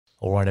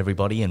All right,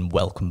 everybody, and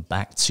welcome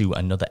back to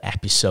another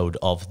episode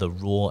of the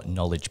Raw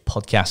Knowledge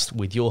Podcast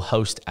with your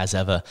host, as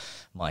ever,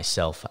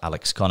 myself,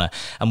 Alex Connor.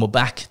 And we're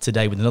back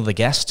today with another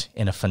guest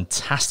in a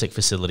fantastic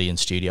facility and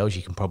studio, as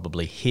you can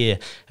probably hear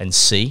and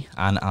see.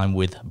 And I'm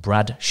with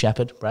Brad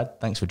Shepherd.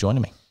 Brad, thanks for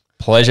joining me.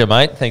 Pleasure,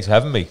 mate. Thanks for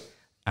having me.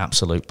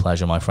 Absolute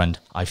pleasure, my friend.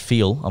 I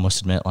feel, I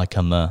must admit, like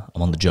I'm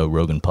on the Joe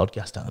Rogan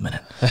podcast at the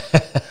minute.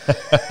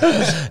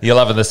 You're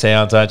loving the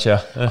sounds, aren't you?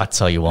 I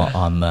tell you what,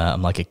 I'm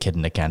like a kid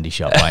in a candy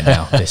shop right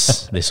now.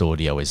 This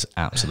audio is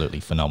absolutely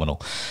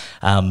phenomenal.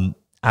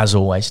 As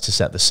always, to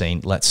set the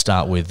scene, let's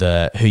start with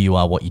who you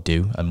are, what you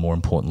do, and more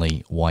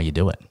importantly, why you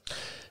do it.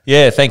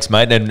 Yeah, thanks,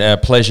 mate,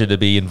 and pleasure to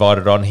be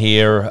invited on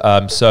here.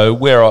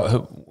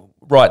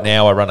 Right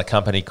now, I run a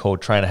company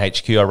called Trainer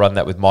HQ. I run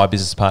that with my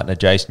business partner,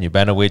 Jason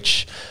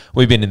Ubanowicz.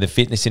 We've been in the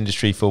fitness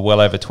industry for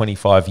well over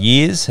 25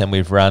 years, and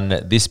we've run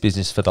this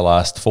business for the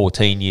last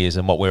 14 years.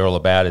 And what we're all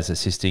about is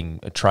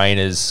assisting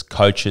trainers,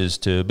 coaches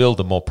to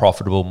build a more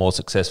profitable, more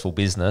successful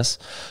business,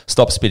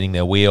 stop spinning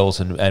their wheels,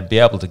 and be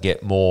able to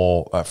get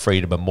more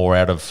freedom and more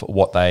out of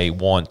what they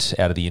want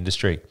out of the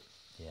industry.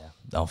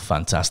 Oh,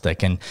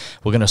 fantastic. And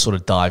we're going to sort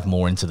of dive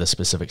more into the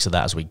specifics of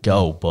that as we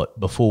go. But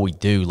before we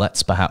do,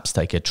 let's perhaps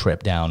take a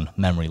trip down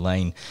memory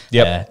lane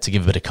to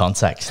give a bit of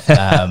context.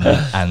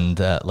 And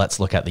let's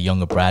look at the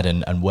younger Brad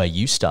and where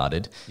you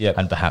started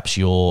and perhaps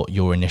your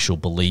initial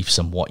beliefs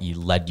and what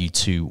led you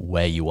to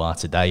where you are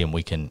today. And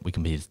we can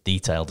be as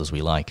detailed as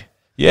we like.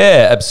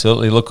 Yeah,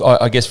 absolutely. Look,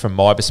 I guess from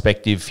my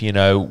perspective, you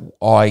know,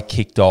 I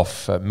kicked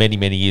off many,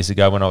 many years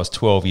ago when I was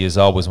 12 years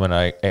old was when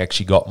I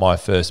actually got my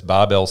first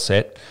barbell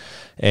set.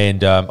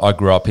 And I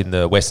grew up in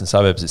the western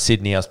suburbs of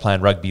Sydney. I was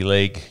playing rugby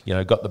league, you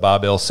know, got the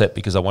barbell set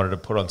because I wanted to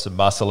put on some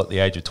muscle at the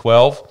age of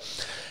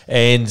 12.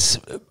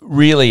 And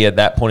really at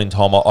that point in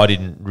time, I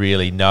didn't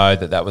really know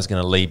that was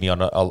going to lead me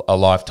on a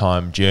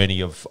lifetime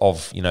journey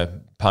of, you know,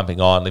 pumping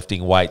iron,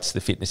 lifting weights,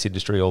 the fitness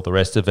industry, all the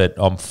rest of it.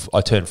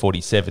 I turned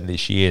 47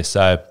 this year.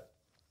 So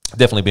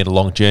definitely been a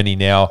long journey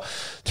now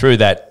through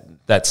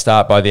that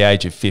start by the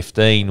age of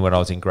 15 when I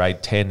was in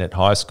grade 10 at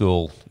high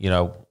school. You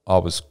know, I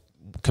was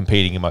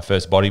competing in my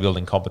first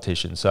bodybuilding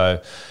competition.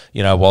 So,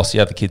 you know, whilst the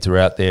other kids were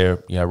out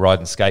there, you know,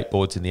 riding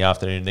skateboards in the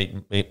afternoon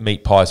and eating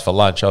meat pies for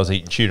lunch, I was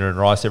eating tuna and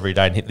rice every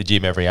day and hit the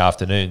gym every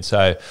afternoon.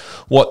 So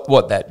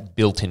what that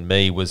built in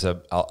me was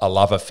a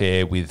love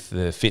affair with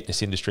the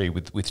fitness industry,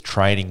 with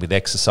training, with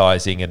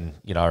exercising. And,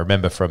 you know, I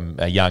remember from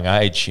a young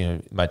age, you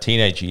know, my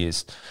teenage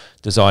years,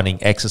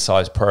 designing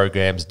exercise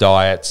programs,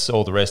 diets,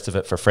 all the rest of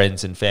it for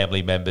friends and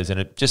family members. And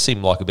it just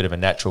seemed like a bit of a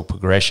natural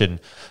progression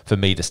for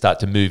me to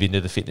start to move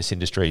into the fitness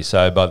industry.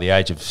 So by the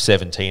age of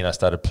 17, I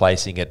started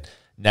placing at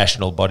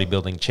national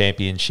bodybuilding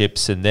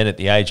championships. And then at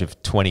the age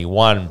of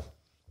 21,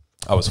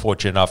 I was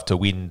fortunate enough to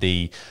win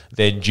the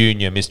then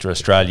junior Mr.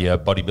 Australia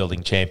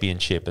bodybuilding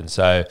championship. And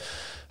so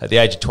at the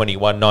age of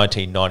 21,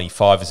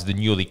 1995, as the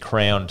newly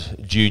crowned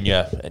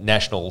junior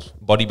national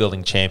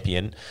bodybuilding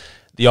champion,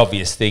 the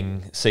obvious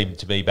thing seemed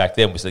to me back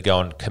then was to go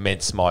and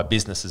commence my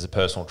business as a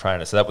personal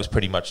trainer. So that was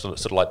pretty much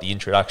sort of like the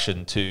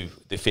introduction to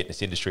the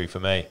fitness industry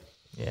for me.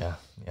 Yeah.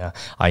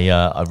 I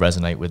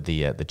resonate with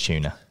the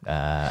tuna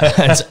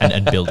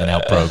and building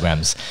out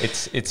programs.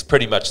 It's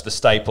pretty much the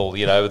staple.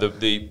 You know,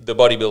 the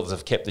bodybuilders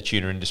have kept the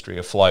tuna industry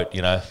afloat.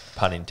 You know,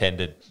 pun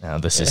intended. Now,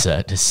 this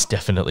is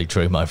definitely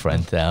true, my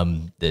friend.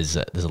 There's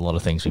a lot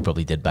of things we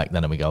probably did back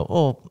then, and we go,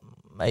 oh,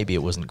 maybe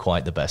it wasn't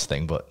quite the best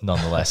thing, but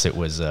nonetheless, it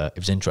was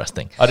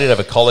interesting. I did have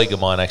a colleague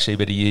of mine actually,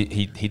 but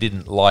he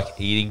didn't like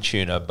eating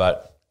tuna,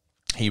 but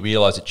he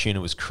realised that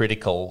tuna was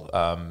critical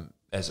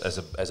as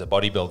a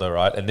bodybuilder,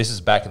 right? And this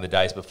is back in the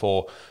days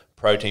before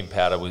protein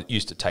powder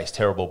used to taste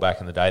terrible.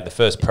 Back in the day, the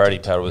first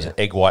protein powder was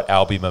egg white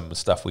albumin was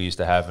stuff we used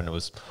to have, and it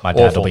was my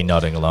dad will be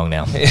nodding along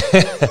now.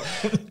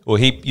 Well,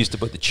 he used to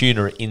put the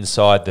tuna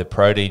inside the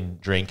protein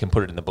drink and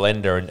put it in the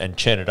blender and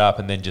churn it up,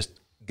 and then just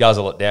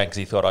guzzle it down because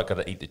he thought I got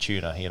to eat the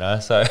tuna, you know.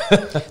 So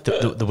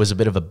there was a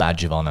bit of a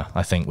badge of honor,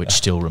 I think, which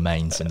still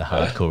remains in the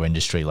hardcore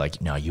industry.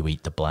 Like, no, you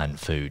eat the bland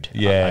food.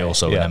 Yeah. I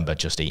also remember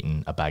just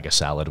eating a bag of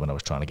salad when I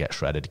was trying to get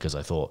shredded because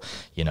I thought,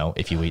 you know,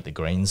 if you eat the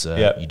greens,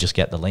 you just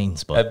get the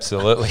leans. But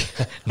absolutely,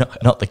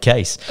 not the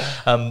case.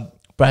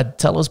 Brad,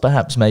 tell us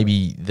perhaps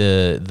maybe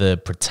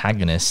the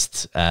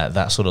protagonist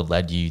that sort of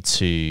led you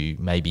to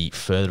maybe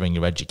furthering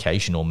your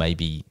education, or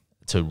maybe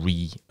to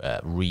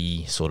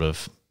re sort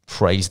of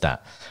phrase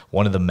that,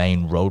 one of the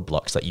main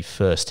roadblocks that you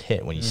first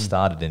hit when you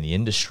started in the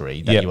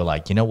industry, that you were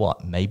like, you know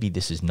what, maybe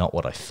this is not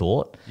what I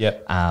thought.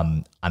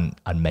 And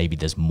maybe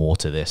there's more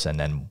to this, and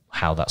then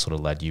how that sort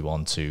of led you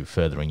on to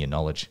furthering your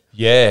knowledge.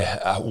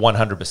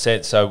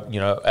 100%. So,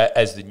 you know,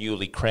 as the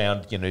newly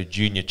crowned, you know,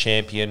 junior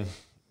champion,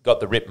 got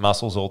the ripped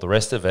muscles, all the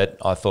rest of it,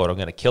 I thought I'm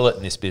going to kill it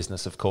in this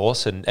business, of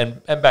course. And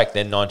back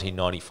then,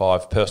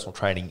 1995, personal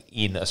training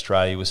in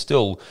Australia was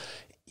still,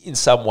 in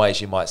some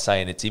ways, you might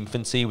say, in its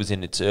infancy, was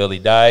in its early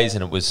days,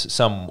 and it was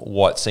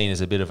somewhat seen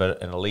as a bit of an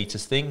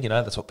elitist thing. You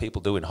know, that's what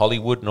people do in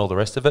Hollywood and all the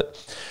rest of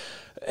it.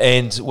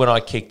 And when I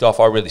kicked off,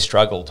 I really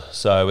struggled.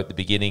 So at the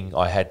beginning,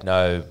 I had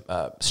no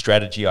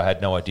strategy. I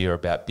had no idea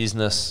about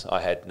business.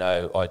 I had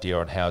no idea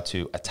on how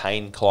to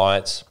attain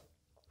clients.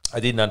 I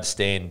didn't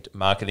understand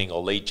marketing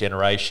or lead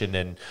generation.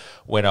 And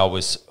when I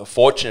was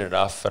fortunate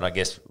enough, and I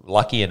guess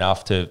lucky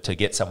enough to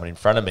get someone in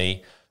front of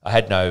me, I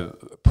had no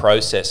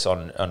process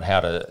on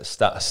how to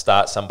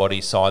start somebody,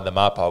 sign them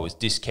up. I was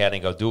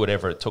discounting. I'd do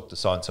whatever it took to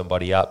sign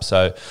somebody up.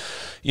 So,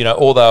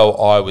 although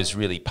I was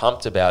really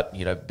pumped about,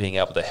 being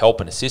able to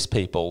help and assist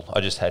people, I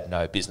just had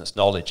no business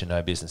knowledge and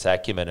no business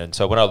acumen. And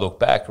so when I look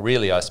back,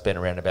 really I spent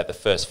around about the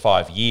first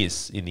 5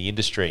 years in the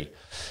industry.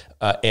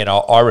 And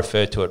I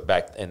refer to it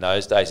back in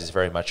those days as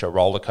very much a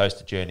roller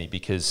coaster journey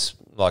because,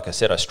 like I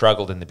said, I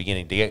struggled in the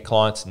beginning to get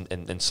clients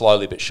and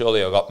slowly but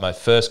surely I got my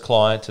first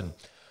client and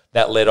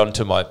that led on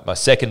to my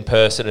second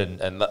person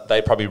and they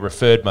probably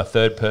referred my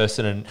third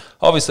person. And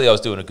obviously I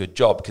was doing a good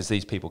job because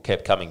these people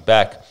kept coming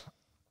back.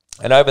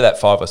 And over that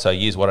 5 or so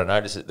years, what I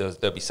noticed is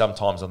there'll be some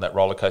times on that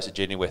roller coaster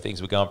journey where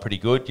things were going pretty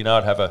good.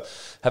 I'd have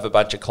a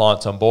bunch of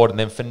clients on board and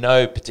then for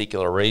no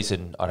particular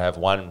reason, I'd have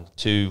 1,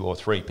 2 or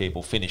 3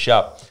 people finish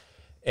up.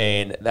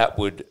 And that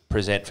would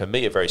present for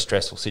me a very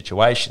stressful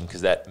situation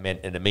because that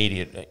meant an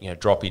immediate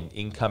drop in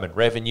income and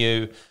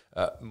revenue.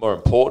 More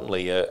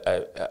importantly,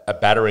 a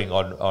battering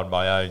on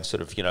my own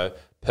sort of,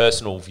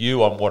 personal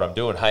view on what I'm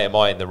doing. Hey, am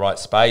I in the right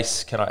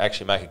space? Can I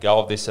actually make a go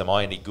of this? Am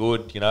I any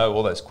good?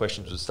 All those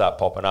questions would start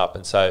popping up.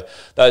 And so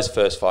those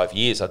first 5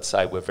 years, I'd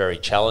say, were very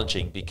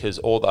challenging because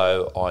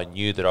although I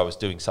knew that I was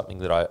doing something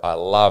that I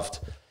loved,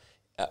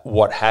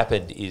 what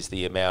happened is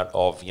the amount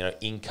of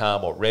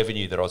income or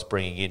revenue that I was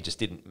bringing in just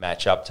didn't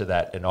match up to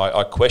that. And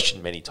I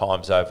questioned many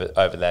times over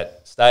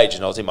that stage,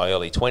 and I was in my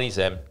early 20s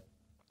then,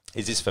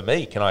 is this for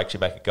me? Can I actually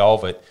make a go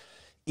of it?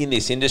 In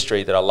this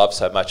industry that I love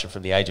so much, and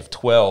from the age of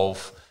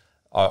 12,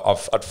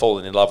 I'd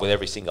fallen in love with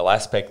every single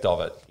aspect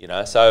of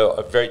it,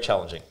 so very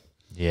challenging.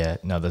 Yeah,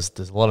 no, there's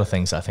a lot of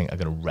things I think are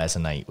going to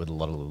resonate with a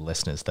lot of the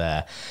listeners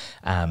there,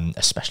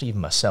 especially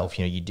even myself.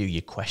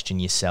 You question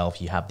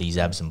yourself, you have these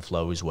ebbs and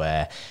flows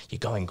where you're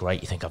going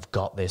great, you think I've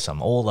got this,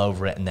 I'm all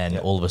over it, and then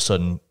all of a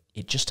sudden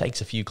it just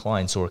takes a few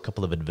clients or a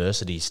couple of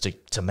adversities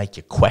to make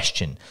you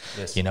question,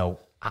 yes.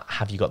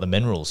 Have you got the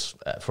minerals,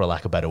 for a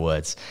lack of better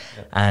words?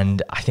 Yeah.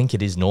 And I think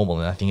it is normal,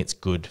 and I think it's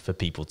good for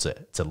people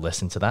to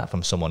listen to that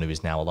from someone who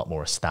is now a lot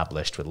more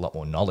established with a lot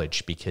more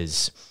knowledge,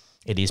 because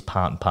it is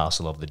part and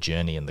parcel of the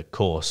journey and the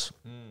course.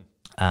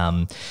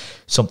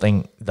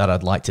 Something that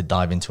I'd like to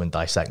dive into and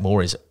dissect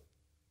more is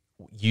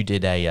you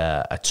did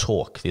a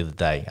talk the other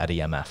day at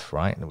EMF,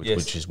 right?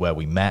 Which is where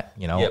we met,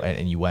 Yep.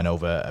 and you went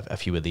over a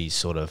few of these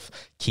sort of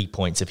key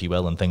points, if you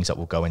will, and things that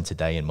we'll go into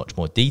today in much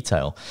more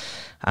detail.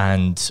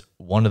 And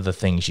one of the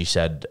things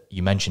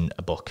you mentioned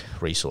a book,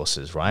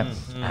 Resources, right?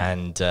 Mm-hmm.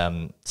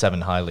 And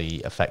 7 Highly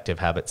Effective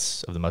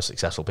Habits of the Most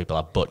Successful People.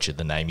 I butchered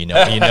the name, you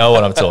know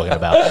what I'm talking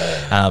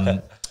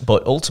about.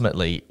 But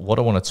ultimately, what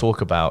I want to talk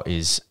about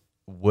is,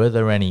 were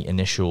there any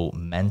initial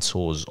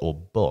mentors or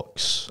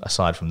books,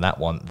 aside from that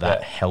one,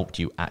 that helped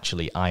you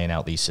actually iron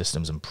out these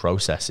systems and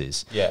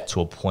processes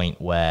to a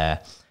point where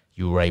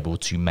you were able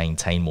to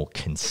maintain more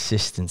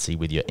consistency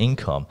with your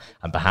income?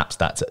 And perhaps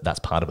that's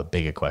part of a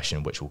bigger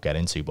question, which we'll get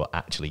into, but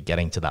actually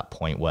getting to that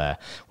point where,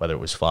 whether it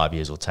was 5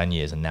 years or 10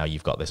 years, and now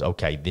you've got this,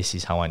 okay, this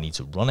is how I need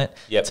to run it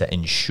to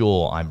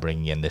ensure I'm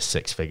bringing in this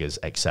 6 figures,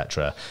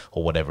 etc.,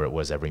 or whatever it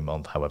was every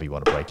month, however you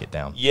want to break it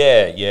down.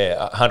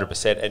 Yeah,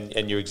 100%.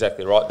 And you're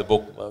exactly right. The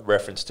book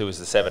referenced to is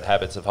The 7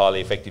 Habits of Highly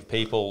Effective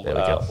People.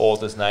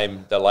 Author's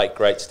name, the late,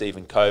 great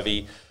Stephen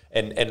Covey.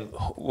 And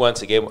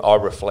once again, I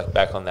reflect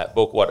back on that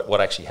book.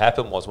 What actually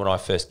happened was, when I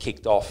first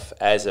kicked off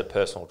as a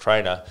personal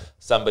trainer,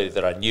 somebody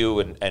that I knew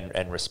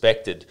and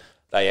respected,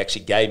 they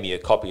actually gave me a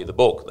copy of the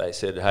book. They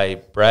said,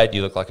 "Hey, Brad,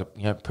 you look like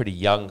a pretty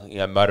young,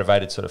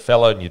 motivated sort of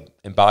fellow, and you're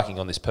embarking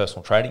on this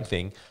personal training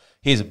thing.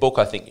 Here's a book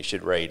I think you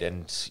should read."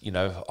 And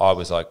I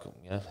was like,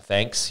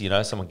 "Thanks."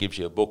 Someone gives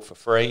you a book for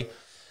free.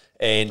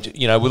 And,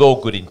 with all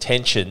good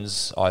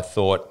intentions, I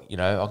thought, I'm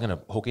going to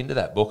hook into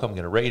that book. I'm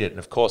going to read it. And,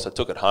 of course, I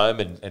took it home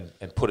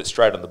and put it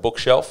straight on the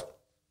bookshelf.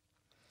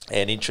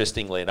 And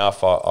interestingly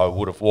enough, I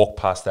would have walked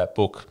past that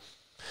book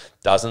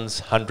dozens,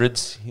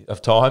 hundreds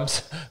of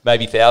times,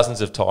 maybe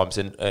thousands of times.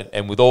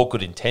 And with all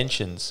good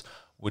intentions,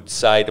 would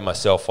say to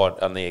myself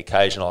on the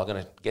occasion, I'm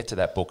going to get to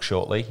that book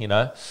shortly,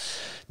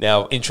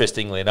 Now,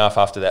 interestingly enough,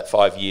 after that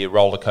 5-year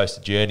roller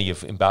coaster journey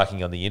of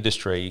embarking on the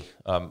industry,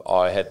 I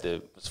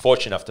was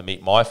fortunate enough to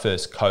meet my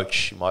first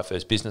coach, my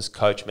first business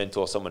coach,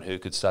 mentor, someone who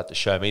could start to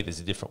show me there's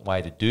a different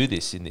way to do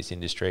this in this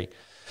industry.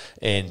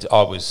 And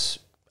I was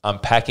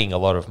unpacking a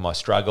lot of my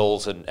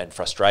struggles and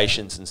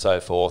frustrations and so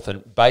forth.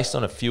 And based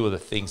on a few of the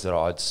things that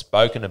I'd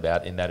spoken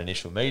about in that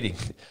initial meeting,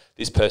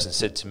 this person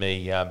said to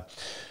me,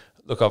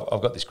 "Look,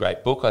 I've got this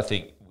great book. I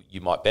think you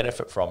might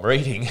benefit from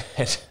reading.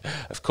 And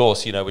of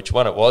course, you know which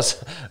one it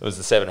was. It was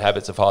The 7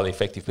 Habits of Highly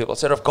Effective People. I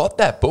said, I've got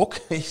that book.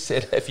 He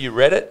said, have you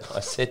read it? I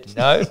said,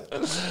 no.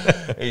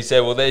 He said,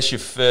 well, there's your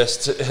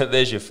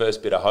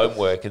first bit of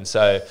homework. And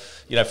so,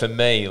 you know, for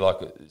me, like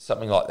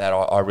something like that,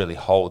 I really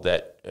hold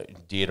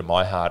that dear to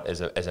my heart as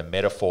a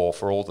metaphor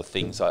for all the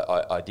things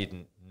I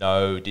didn't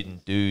know,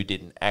 didn't do,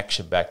 didn't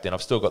action back then.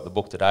 I've still got the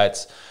book today.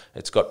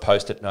 It's got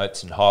post-it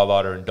notes and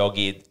highlighter and dog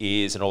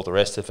ears and all the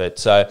rest of it.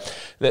 So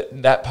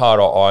that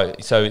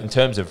part, so in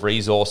terms of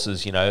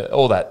resources, you know,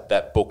 all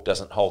that book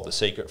doesn't hold the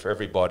secret for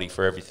everybody,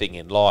 for everything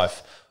in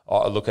life.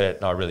 I look at it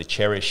and I really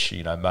cherish,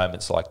 you know,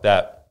 moments like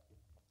that.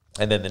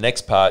 And then the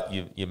next part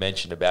you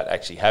mentioned about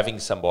actually having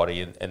somebody,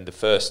 and the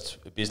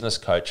first business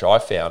coach I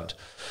found,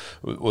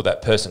 well,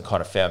 that person kind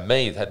of found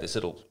me, had this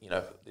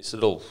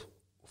little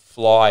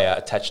flyer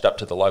attached up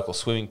to the local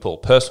swimming pool.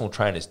 Personal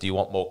trainers, do you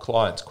want more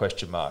clients? ?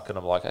 And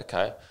I'm like,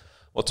 okay,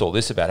 what's all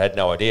this about? I had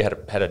no idea.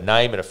 Had a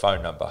name and a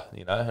phone number,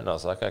 you know. And I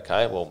was like,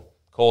 okay, well,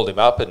 called him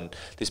up, and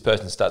this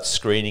person starts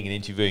screening and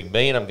interviewing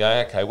me, and I'm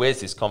going, okay,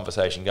 where's this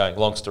conversation going?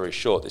 Long story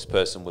short, this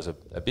person was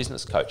a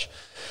business coach.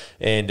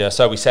 And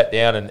so we sat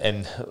down,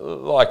 and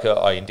like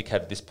I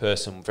indicated, this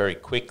person very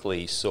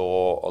quickly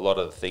saw a lot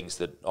of the things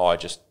that I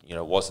just, you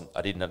know,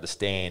 I didn't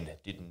understand,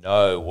 didn't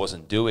know,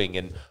 wasn't doing.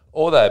 And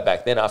although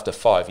back then, after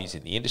 5 years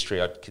in the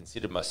industry, I'd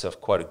considered myself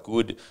quite a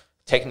good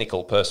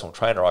technical personal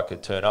trainer. I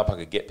could turn up, I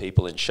could get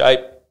people in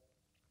shape.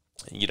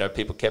 You know,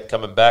 people kept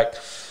coming back.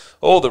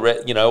 All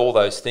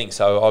those things.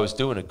 So I was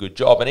doing a good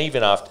job. And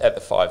even at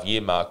the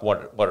 5-year mark,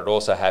 what had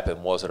also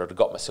happened was that I'd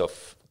got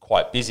myself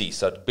quite busy.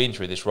 So I'd been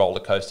through this roller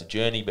coaster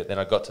journey, but then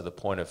I got to the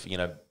point of, you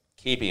know,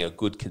 keeping a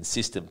good,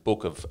 consistent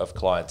book of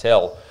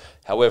clientele.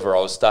 However, I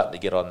was starting to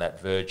get on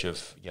that verge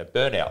of, you know,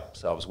 burnout.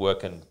 So I was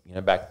working, you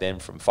know, back then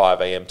from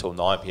 5 a.m. till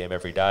 9 p.m.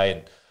 every day,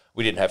 and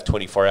we didn't have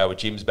 24-hour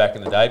gyms back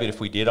in the day, but if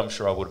we did, I'm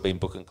sure I would have been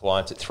booking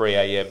clients at 3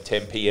 a.m.,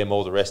 10 p.m.,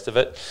 all the rest of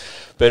it.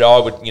 But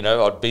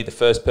I'd be the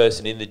first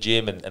person in the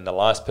gym and the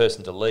last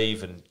person to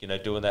leave, and, you know,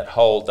 doing that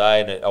whole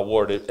day. And I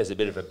wore it as a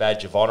bit of a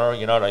badge of honour,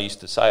 you know. And I used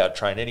to say I'd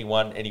train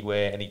anyone,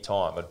 anywhere,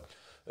 anytime.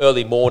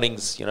 Early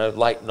mornings, you know,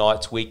 late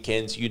nights,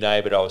 weekends, you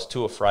name it. I was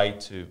too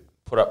afraid to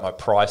put up my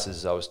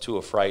prices. I was too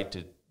afraid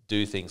to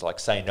do things like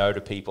say no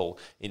to people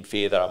in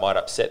fear that I might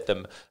upset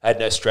them. I had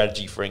no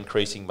strategy for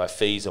increasing my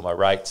fees or my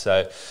rates.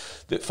 So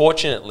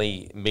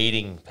fortunately,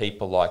 meeting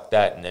people like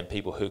that, and then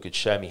people who could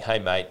show me, hey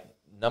mate,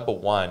 number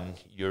one,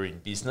 you're in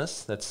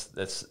business. That's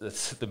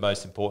the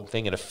most important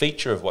thing. And a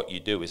feature of what you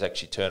do is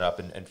actually turn up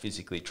and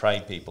physically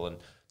train people and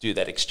do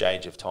that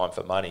exchange of time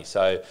for money.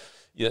 So,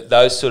 you know,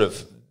 those sort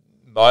of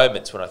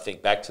moments, when I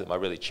think back to them, I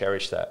really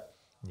cherish that.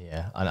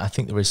 Yeah, and I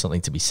think there is something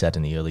to be said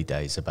in the early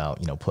days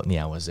about, you know, putting the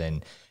hours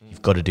in.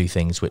 You've got to do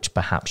things which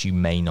perhaps you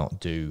may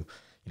not do, you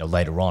know,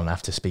 later on,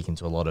 after speaking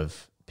to a lot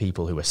of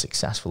people who are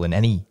successful in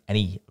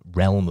any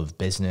realm of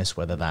business,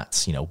 whether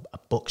that's, you know, a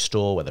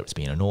bookstore, whether it's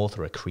being an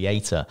author, a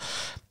creator.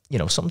 You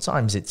know,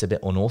 sometimes it's a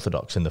bit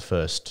unorthodox in the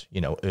first, you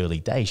know,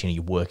 early days. You know,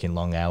 you're working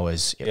long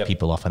hours. Yep.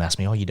 People often ask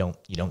me, oh, you don't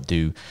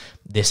do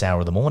this hour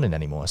of the morning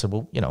anymore. I said,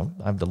 well, you know,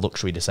 I have the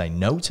luxury to say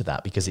no to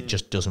that because it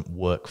just doesn't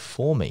work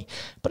for me.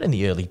 But in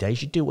the early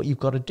days, you do what you've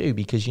got to do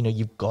because, you know,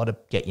 you've got to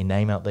get your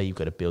name out there. You've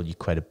got to build your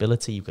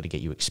credibility. You've got to get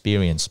your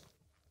experience.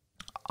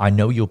 I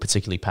know you're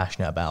particularly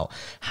passionate about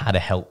how to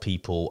help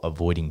people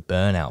avoiding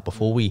burnout.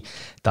 Before we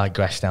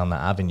digress down that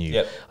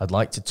avenue, I'd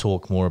like to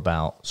talk more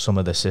about some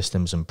of the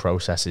systems and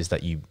processes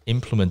that you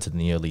implemented in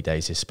the early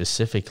days,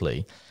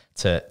 specifically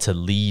to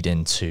lead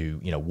into,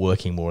 you know,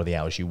 working more of the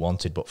hours you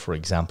wanted. But for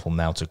example,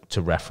 now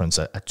to reference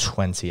a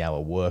 20-hour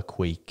work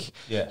week,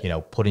 you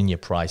know, putting your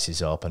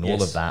prices up and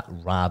all of that,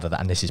 rather than,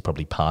 and this is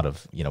probably part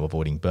of, you know,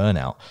 avoiding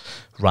burnout,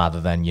 rather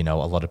than, you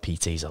know, a lot of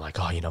PTs are like,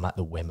 oh, you know, I'm at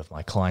the whim of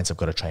my clients. I've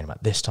got to train them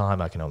at this time.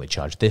 I can only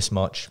charge this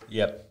much.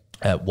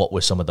 What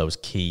were some of those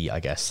key, I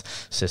guess,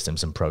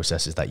 systems and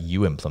processes that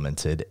you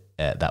implemented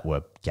that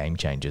were game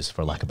changers,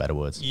 for lack of better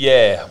words?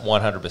 Yeah,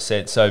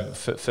 100%. So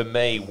for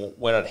me,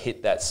 when I'd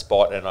hit that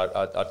spot, and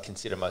I'd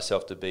consider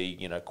myself to be,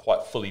 you know,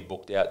 quite fully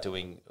booked out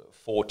doing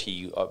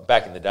 40,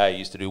 back in the day I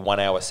used to do 1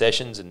 hour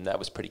sessions, and that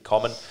was pretty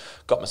common.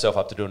 Got myself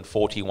up to doing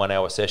 40 1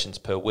 hour sessions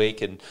per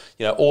week, and,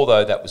 you know,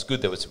 although that was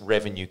good, there was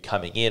revenue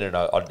coming in, and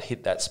I'd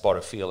hit that spot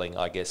of feeling,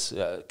 I guess,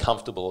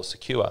 comfortable or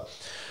secure.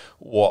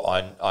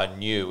 What I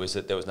knew was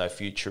that there was no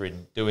future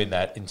in doing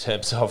that, in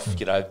terms of,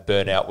 you know,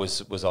 burnout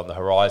was on the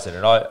horizon.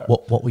 And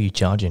what were you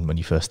charging when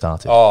you first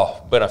started?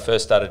 Oh, when I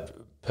first started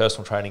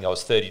personal training, I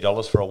was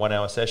 $30 for a 1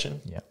 hour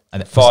session. Yeah,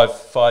 and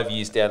five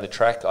years down the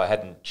track,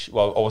 I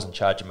wasn't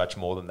charging much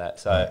more than that.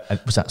 So and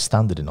was that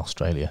standard in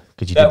Australia?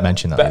 Because you did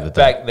mention that the other day.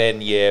 Back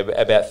then, yeah,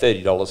 about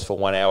 $30 for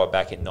 1 hour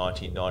back in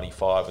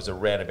 1995 was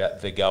around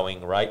about the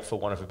going rate, for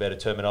want of a better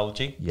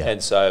terminology. Yeah.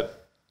 And so,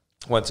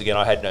 once again,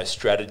 I had no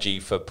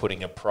strategy for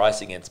putting a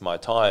price against my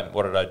time.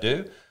 What did I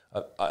do?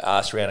 I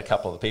asked around a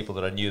couple of the people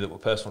that I knew that were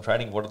personal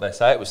training. What did they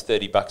say? It was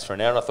 $30 for an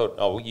hour. And I thought,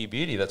 oh, well, you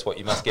beauty. That's what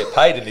you must get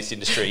paid in this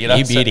industry. You know,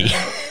 you beauty.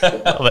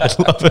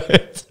 Love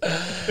it.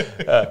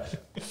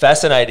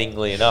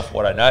 Fascinatingly enough,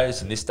 what I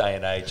noticed in this day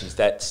and age is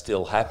that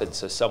still happens.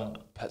 So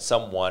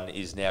someone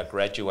is now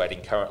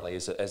graduating currently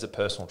as a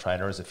personal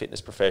trainer, as a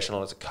fitness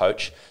professional, as a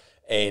coach,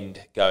 and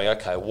going,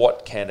 okay,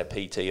 what can a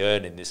PT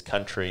earn in this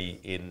country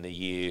in the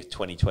year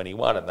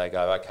 2021? And they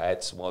go, okay,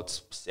 it's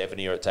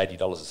 $70 or it's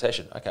 $80 a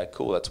session. Okay,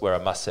 cool. That's where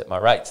I must set my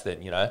rates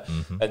then, you know.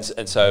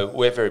 And so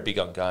we're very big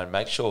on going,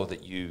 make sure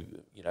that you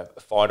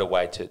find a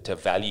way to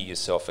value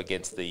yourself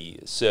against the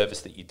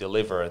service that you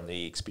deliver and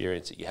the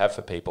experience that you have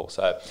for people.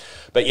 So,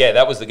 but yeah,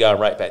 that was the going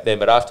rate back then.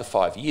 But after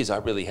 5 years, I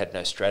really had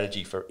no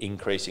strategy for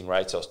increasing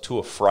rates. I was too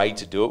afraid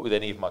to do it with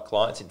any of my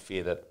clients in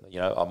fear that,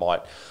 I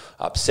might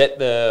upset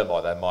them,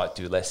 or they might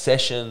do less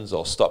sessions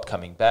or stop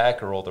coming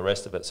back or all the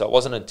rest of it. So it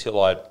wasn't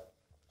until I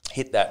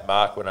hit that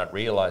mark when I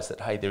realised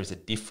that, hey, there's a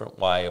different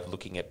way of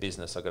looking at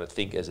business. I've got to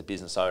think as a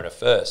business owner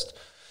first.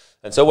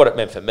 And so what it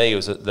meant for me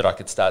was that I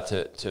could start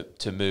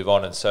to move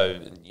on. And so,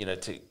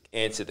 to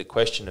answer the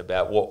question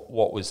about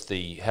what was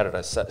how did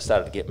I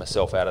start to get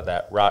myself out of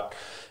that rut,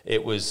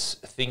 it was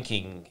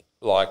thinking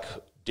like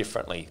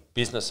differently.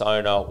 Business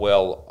owner,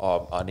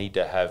 I need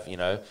to have,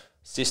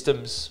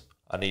 systems,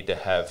 I need to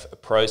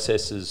have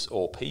processes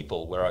or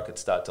people where I could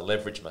start to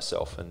leverage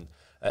myself. And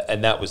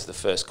that was the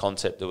first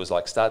concept. It was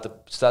like start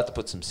to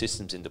put some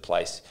systems into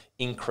place,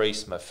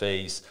 increase my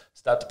fees,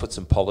 start to put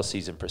some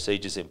policies and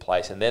procedures in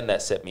place, and then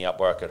that set me up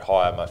where I could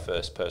hire my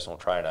first personal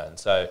trainer. And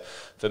so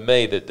for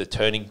me, the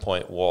turning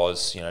point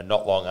was,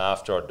 not long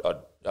after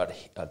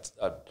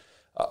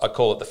I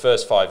call it the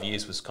first 5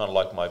 years was kind of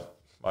like my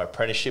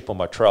apprenticeship or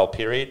my trial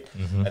period.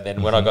 And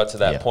then when I got to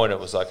that point, it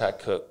was like,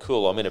 okay,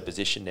 cool, I'm in a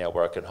position now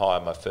where I can hire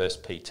my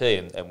first PT,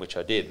 and which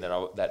I did. And then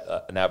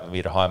that enabled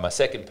me to hire my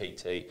second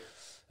PT.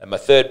 And my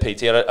third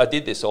PT, and I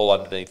did this all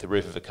underneath the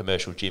roof of a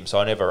commercial gym. So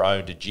I never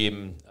owned a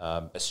gym,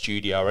 a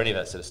studio, or any of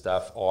that sort of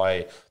stuff.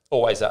 I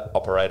always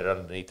operated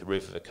underneath the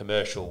roof of a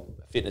commercial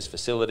fitness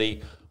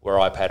facility where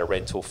I paid a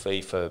rental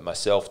fee for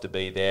myself to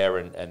be there,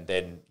 and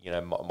then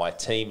my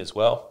team as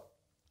well.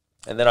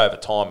 And then over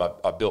time,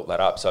 I built that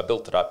up. So I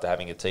built it up to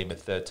having a team of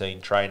 13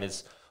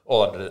 trainers,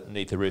 all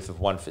underneath the roof of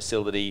one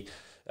facility.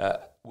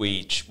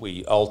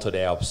 We altered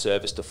our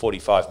service to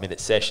 45-minute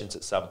sessions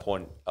at some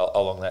point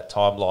along that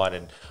timeline,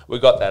 and we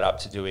got that up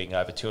to doing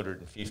over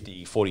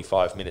 250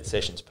 45-minute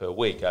sessions per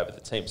week over the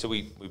team. So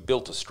we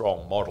built a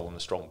strong model and a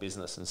strong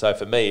business. And so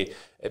for me,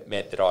 it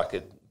meant that I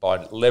could, by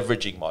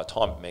leveraging my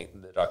time, it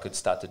meant that I could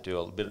start to do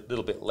a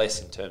little bit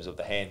less in terms of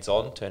the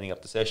hands-on, turning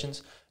up the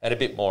sessions, and a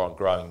bit more on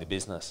growing the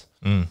business.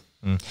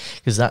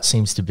 Because that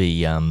seems to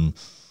be a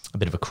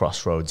bit of a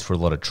crossroads for a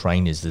lot of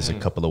trainers. There's a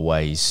couple of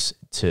ways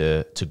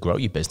to grow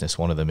your business.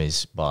 One of them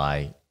is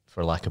by,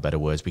 for lack of better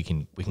words, we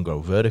can grow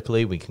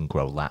vertically, we can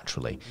grow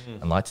laterally.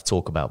 I'd like to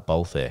talk about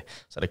both here.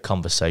 So I had a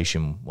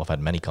conversation, I've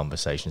had many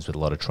conversations with a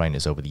lot of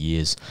trainers over the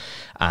years,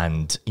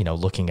 and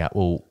looking at,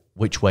 well,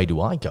 which way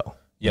do I go?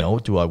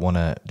 Do I want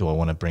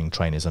to bring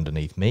trainers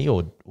underneath me,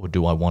 or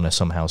do I want to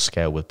somehow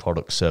scale with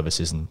product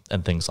services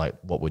and things like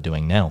what we're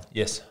doing now?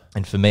 Yes.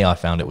 And for me, I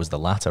found it was the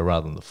latter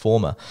rather than the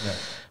former. Yeah.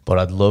 But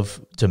I'd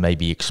love to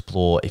maybe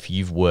explore if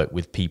you've worked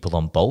with people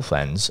on both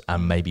ends,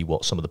 and maybe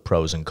what some of the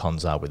pros and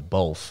cons are with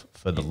both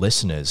for the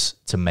listeners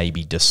to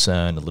maybe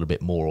discern a little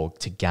bit more, or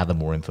to gather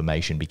more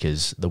information,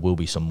 because there will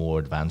be some more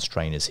advanced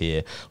trainers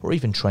here, or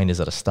even trainers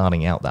that are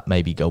starting out that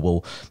maybe go,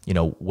 well,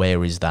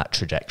 where is that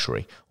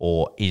trajectory,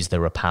 or is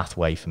there a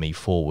pathway for me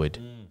forward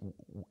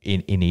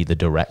in either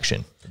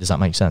direction? Does that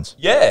make sense?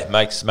 Yeah, it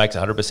makes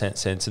 100%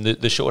 sense. And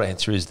the short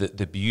answer is that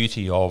the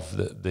beauty of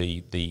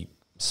the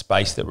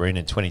space that we're in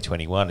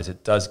 2021 is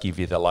it does give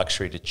you the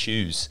luxury to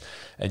choose,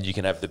 and you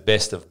can have the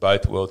best of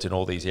both worlds in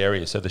all these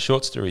areas. So the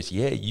short story is,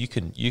 you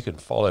can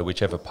follow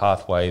whichever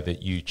pathway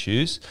that you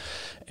choose,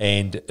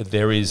 and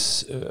there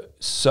is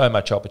so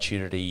much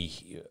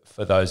opportunity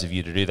for those of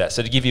you to do that.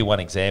 So to give you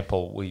one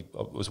example, I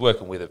was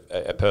working with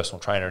a personal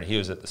trainer, and he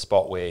was at the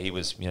spot where he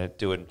was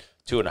doing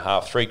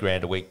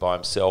 $2,500-3,000 a week by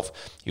himself.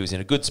 He was in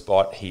a good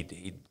spot.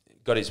 He'd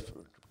got his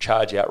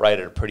charge out rate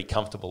at a pretty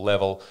comfortable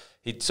level.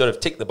 He'd sort of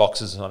tick the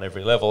boxes on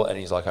every level, and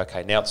he's like,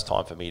 okay, now it's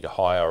time for me to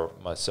hire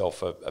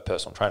myself a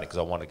personal trainer, because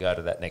I want to go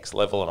to that next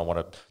level and I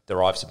want to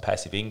derive some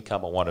passive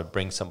income. I want to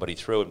bring somebody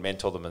through and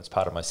mentor them as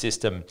part of my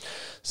system.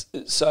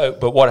 So,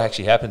 but what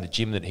actually happened, the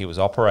gym that he was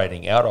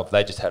operating out of,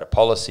 they just had a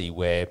policy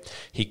where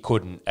he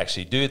couldn't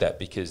actually do that,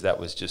 because that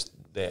was just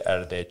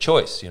out of their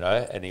choice,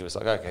 and he was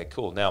like, okay,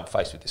 cool, now I'm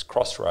faced with this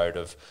crossroad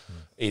of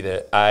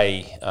either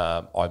A,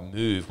 I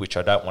move, which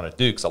I don't want to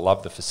do because I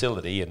love the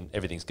facility and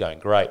everything's going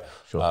great,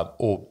 sure.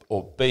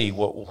 Or B,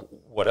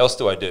 what else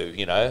do I do,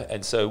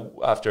 And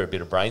so after a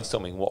bit of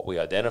brainstorming, what we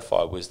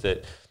identified was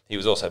that he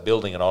was also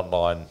building an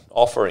online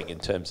offering in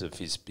terms of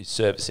his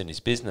service in his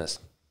business.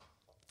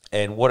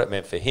 And what it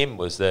meant for him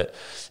was that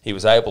we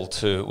were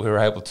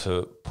able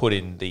to put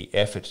in the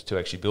effort to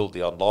actually build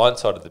the online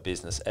side of the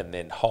business, and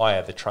then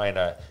hire the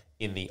trainer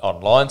in the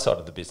online side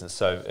of the business.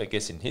 So I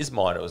guess in his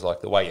mind, it was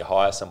like the way you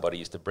hire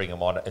somebody is to bring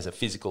them on as a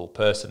physical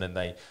person, and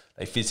they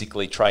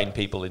physically train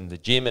people in the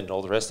gym and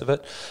all the rest of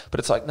it.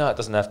 But it's like, no, it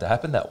doesn't have to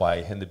happen that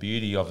way. And the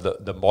beauty of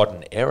the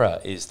modern era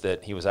is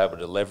that he was able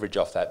to leverage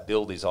off that,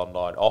 build his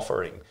online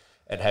offering,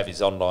 and have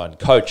his online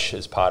coach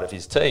as part of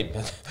his team.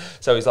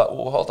 So he's like,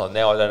 well, hold on,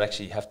 now I don't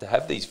actually have to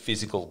have these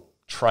physical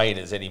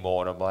trainers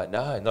anymore. And I'm like,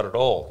 no, not at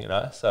all, you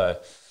know. So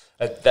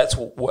that's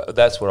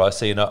what I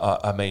see. And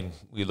I mean,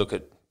 we look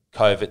at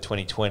COVID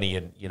 2020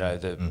 and, you know,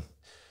 the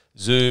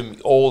Zoom,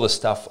 all the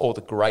stuff, all the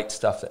great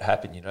stuff that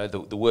happened, you know,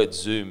 the word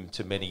Zoom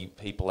to many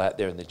people out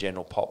there in the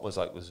general pop was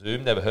like,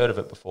 Zoom, never heard of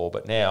it before.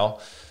 But now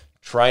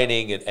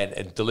training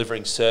and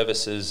delivering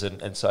services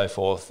and so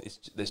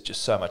forth, there's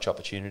just so much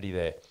opportunity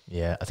there.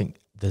 Yeah, I think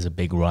there's a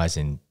big rise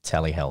in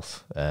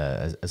telehealth,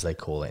 as they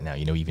call it now,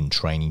 you know, even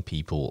training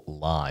people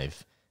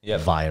live.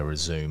 Yep. Via a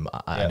Zoom.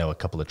 I know a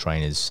couple of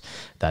trainers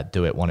that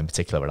do it, one in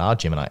particular at our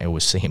gym, and I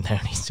always see him there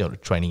and he's sort of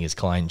training his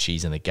client.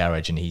 She's in the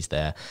garage and he's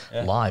there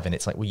live, and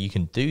it's like, well, you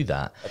can do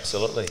that.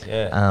 Absolutely,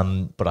 yeah.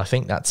 But I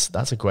think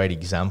that's a great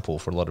example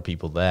for a lot of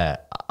people there.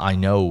 I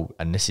know,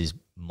 and this is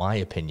my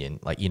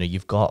opinion, like, you know,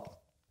 you've got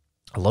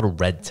a lot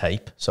of red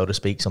tape, so to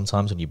speak,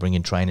 sometimes when you bring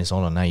in trainers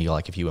on, and now you're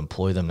like, if you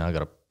employ them, now I've got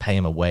to pay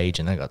them a wage,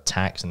 and then got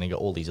tax, and they got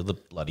all these other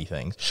bloody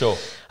things. Sure.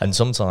 And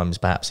sometimes,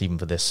 perhaps even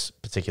for this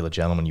particular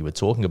gentleman you were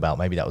talking about,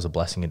 maybe that was a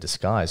blessing in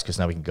disguise, because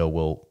now we can go,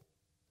 well,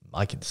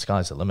 Mike, the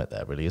sky's the limit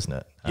there, really, isn't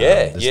it?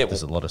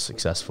 There's a lot of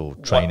successful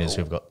trainers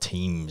who've got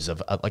teams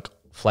of like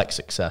Flex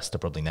Success, to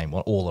probably name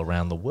one, all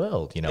around the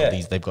world. You know,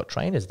 they've got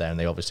trainers there, and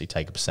they obviously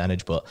take a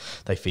percentage, but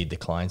they feed the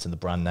clients, and the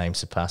brand name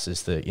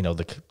surpasses the, you know,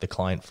 the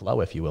client flow,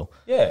 if you will.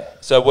 Yeah.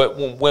 So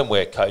when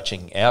we're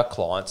coaching our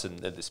clients,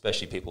 and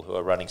especially people who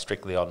are running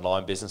strictly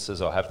online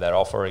businesses or have that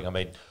offering, I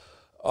mean,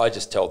 I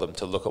just tell them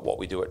to look at what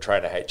we do at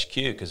Trainer HQ,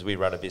 because we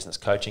run a business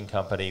coaching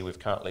company. We've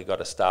currently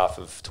got a staff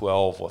of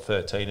 12 or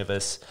 13 of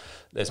us.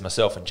 There's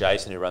myself and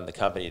Jason who run the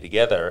company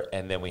together,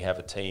 and then we have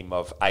a team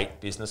of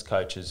 8 business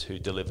coaches who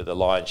deliver the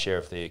lion's share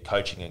of the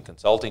coaching and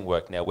consulting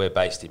work. Now, we're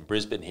based in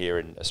Brisbane here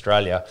in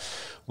Australia.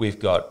 We've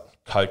got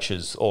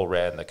coaches all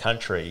around the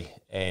country,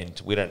 and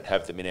we don't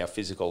have them in our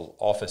physical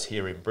office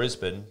here in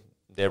Brisbane.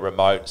 They're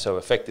remote, so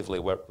effectively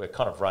we're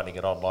kind of running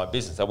an online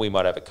business. And we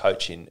might have a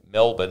coach in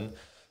Melbourne,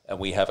 and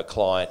we have a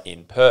client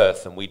in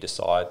Perth, and we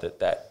decide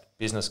that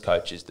business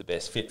coach is the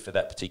best fit for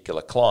that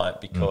particular client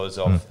because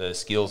of the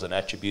skills and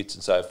attributes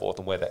and so forth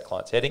and where that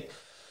client's heading.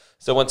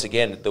 So once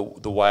again, the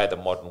way the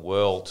modern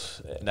world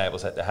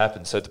enables that to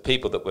happen. So the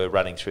people that we're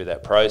running through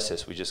that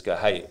process, we just go,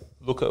 hey,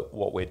 look at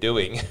what we're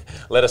doing.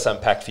 Let us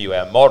unpack for you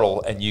our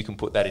model, and you can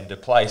put that into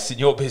place in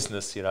your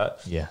business, you know?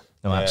 Yeah.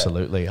 No,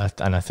 absolutely.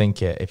 And I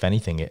think, if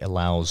anything, it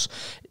allows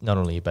not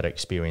only a better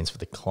experience for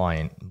the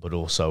client, but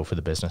also for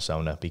the business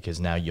owner, because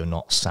now you're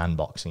not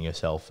sandboxing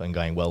yourself and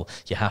going, well,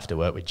 you have to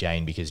work with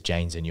Jane because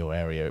Jane's in your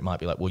area. It might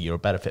be like, well, you're a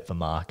better fit for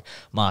Mark.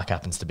 Mark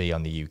happens to be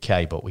on the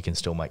UK, but we can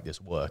still make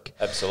this work.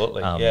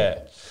 Absolutely, yeah.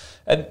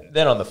 And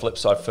then on the flip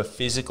side, for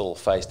physical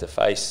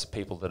face-to-face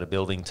people that are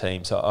building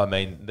teams, I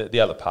mean, the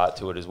other part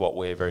to it is what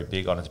we're very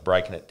big on is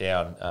breaking it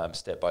down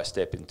step by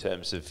step in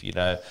terms of, you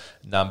know,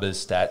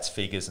 numbers, stats,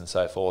 figures, and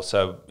so forth.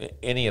 So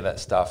any of that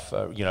stuff,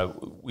 you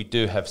know, we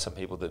do have some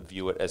people that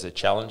view it as a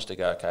challenge to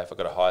go, okay, if I've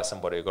got to hire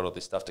somebody, I've got all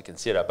this stuff to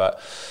consider. But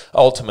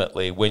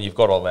ultimately, when you've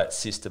got all that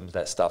systems,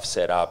 that stuff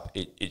set up,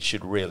 it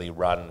should really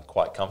run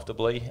quite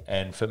comfortably.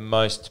 And for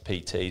most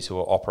PTs who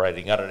are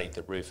operating underneath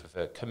the roof of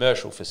a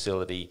commercial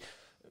facility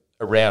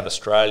around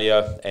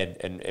Australia and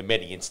in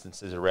many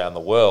instances around the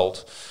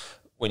world,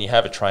 when you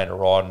have a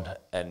trainer on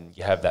and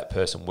you have that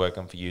person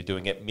working for you,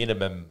 doing at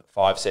minimum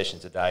 5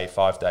 sessions a day,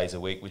 5 days a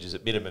week, which is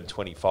at minimum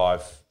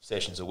 25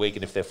 sessions a week.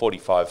 And if they're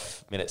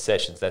 45-minute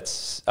sessions,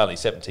 that's only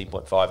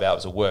 17.5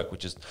 hours of work,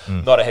 which is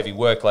not a heavy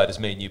workload, as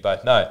me and you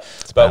both know.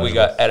 But we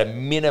go at a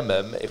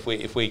minimum, if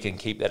we can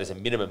keep that as a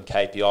minimum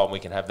KPI and we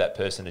can have that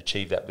person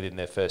achieve that within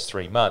their first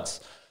 3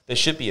 months, there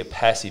should be a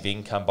passive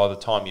income by the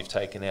time you've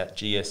taken out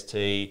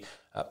GST,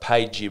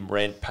 paid gym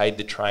rent, paid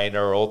the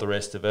trainer, all the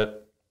rest of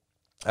it,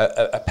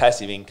 a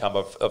passive income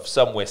of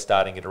somewhere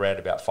starting at around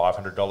about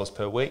 $500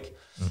 per week.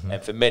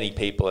 And for many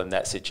people in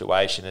that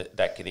situation,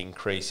 that can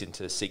increase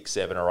into $600,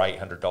 $700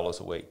 or $800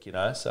 a week, you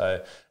know.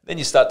 So then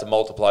you start to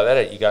multiply that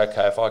out. You go,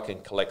 okay, if I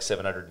can collect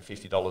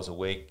 $750 a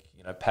week,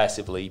 you know,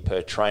 passively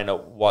per trainer,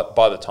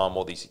 by the time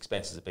all these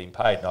expenses have been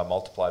paid, and I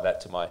multiply that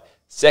to my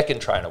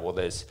second trainer, well,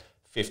 there's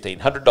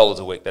 $1,500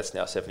 a week. That's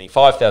now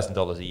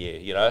 $75,000 a year,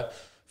 you know.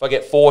 If I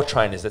get 4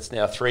 trainers, that's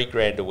now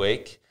 $3,000 a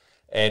week,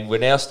 and we're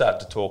now starting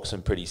to talk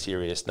some pretty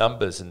serious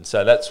numbers. And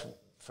so that's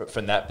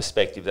from that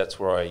perspective, that's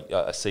where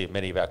I see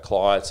many of our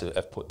clients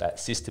have put that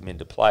system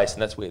into place,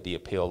 and that's where the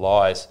appeal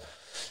lies.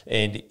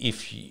 And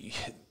if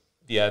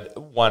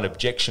one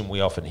objection we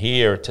often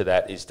hear to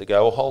that is to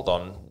go, well, hold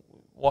on,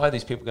 why are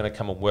these people going to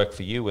come and work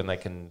for you when they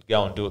can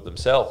go and do it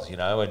themselves, you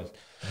know? And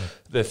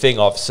the thing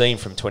I've seen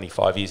from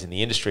 25 years in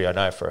the industry, I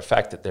know for a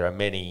fact that there are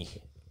many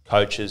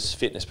coaches,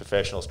 fitness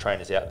professionals,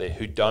 trainers out there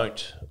who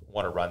don't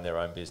want to run their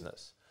own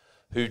business.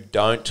 who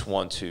don't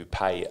want to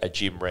pay a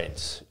gym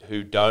rent,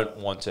 who don't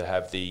want to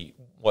have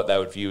what they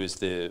would view as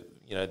the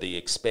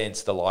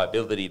expense, the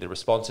liability, the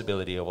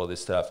responsibility of all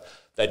this stuff.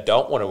 They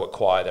don't want to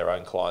acquire their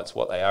own clients.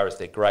 What they are is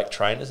they're great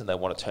trainers, and they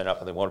want to turn up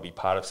and they want to be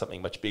part of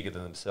something much bigger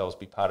than themselves,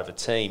 be part of a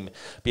team,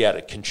 be able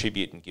to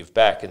contribute and give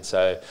back. And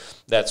so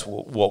that's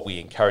what we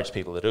encourage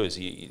people to do, is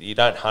you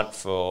don't hunt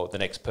for the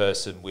next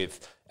person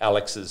with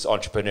Alex's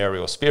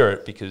entrepreneurial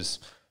spirit, because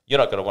you're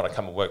not going to want to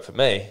come and work for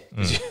me.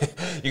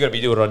 You're going to be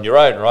doing it on your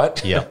own,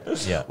 right?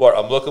 Yeah. What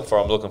I'm looking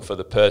for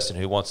the person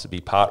who wants to be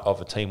part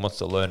of a team, wants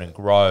to learn and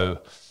grow.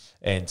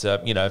 And,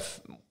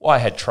 I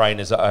had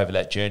trainers over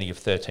that journey of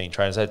 13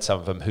 trainers. I had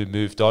some of them who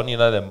moved on.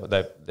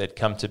 They'd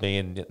come to me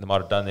and they might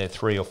have done their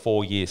 3 or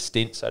 4 year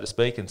stint, so to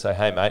speak, and say,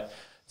 hey, mate,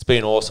 it's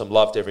been awesome,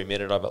 loved every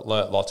minute of it,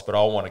 learnt lots, but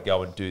I want to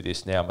go and do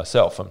this now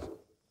myself. And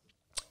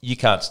you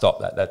can't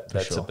stop that.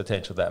 That's a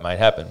potential that may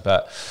happen.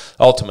 But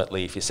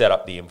ultimately, if you set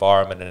up the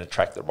environment and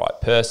attract the right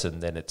person,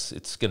 then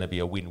it's going to be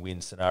a win-win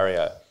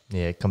scenario.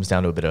 Yeah, it comes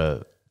down to a bit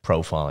of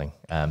profiling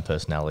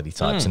personality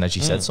types, and as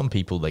you said, some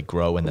people, they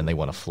grow and then they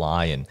want to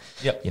fly. And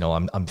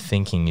I'm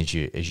thinking as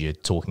you're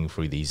talking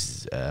through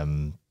these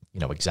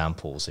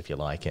examples, if you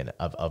like, and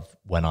of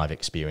when I've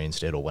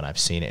experienced it or when I've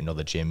seen it in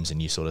other gyms,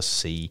 and you sort of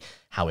see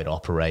how it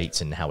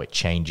operates and how it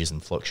changes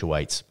and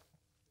fluctuates.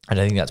 And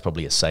I think that's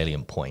probably a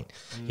salient point,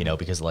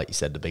 because like you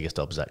said, the biggest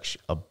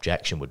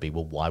objection would be,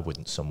 well, why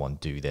wouldn't someone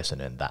do this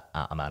and earn that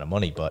amount of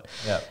money? But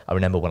I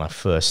remember when I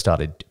first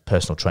started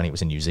personal training, it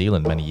was in New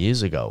Zealand many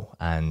years ago,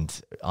 and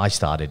I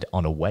started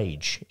on a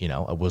wage. It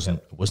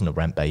wasn't a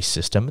rent-based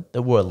system.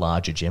 There were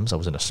larger gyms. I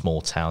was in a small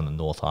town in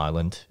North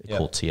Island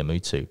called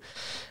Tiamutu.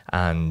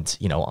 And,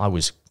 I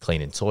was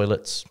cleaning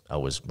toilets, I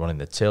was running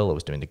the till, I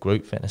was doing the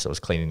group fitness, I was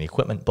cleaning the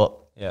equipment. But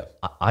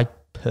I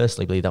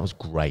personally believe that was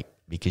great,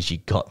 because you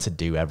got to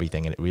do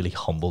everything and it really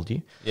humbled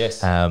you.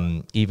 Yes.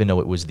 Even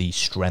though it was the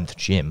strength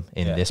gym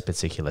in this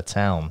particular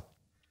town,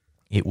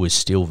 it was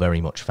still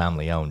very much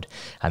family owned,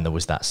 and there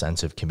was that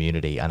sense of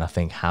community. And I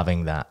think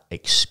having that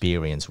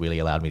experience really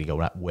allowed me to go,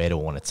 right, where do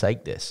I want to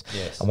take this?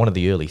 Yes. And one of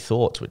the early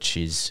thoughts, which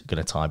is going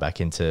to tie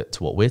back into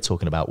what we're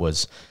talking about,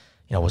 was,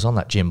 I was on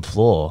that gym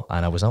floor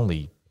and I was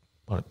only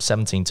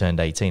 17 turned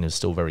 18. I was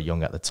still very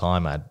young at the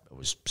time. I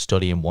was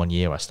studying 1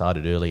 year. I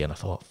started early, and I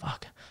thought,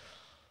 fuck,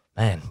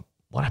 man,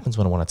 what happens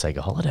when I want to take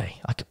a holiday?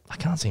 I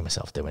can't see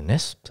myself doing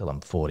this till I'm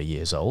 40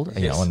 years old.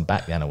 Yes. And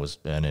back then I was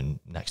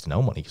earning next to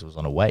no money because I was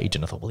on a wage.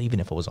 And I thought, well,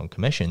 even if I was on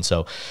commission.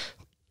 So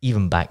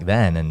even back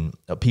then,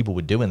 and people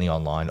were doing the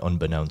online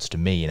unbeknownst to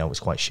me, it was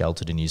quite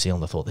sheltered in New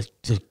Zealand. I thought,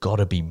 there's got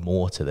to be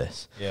more to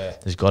this. Yeah.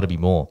 There's got to be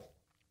more.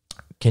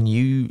 Can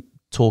you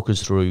talk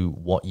us through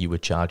what you were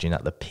charging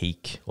at the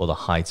peak or the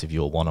height of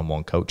your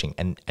one-on-one coaching?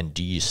 And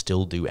do you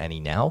still do any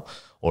now?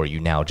 Or are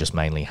you now just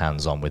mainly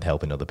hands-on with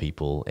helping other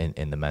people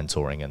in the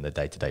mentoring and the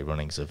day-to-day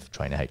runnings of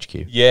Trainer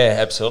HQ? Yeah,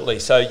 absolutely.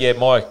 So,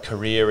 my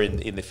career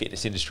in the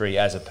fitness industry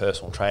as a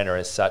personal trainer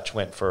as such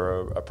went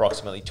for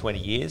approximately 20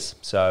 years.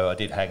 So I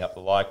did hang up the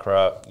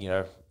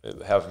Lycra,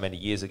 however many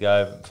years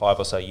ago, 5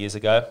 or so years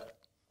ago.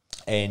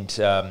 And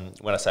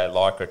when I say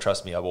Lycra,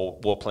 trust me, I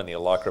wore plenty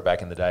of Lycra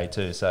back in the day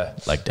too. So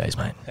leg days,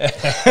 mate.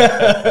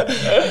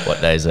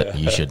 What day is it?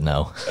 You should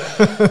know.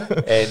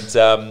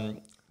 And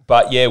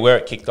but where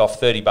it kicked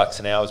off, $30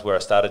 an hour is where I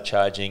started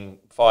charging.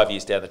 5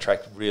 years down the track,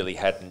 really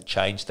hadn't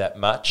changed that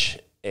much.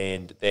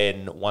 And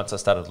then once I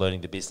started learning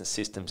the business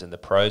systems and the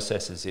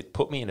processes, it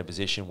put me in a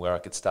position where I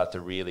could start to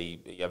really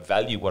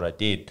value what I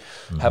did,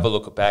 have a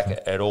look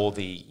back at all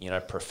the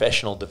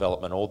professional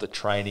development, all the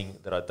training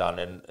that I'd done.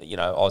 And,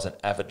 I was an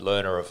avid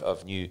learner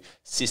of new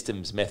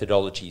systems,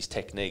 methodologies,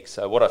 techniques.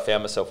 So what I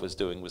found myself was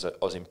doing was I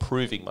was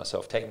improving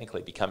myself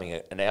technically, becoming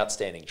an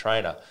outstanding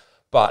trainer.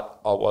 But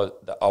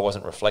I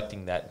wasn't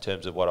reflecting that in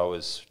terms of what I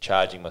was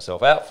charging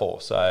myself out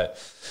for. So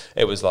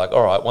it was like,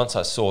 all right, once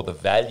I saw the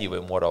value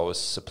in what I was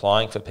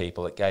supplying for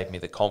people, it gave me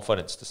the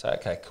confidence to say,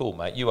 okay, cool,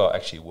 mate, you are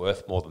actually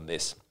worth more than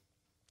this.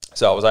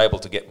 So I was able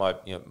to get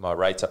my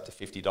rates up to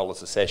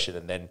 $50 a session,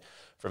 and then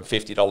from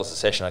 $50 a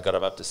session, I got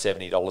them up to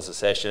 $70 a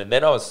session. And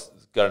then I was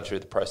going through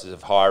the process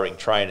of hiring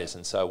trainers.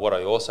 And so what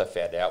I also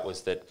found out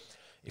was that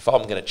if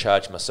I'm going to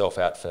charge myself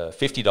out for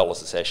 $50 a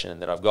session, and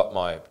then I've got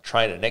my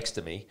trainer next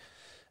to me,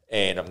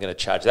 and I'm going to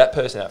charge that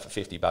person out for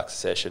 $50 a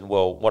session.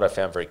 Well, what I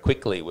found very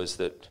quickly was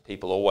that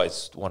people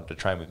always wanted to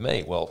train with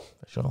me. Well,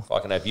 sure. If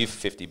I can have you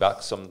for $50,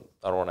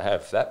 I don't want to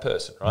have that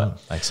person, right?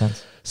 Makes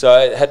sense. So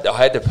I had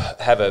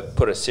to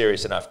put a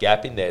serious enough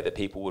gap in there that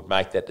people would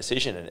make that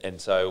decision.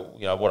 And so,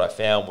 what I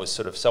found was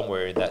sort of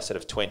somewhere in that sort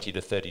of $20 to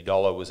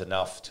 $30 was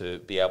enough to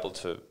be able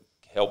to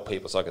help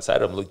people. So I could say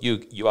to them, look,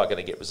 you are going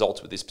to get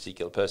results with this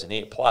particular person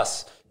here,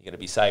 plus you're going to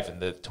be saving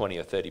the $20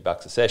 or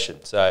 $30 a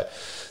session. So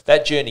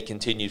that journey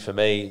continued for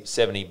me,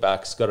 $70,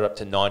 got it up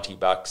to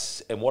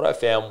 $90. And what I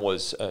found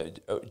was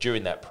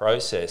during that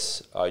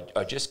process,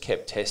 I just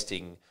kept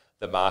testing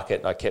the market,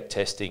 and I kept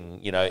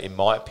testing, in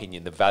my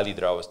opinion, the value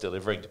that I was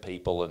delivering to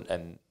people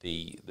and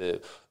the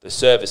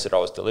service that I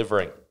was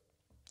delivering.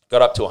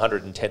 got up to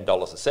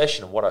 $110 a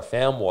session. And what I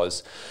found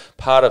was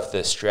part of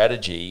the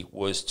strategy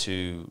was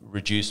to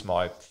reduce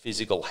my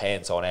physical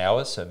hands-on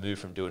hours, so move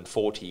from doing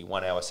 40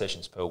 one-hour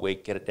sessions per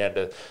week, get it down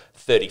to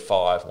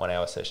 35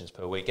 one-hour sessions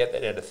per week, get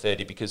that down to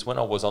 30, because when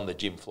I was on the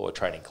gym floor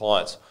training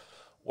clients,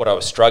 what I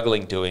was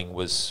struggling doing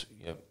was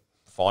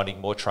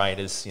finding more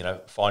trainers,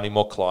 finding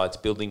more clients,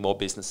 building more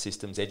business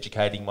systems,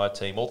 educating my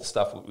team, all the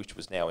stuff which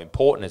was now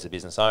important as a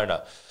business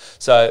owner.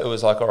 So it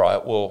was like, all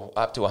right, well,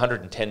 up to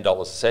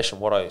 $110 a session.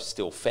 What I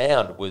still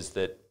found was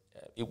that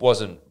it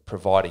wasn't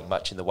providing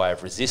much in the way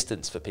of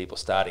resistance for people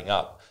starting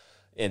up.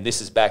 And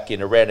this is back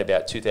in around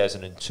about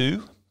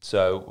 2002.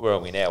 So where are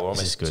we now? We're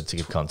almost, this is good to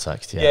give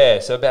context. Yeah,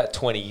 so about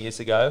 20 years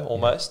ago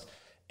almost. Yeah.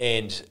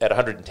 And at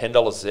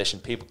 $110 a session,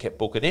 people kept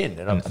booking in.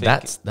 And I'm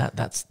thinking...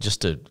 That's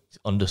just to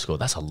underscore,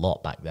 that's a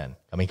lot back then.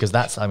 I mean, because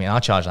I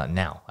charge that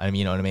now. I mean,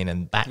 you know what I mean?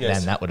 And back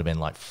then, that would have been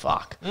like,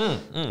 fuck.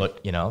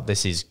 But,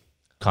 this is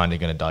kind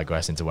of going to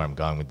digress into where I'm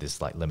going with this,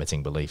 like,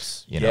 limiting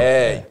beliefs,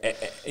 Yeah.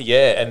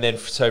 And then,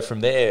 so from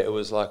there, it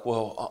was like,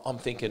 well, I'm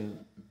thinking,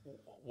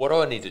 what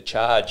do I need to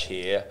charge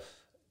here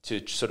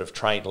to sort of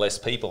train less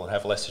people and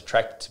have less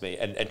attracted to me?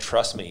 And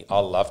trust me, I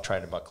love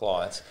training my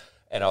clients.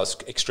 And I was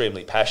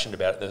extremely passionate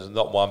about it. There's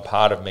not one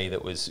part of me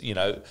that was,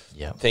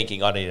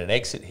 thinking I need an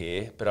exit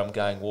here. But I'm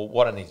going, well,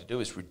 what I need to do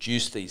is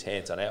reduce these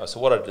hands-on hours. So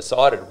what I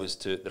decided was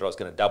that I was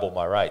going to double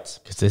my rates.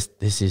 Because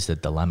this is the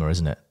dilemma,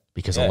 isn't it?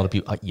 Because a lot of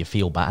people, you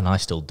feel bad, and I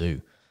still do,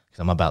 because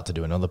I'm about to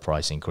do another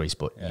price increase.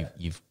 But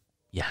you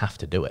have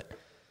to do it.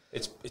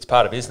 It's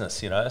part of business,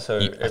 So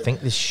I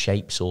think this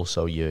shapes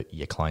also your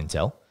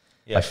clientele.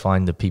 Yeah. I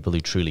find the people who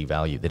truly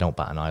value, they don't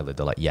bat an eyelid.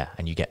 They're like,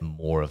 and you get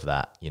more of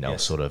that,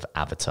 sort of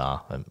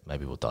avatar. And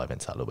maybe we'll dive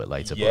into that a little bit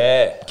later.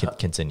 But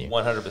continue.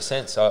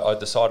 100%. So I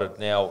decided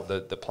now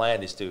the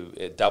plan is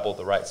to double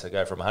the rates. So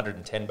go from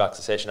 $110 a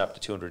session up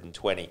to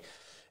 $220.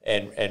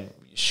 And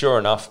sure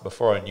enough,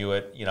 before I knew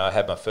it, I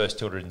had my first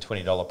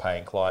 $220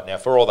 paying client. Now,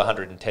 for all the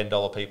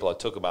 $110 people, I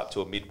took them up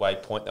to a midway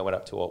point. They went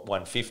up to a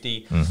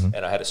 $150,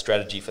 and I had a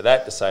strategy for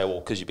that to say,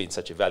 well, because you've been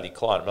such a valued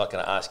client, I'm not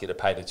going to ask you to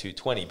pay the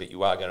 $220, but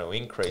you are going to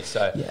increase.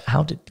 So,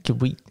 how did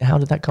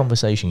that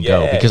conversation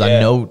go? Because I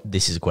know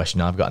this is a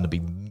question I've gotten to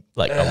be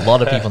like a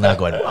lot of people now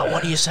going, well,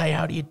 what do you say?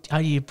 How do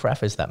you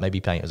preface that?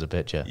 Maybe paint as a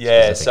picture.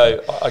 Yeah,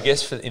 so I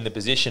guess in the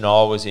position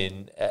I was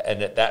in,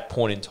 and at that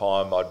point in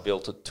time, I'd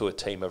built it to a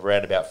team of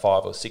around about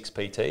 5 or 6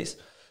 PTs.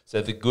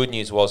 So the good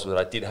news was that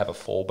I did have a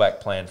fallback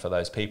plan for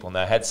those people. And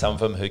I had some of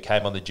them who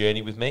came on the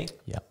journey with me.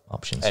 Yeah,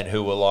 options. And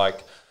who were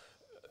like,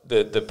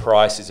 the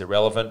price is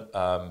irrelevant.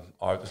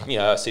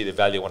 I see the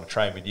value, I want to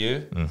train with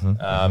you.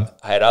 I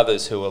had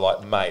others who were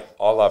like, mate,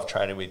 I love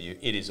training with you.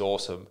 It is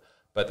awesome.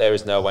 But there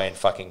is no way in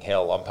fucking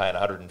hell I'm paying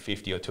 $150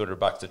 or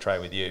 $200 to train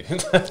with you.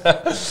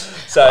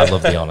 So I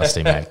love the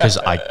honesty, man. Because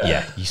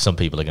some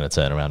people are going to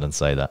turn around and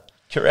say that.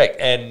 Correct,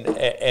 and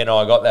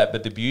I got that.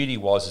 But the beauty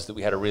is that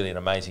we had a really an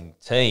amazing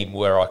team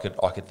where I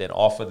could then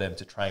offer them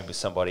to train with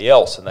somebody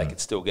else, and they could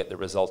still get the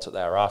results that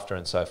they were after,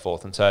 and so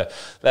forth. And so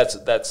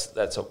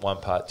that's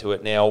one part to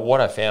it. Now,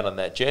 what I found on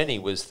that journey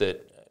was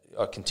that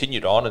I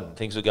continued on and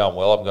things were going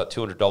well. I've got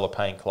 $200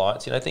 paying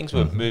clients. Things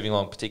were moving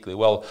along particularly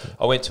well.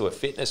 I went to a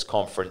fitness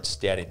conference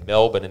down in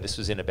Melbourne, and this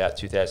was in about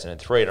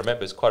 2003. And I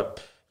remember it was quite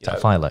a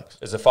Filex.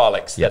 It was a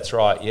Filex, that's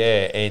right,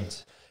 yeah.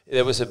 And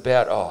there was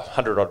about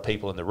 100 odd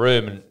people in the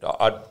room, and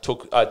I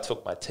took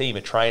my team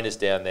of trainers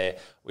down there.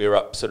 We were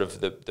up sort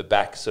of the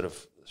back sort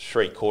of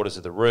 3/4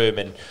 of the room,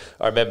 and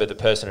I remember the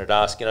person had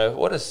asked,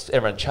 what does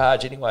everyone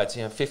charge anyway? It's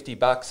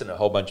 $50, and a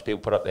whole bunch of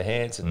people put up their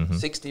hands, and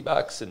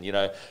 $60,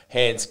 and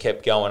hands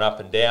kept going up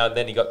and down.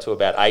 Then he got to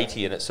about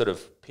 80, and it sort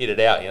of pitted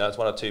out. It's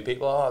one or two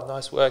people. Oh,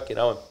 nice work,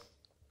 And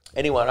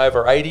anyone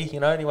over 80,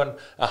 anyone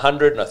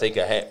 100, and I think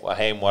a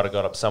hand might have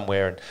got up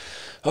somewhere, and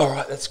all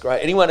right, that's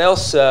great. Anyone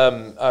else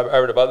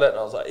over and above that? And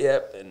I was like,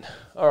 yep. And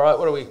all right,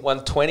 what are we?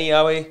 120,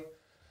 are we?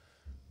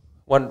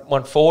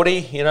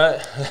 140,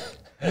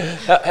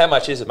 How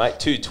much is it, mate?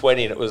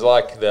 220, and it was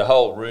like the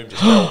whole room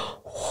just went,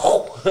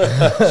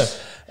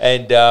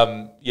 and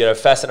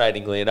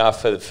fascinatingly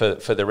enough,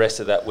 for the rest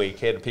of that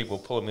weekend, people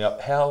were pulling me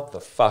up. How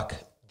the fuck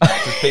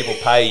does people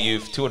pay you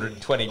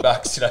 $220?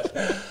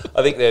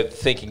 I think they're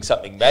thinking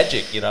something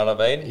magic. You know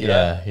what I mean?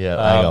 Yeah.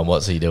 Hang on,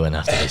 what's he doing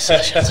after these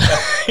sessions?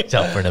 He's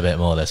offering a bit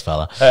more, this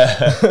fella.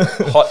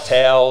 Hot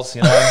towels,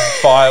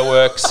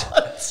 fireworks.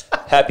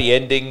 Happy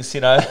endings,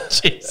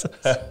 Jesus.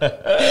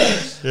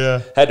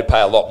 Yeah. Had to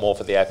pay a lot more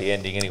for the happy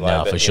ending anyway.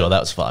 No, for sure.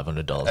 That was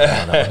 $500.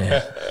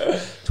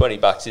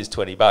 $20 is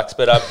 $20.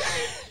 But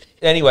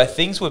anyway,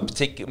 things were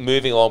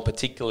moving along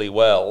particularly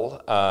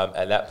well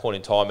at that point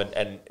in time,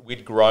 and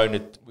we'd grown a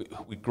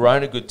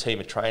good team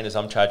of trainers.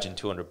 I'm charging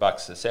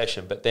 $200 a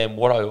session, but then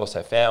what I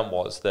also found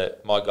was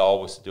that my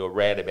goal was to do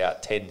around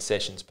about 10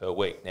 sessions per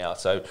week now.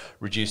 So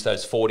reduce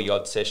those 40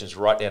 odd sessions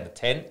right down to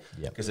 10,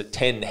 because at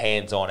 10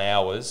 hands-on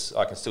hours,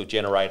 I can still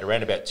generate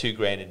around about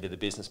 $2,000 into the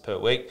business per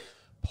week.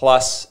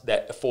 Plus,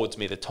 that affords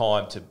me the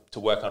time to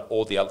work on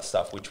all the other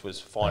stuff, which was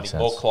finding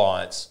more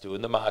clients,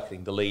 doing the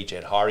marketing, the lead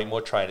gen, hiring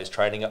more trainers,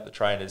 training up the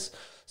trainers.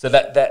 So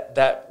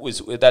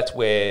that's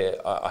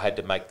where I had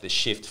to make the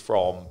shift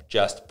from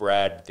just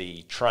Brad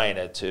the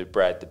trainer to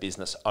Brad the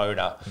business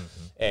owner,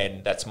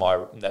 and that's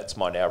my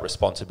now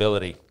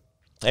responsibility.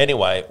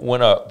 Anyway,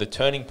 the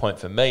turning point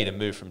for me to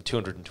move from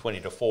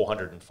 $220 to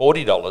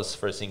 $440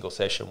 for a single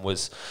session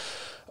was,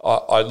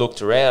 I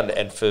looked around,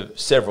 and for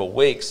several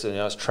weeks, and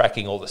I was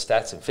tracking all the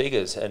stats and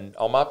figures, and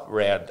I'm up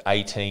around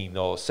 18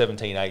 or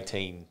 17,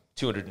 18,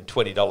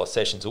 $220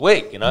 sessions a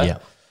week, Yeah.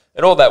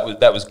 And all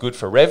that was good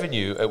for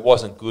revenue. It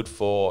wasn't good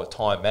for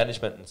time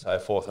management and so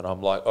forth. And I'm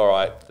like, all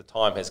right, the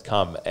time has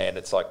come, and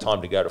it's like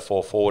time to go to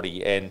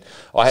 440. And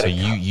I had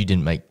you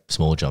didn't make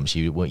small jumps.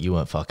 You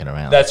weren't fucking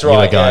around. That's right. You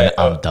were going,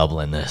 I'm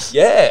doubling this.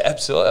 Yeah,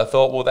 absolutely. I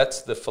thought, well,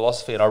 that's the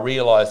philosophy, and I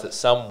realised that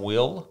some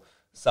will,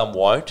 some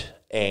won't.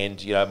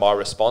 And my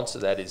response to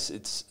that is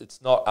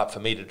it's not up for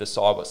me to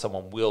decide what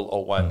someone will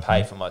or won't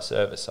pay for my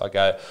service. I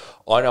go,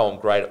 I know I'm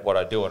great at what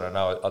I do, and I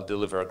know I'll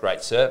deliver a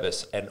great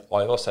service, and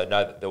I also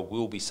know that there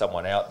will be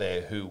someone out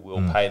there who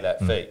will pay that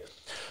fee.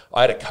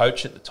 I had a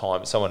coach at the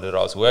time, someone that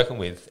I was working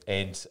with,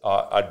 and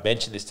I'd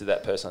mentioned this to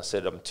that person. I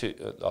said,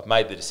 I've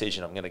made the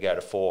decision. I'm going to go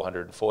to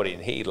 440,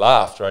 and he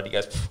laughed. Right?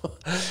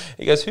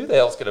 He goes, who the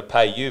hell's going to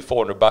pay you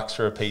 $400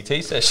 for a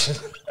PT session?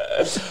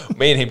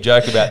 Me and him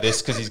joke about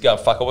this because he's going,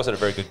 fuck, I wasn't a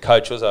very good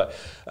coach, was I?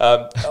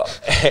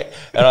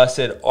 And I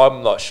said,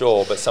 I'm not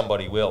sure, but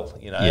somebody will,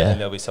 and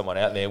there'll be someone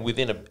out there.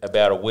 Within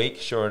about a week,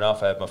 sure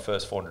enough, I had my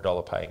first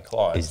 $400 paying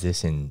client. Is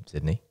this in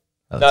Sydney?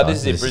 No, this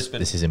is in Brisbane.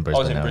 This is in Brisbane.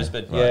 I was in now,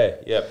 Brisbane,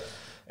 right. yeah.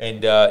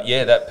 And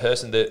that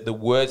person, the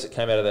words that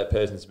came out of that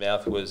person's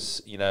mouth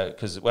was,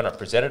 because when I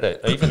presented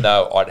it, even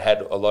though I'd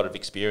had a lot of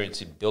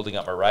experience in building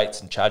up my rates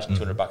and charging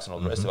 $200 and all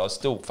the rest of it, I was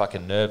still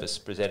fucking nervous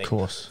presenting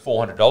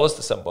 $400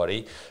 to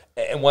somebody.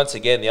 And once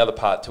again, the other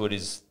part to it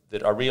is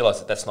that I realised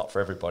that that's not for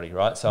everybody,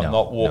 right? So I'm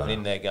not walking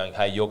in there going,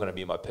 hey, you're going to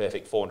be my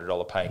perfect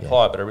 $400 paying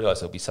client, but I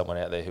realised there'll be someone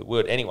out there who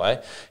would.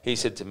 Anyway, he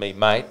said to me,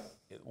 mate,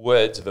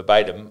 words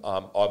verbatim,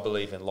 I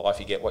believe in life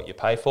you get what you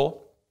pay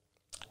for.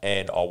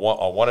 And I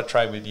want to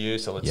train with you,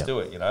 so let's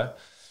do it,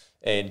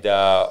 And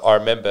I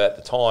remember at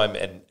the time,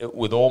 and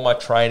with all my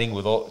training,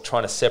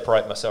 trying to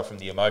separate myself from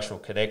the emotional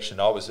connection,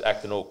 I was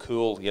acting all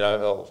cool,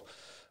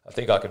 I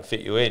think I can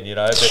fit you in,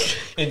 but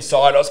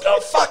inside I was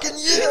going, fucking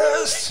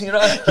yes,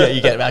 Yeah,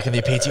 you get back in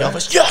the PT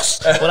office,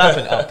 yes! What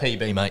happened? Oh,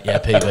 PB, mate. Yeah,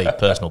 PB,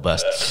 personal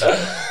best.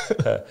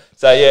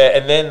 So, yeah,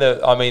 and then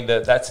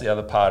that's the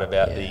other part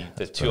about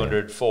the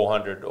 200,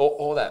 400,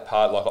 all that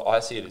part. Like, I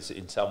see it as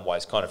in some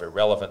ways kind of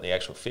irrelevant, the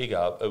actual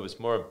figure. It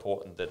was more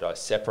important that I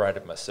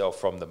separated myself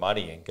from the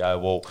money and go,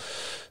 well,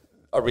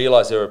 I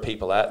realise there are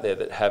people out there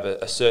that have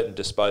a certain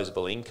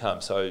disposable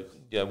income. So,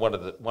 one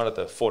of the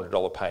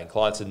 $400 paying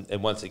clients,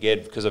 and once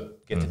again, because I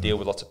get to deal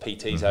with lots of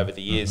PTs over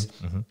the years,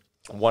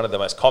 one of the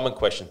most common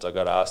questions I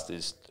got asked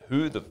is,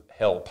 who the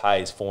hell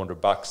pays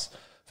 $400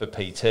 for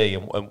PT,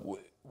 and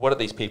what are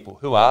these people?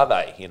 Who are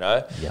they?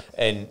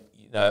 And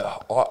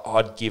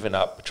I'd given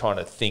up trying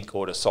to think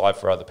or decide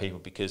for other people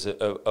because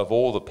of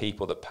all the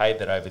people that paid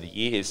that over the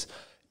years.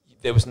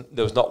 There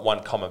was not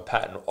one common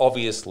pattern.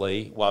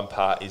 Obviously, one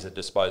part is a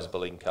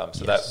disposable income,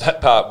 so that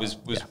part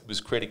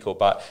was critical.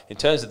 But in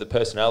terms of the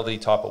personality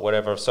type or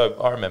whatever, so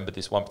I remember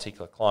this one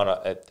particular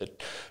client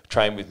that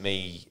trained with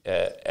me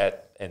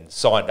and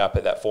signed up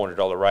at that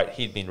 $400 rate.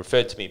 He'd been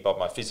referred to me by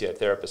my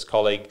physiotherapist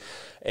colleague,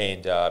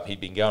 and he'd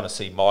been going to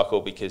see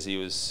Michael because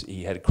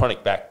he had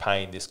chronic back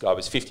pain. This guy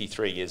was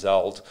 53 years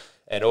old.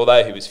 And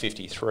although he was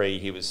 53,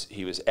 he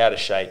was out of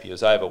shape. He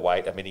was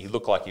overweight. I mean, he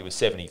looked like he was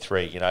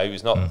 73. He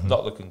was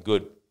not looking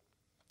good.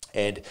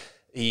 And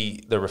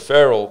the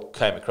referral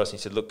came across and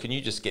he said, look, can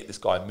you just get this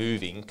guy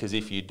moving? Because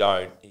if you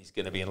don't, he's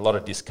going to be in a lot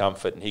of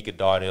discomfort and he could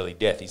die an early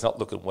death. He's not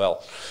looking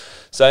well.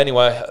 So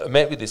anyway, I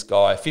met with this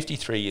guy,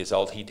 53 years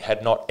old. He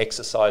had not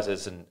exercised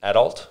as an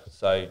adult.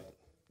 So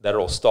that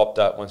all stopped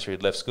up once he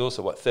had left school.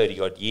 So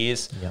 30-odd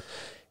years. Yep.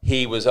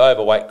 He was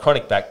overweight,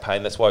 chronic back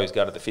pain. That's why he was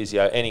going to the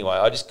physio. Anyway,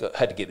 I just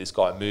had to get this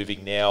guy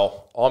moving.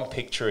 Now, I'm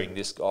picturing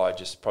this guy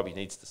just probably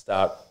needs to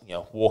start,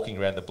 walking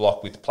around the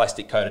block with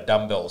plastic-coated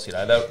dumbbells.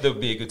 That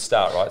would be a good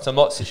start, right? So I'm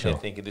not sitting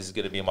there thinking this is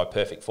going to be my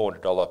perfect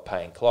 $400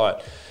 paying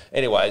client.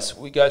 Anyways,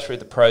 we go through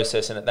the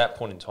process, and at that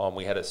point in time,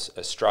 we had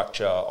a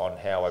structure on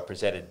how I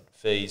presented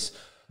fees.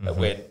 It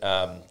went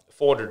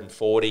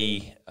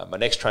 440. My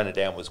next trainer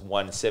down was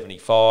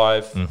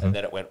 175, and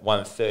then it went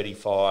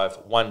 135,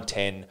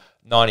 110,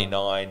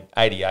 99,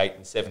 88,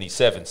 and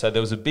 77. So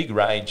there was a big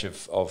range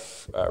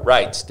of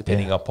rates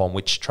depending upon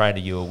which trainer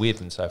you were with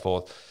and so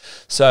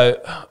forth.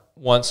 So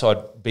once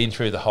I'd been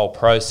through the whole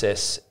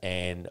process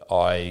and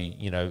I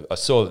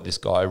saw that this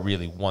guy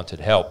really wanted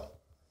help,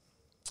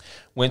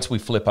 once we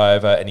flip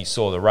over and he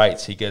saw the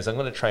rates, he goes, I'm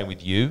going to train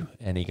with you.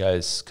 And he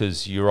goes,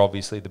 because you're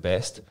obviously the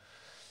best.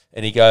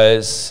 And he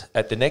goes,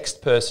 at the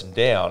next person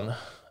down,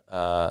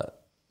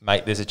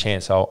 mate, there's a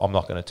chance I'm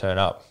not going to turn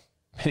up.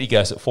 And he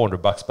goes, at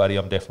 $400, buddy,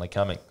 I'm definitely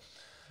coming.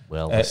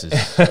 Well, this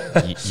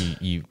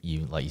is you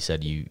like you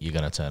said, you're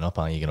going to turn up,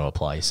 aren't you? You're going to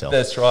apply yourself.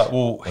 That's right.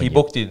 Well, he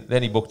booked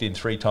in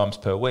 3 times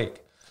per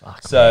week.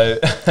 Fuck so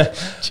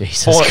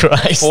Jesus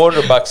Christ,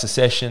 $400 a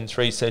session,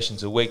 3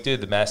 sessions a week. Do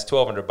the maths,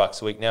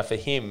 $1,200 a week. Now for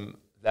him,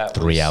 that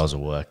 3 hours of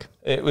work.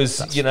 It was,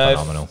 That's you know,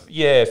 phenomenal.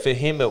 For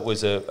him it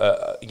was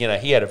you know,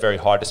 he had a very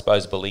high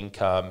disposable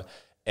income,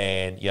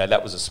 and you know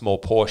that was a small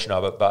portion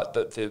of it.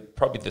 But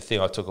probably the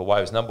thing I took away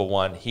was, number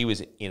one, he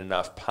was in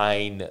enough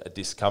pain,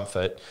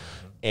 discomfort,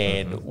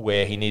 and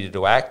where he needed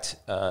to act.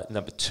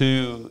 Number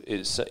two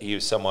is he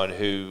was someone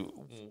who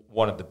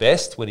wanted the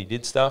best when he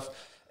did stuff.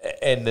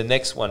 And the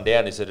next one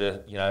down is that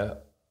a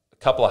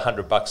couple of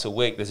 $100 a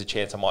week, there's a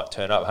chance I might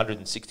turn up,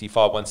 165,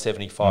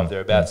 175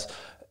 thereabouts.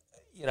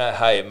 You know,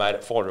 hey, mate,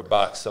 at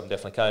 $400, I'm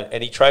definitely coming.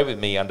 And he traded with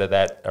me under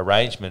that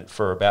arrangement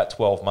for about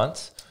 12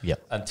 months.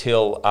 Yep.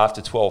 Until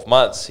after 12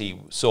 months, he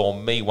saw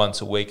me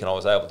once a week, and I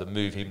was able to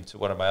move him to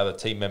one of my other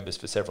team members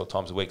for several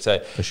times a week. So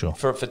for sure,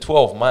 for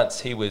 12 months,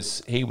 he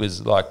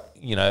was like,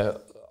 you know,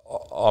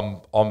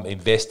 I'm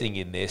investing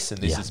in this, and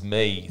this is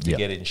me to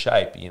get in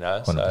shape. You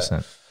know, 100%.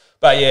 So.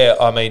 But yeah,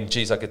 I mean,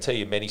 geez, I could tell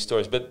you many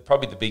stories, but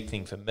probably the big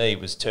thing for me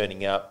was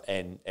turning up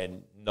and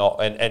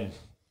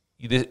I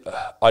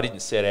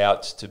didn't set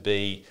out to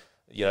be,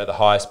 you know, the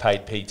highest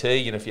paid PT.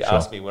 You know, if you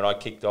asked me when I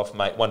kicked off,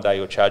 mate, one day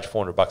you'll charge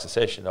 $400 a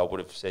session, I would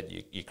have said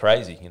you're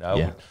crazy. You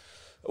know,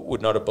 I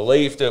would not have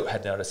believed it,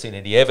 had not seen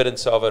any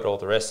evidence of it, all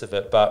the rest of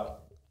it.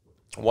 But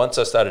once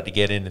I started to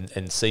get in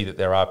and see that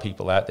there are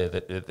people out there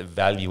that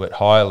value it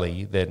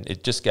highly, then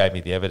it just gave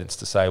me the evidence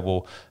to say,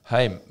 well,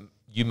 hey,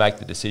 you make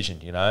the decision,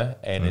 you know,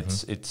 and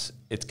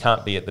it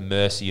can't be at the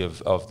mercy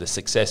of the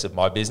success of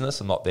my business.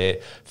 I'm not there,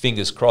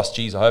 fingers crossed,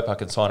 geez, I hope I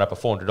can sign up a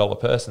 $400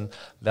 person.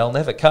 They'll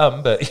never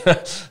come, but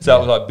so I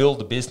was like, build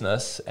a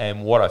business,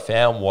 and what I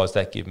found was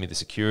that gave me the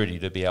security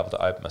to be able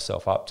to open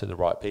myself up to the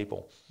right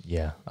people.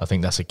 Yeah, I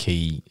think that's a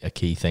key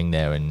thing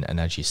there, and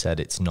as you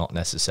said, it's not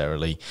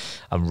necessarily.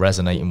 I'm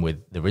resonating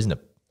with, there isn't a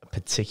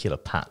particular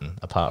pattern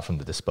apart from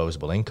the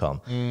disposable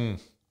income.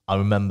 I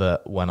remember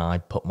when I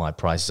put my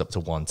prices up to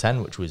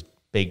 110, which was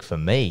big for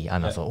me,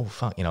 and I thought, oh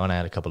fuck, you know, and I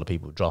had a couple of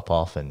people drop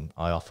off, and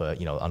I offer,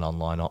 you know, an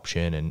online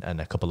option and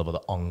a couple of other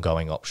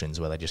ongoing options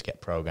where they just get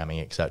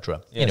programming,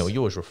 etc. You know, you're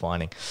always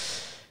refining.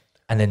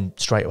 And then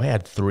straight away I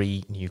had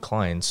 3 new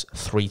clients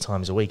 3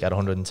 times a week at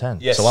 110.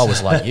 Yes. So I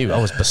was like you, I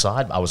was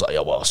like,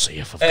 oh, well, I'll see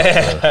if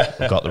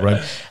I've got the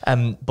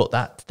room. But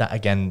that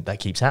again, that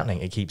keeps happening.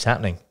 It keeps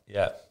happening.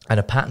 Yeah. And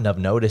a pattern I've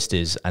noticed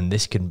is, and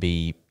this can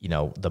be, you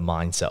know, the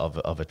mindset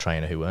of a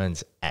trainer who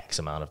earns X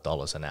amount of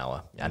dollars an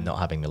hour and not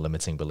having the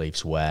limiting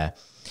beliefs where,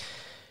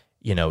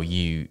 you know,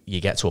 you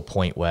get to a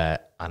point where,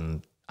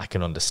 and I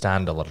can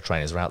understand a lot of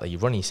trainers are out there, you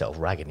run yourself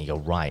ragged and you go,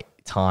 right,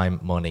 time,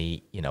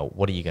 money, you know,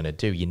 what are you going to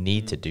do? You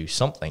need to do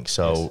something.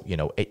 So, you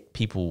know,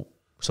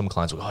 some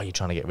clients will go, oh, you're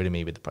trying to get rid of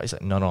me with the price.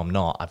 Like, no, I'm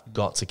not. I've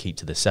got to keep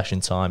to the session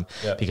time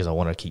because I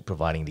want to keep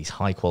providing these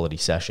high quality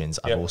sessions.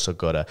 I've also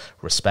got to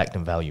respect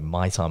and value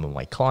my time and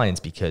my clients,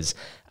 because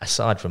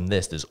aside from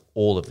this, there's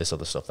all of this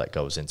other stuff that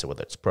goes into,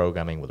 whether it's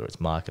programming, whether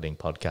it's marketing,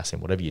 podcasting,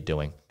 whatever you're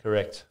doing.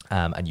 Correct.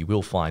 And you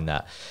will find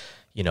that,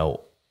 you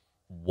know,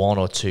 1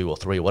 or 2 or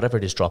 3, whatever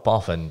it is, drop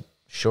off, and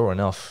sure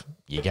enough,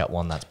 you get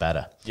one that's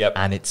better. Yep.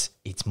 And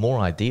it's more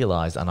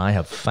idealized, and I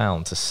have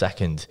found, to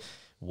second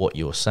what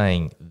you're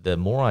saying, the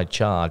more I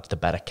charge, the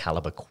better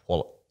caliber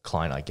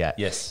client I get.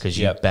 Yes. Because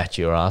you bet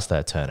your ass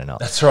they're turning up.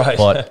 That's right.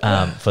 But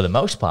for the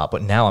most part,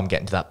 but now I'm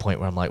getting to that point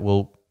where I'm like,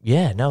 well,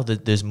 yeah, no,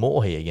 there's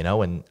more here, you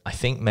know, and I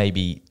think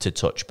maybe to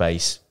touch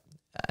base,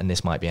 and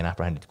this might be an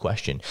apprehended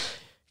question,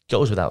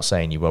 goes without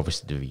saying, you're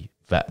obviously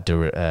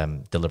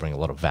delivering a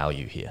lot of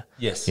value here.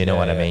 Yes. You know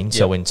what I mean? Yeah.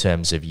 So in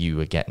terms of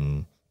you are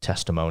getting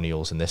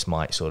testimonials, and this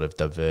might sort of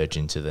diverge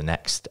into the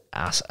next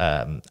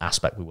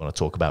aspect we want to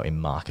talk about in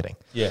marketing.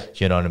 Yeah.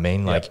 You know what I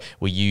mean? Like,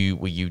 were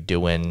you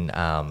doing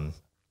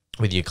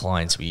with your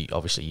clients,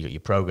 obviously you got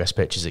your progress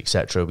pictures,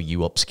 etc. Were you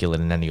upskilling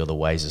in any other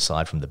ways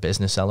aside from the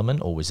business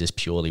element, or was this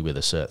purely with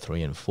a Cert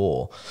 3 and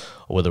 4,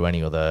 or were there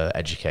any other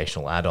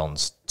educational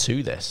add-ons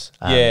to this?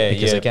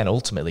 Because again,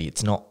 ultimately,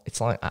 it's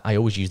like I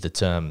always use the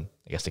term,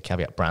 I guess, the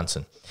caveat,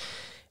 Branson.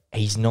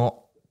 He's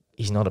not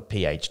a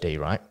PhD,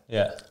 right?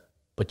 Yeah.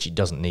 But he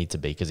doesn't need to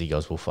be, because he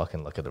goes, well,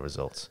 fucking look at the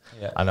results.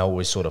 Yeah. And I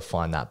always sort of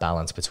find that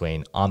balance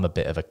between, I'm a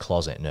bit of a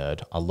closet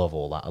nerd. I love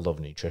all that. I love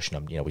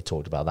nutrition. We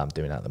talked about that. I'm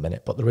doing that in a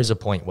minute. But there is a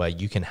point where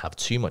you can have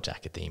too much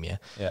academia.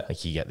 Yeah.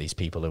 Like, you get these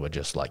people who are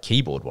just like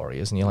keyboard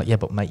warriors, and you're like, yeah,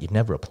 but mate, you've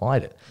never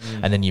applied it.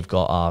 And then you've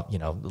got our,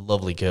 the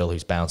lovely girl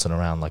who's bouncing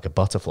around like a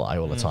butterfly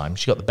all the time.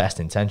 She's got the best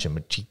intention,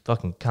 but she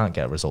fucking can't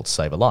get a result to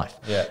save her life.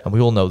 Yeah. And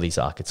we all know these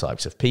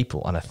archetypes of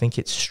people. And I think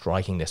it's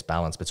striking this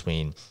balance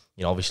between,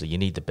 obviously you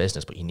need the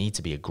business, but you need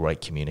to be a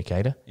great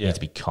communicator. You need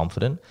to be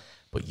confident,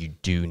 but you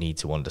do need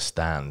to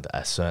understand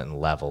a certain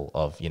level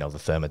of, the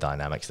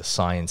thermodynamics, the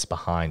science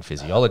behind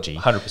physiology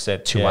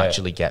 100% to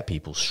actually get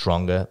people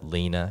stronger,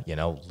 leaner,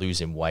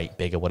 losing weight,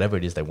 bigger, whatever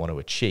it is they want to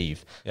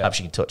achieve. Perhaps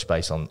you can touch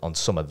base on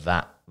some of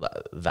that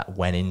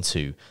went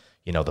into,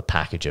 the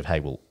package of, hey,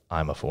 well,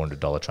 I'm a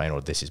 $400 trainer,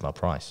 or this is my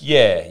price.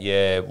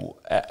 Yeah,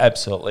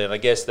 absolutely. And I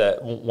guess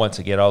that once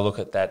again, I look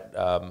at that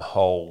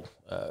whole,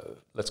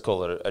 let's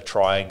call it a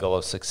triangle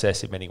of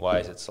success in many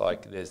ways. It's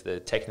like there's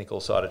the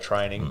technical side of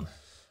training,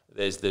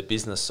 there's the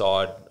business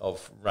side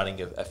of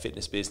running a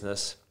fitness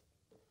business,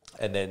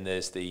 and then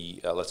there's the,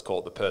 let's call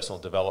it the personal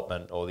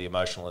development or the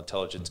emotional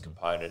intelligence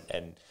component.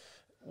 And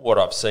what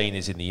I've seen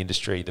is in the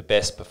industry, the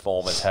best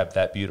performers have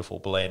that beautiful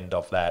blend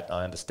of that.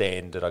 I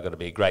understand that I've got to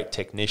be a great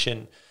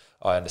technician.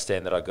 I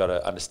understand that I've got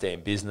to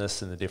understand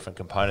business and the different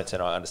components,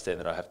 and I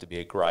understand that I have to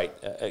be great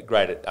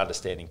at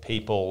understanding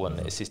people and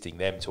assisting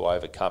them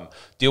to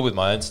deal with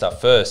my own stuff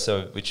first,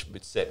 so which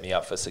would set me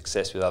up for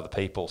success with other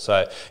people.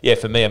 So, yeah,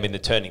 for me, I mean, the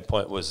turning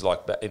point was like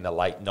in the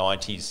late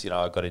 90s.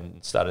 I got in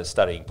and started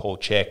studying Paul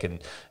Chek,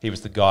 and he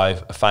was the guy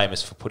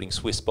famous for putting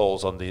Swiss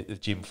balls on the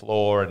gym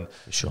floor. And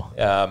sure.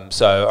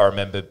 So I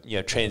remember,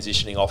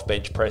 transitioning off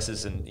bench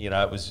presses, and,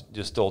 it was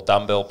just all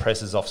dumbbell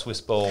presses off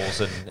Swiss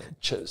balls, and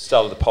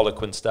started the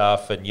Poliquin stuff.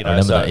 And I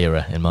remember that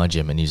era in my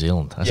gym in New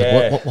Zealand. I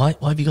said, why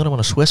have you got him on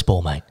a Swiss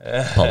ball, mate?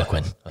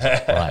 Poliquin.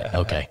 Right,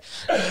 okay.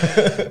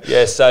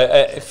 Yeah,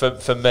 so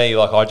for me,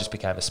 like, I just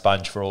became a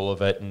sponge for all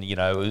of it. And,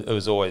 it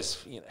was always,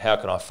 how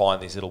can I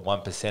find these little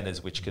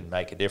 1%ers which can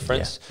make a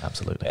difference? Yeah,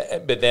 absolutely.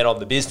 But then on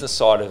the business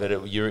side of it,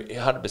 you're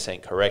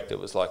 100% correct. It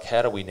was like,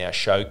 how do we now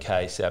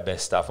showcase our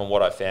best stuff? And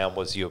what I found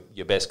was your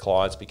best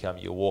clients become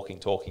your walking,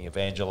 talking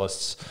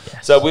evangelists.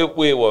 Yes. So we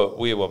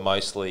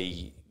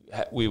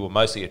were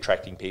mostly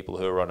attracting people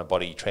who are on a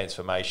body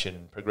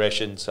transformation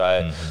progression.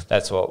 So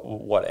that's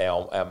what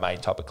our main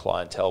type of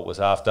clientele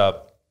was after.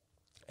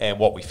 And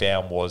what we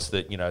found was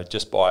that,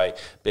 just by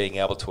being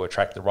able to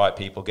attract the right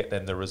people, get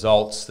them the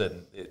results,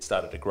 then it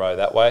started to grow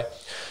that way.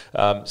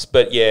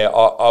 But yeah,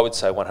 I would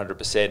say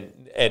 100%.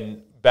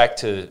 And back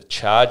to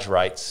charge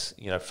rates,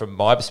 from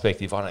my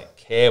perspective, I don't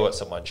care what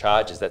someone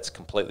charges. That's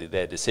completely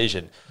their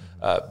decision.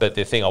 But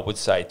the thing I would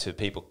say to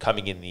people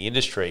coming in the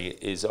industry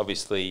is,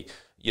 obviously,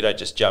 you don't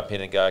just jump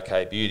in and go,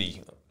 okay,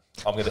 beauty,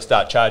 I'm going to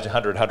start charging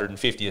 100,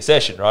 150 a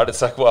session, right?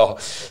 It's like, well,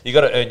 you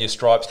got to earn your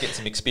stripes, get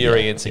some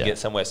experience and get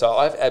somewhere. So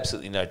I have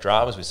absolutely no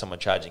dramas with someone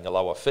charging a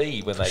lower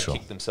fee when they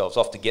kick themselves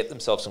off to get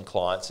themselves some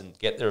clients and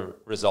get their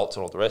results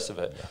and all the rest of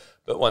it. Yeah.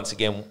 But once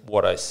again,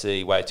 what I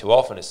see way too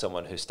often is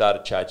someone who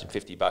started charging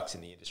 $50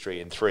 in the industry,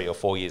 and 3 or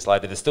 4 years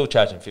later, they're still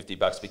charging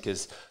 $50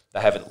 because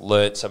they haven't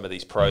learnt some of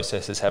these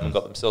processes, haven't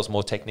got themselves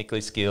more technically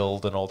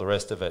skilled and all the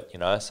rest of it,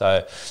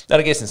 So, and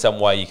I guess in some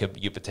way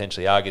you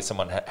potentially argue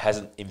someone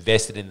hasn't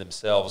invested in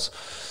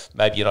themselves.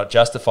 Maybe you're not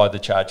justified to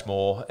charge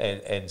more.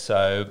 And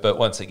so, but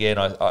once again,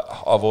 I've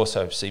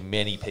also seen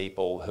many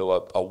people who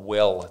are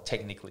well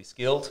technically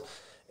skilled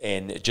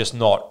and just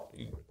not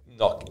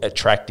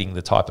attracting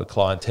the type of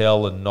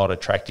clientele and not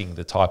attracting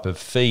the type of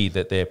fee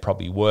that they're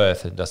probably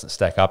worth, and doesn't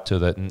stack up to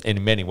that. And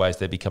in many ways,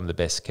 they become the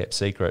best kept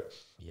secret.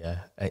 Yeah,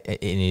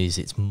 it is.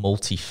 It's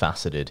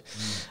multifaceted.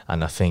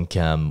 And I think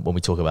when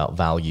we talk about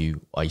value,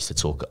 I used to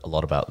talk a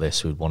lot about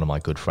this with one of my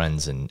good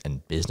friends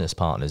and business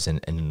partners in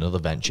another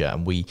venture.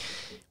 And we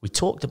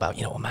talked about,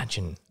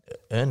 imagine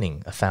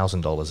earning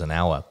 $1,000 an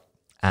hour.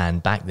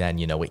 And back then,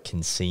 it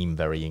can seem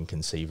very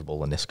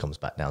inconceivable. And this comes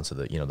back down to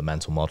the, the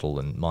mental model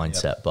and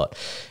mindset. Yep. But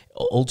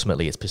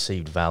ultimately, it's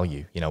perceived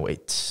value.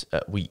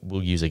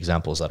 We'll use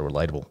examples that are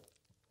relatable.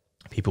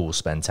 People will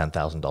spend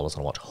 $10,000 on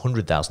a watch,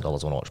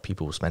 $100,000 on a watch.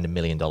 People will spend $1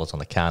 million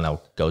on a car.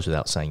 Now, goes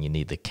without saying you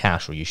need the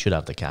cash, or you should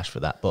have the cash for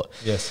that. But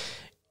yes,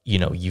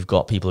 you've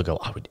got people who go,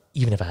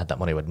 even if I had that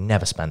money, I would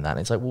never spend that.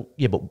 And it's like, well,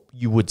 yeah, but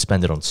you would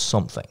spend it on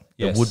something.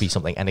 Yes. There would be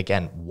something. And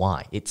again,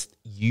 why? It's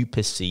you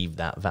perceive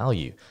that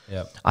value.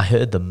 Yep. I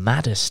heard the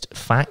maddest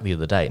fact the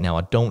other day. Now,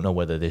 I don't know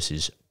whether this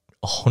is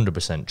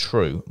 100%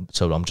 true,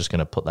 so I'm just going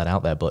to put that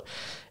out there. But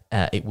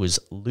it was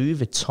Louis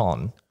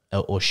Vuitton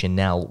or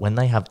Chanel, when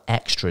they have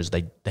extras,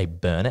 they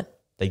burn it.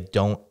 They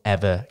don't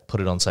ever put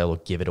it on sale or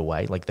give it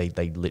away. Like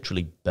they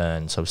literally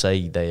burn. So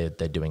say they're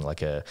doing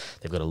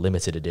they've got a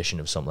limited edition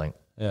of something.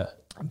 Yeah.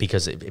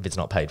 Because if it's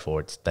not paid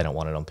for, they don't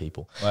want it on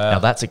people. Wow. Now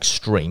that's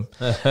extreme,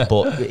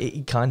 but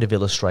it kind of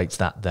illustrates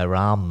that there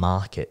are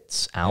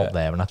markets out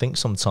there. And I think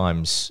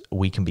sometimes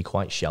we can be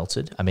quite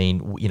sheltered. I mean,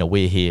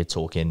 we're here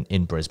talking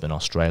in Brisbane,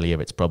 Australia.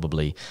 It's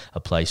probably a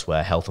place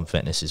where health and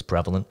fitness is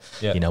prevalent.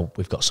 Yeah.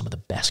 We've got some of the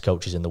best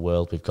coaches in the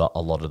world. We've got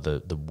a lot of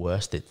the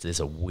worst. There's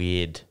a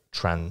weird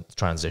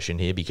transition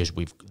here because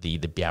the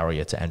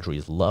barrier to entry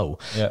is low.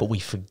 Yeah. But we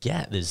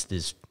forget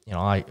there's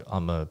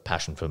I'm a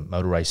passion for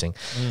motor racing.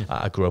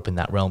 I grew up in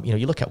that realm.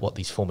 You look at what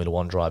these Formula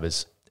One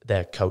drivers,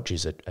 their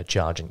coaches are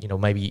charging.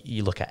 Maybe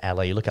you look at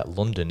LA, you look at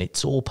London,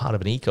 it's all part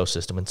of an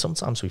ecosystem. And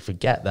sometimes we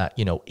forget that,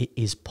 it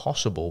is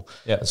possible.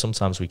 Yeah. And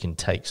sometimes we can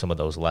take some of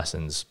those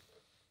lessons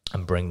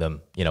and bring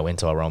them,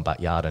 into our own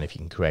backyard. And if you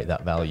can create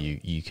that value,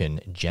 you can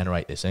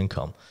generate this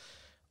income.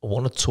 I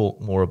want to talk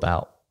more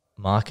about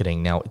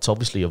marketing. Now, it's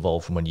obviously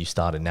evolved from when you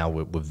started. Now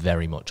we're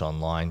very much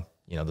online.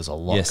 there's a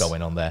lot Yes.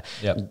 going on there.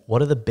 Yep.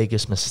 What are the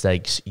biggest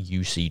mistakes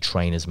you see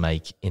trainers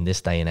make in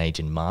this day and age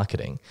in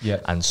marketing?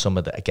 Yep. And some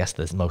of the, I guess,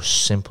 the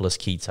most simplest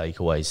key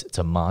takeaways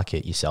to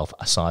market yourself,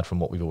 aside from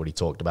what we've already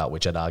talked about,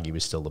 which I'd argue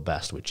is still the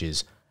best, which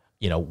is,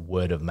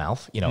 word of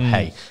mouth.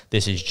 Hey,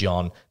 this is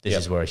John. This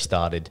is where he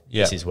started.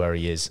 Yep. This is where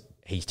he is.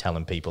 He's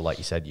telling people, like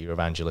you said, you're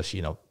evangelist,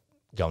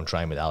 go and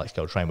train with Alex,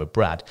 go train with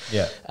Brad.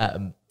 Yeah.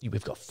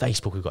 We've got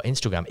Facebook, we've got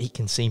Instagram. It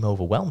can seem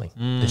overwhelming.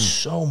 There's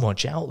so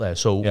much out there.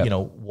 So,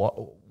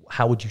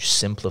 how would you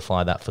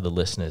simplify that for the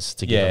listeners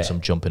to give them some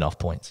jumping off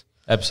points?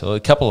 Absolutely. A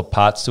couple of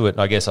parts to it.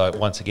 And I guess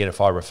once again,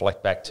 if I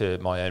reflect back to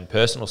my own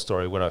personal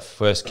story, when I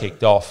first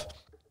kicked off,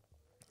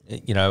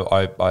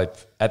 I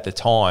at the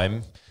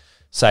time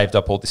saved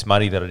up all this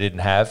money that I didn't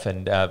have,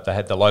 and they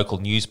had the local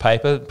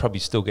newspaper, probably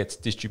still gets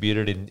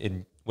distributed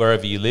in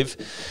wherever you live.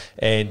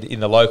 And in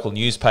the local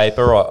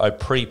newspaper, I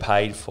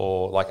prepaid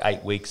for like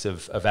 8 weeks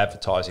of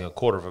advertising, a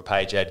quarter of a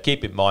page ad.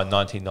 Keep in mind,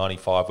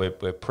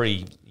 1995, we're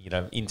pre,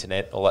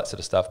 internet, all that sort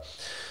of stuff.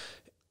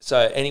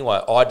 So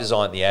anyway, I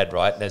designed the ad,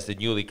 right? And as the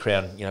newly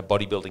crowned,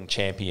 bodybuilding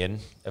champion,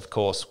 of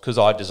course, because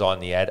I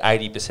designed the ad,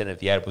 80% of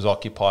the ad was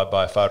occupied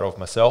by a photo of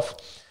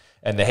myself.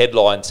 And the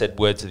headline said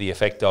words to the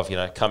effect of,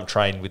 come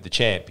train with the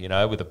champ,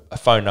 with a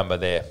phone number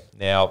there.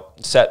 Now,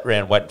 sat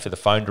around waiting for the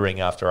phone to ring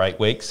after 8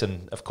 weeks,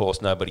 and of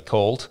course nobody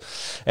called.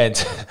 And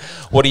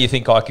what do you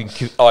think I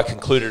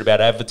concluded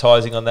about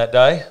advertising on that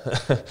day?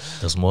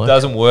 Doesn't work.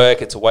 Doesn't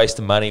work. It's a waste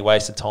of money,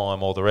 waste of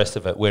time, all the rest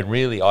of it, when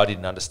really I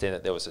didn't understand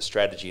that there was a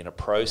strategy and a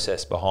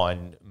process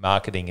behind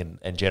marketing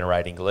and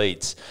generating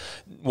leads.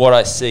 What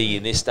I see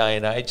in this day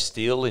and age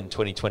still in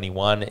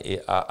 2021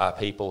 are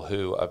people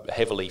who are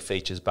heavily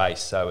features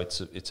based. So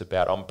it's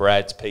about, I'm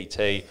Brad's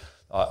PT.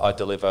 I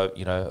deliver,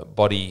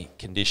 body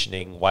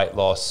conditioning, weight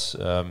loss,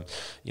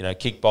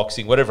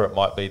 kickboxing, whatever it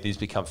might be. These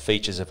become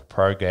features of a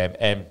program.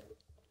 And,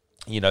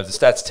 the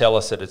stats tell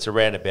us that it's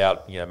around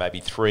about, maybe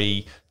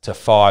 3 to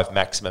 5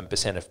 maximum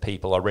 % of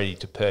people are ready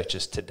to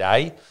purchase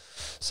today.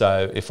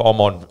 So if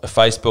I'm on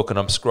Facebook and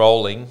I'm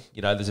scrolling,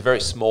 there's a very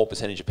small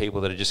percentage of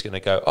people that are just going to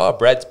go, oh,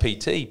 Brad's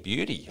PT,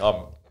 beauty.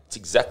 It's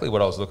exactly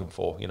what I was looking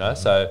for,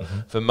 So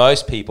for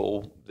most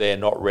people, they're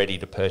not ready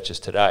to purchase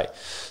today.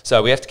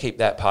 So we have to keep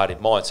that part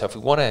in mind. So if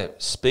we want to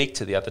speak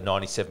to the other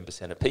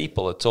 97% of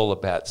people, it's all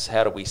about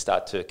how do we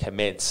start to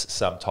commence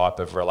some type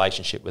of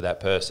relationship with that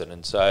person.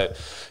 And so,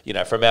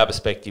 from our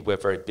perspective, we're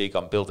very big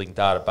on building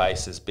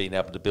databases, being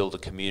able to build a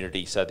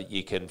community so that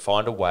you can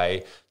find a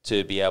way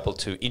to be able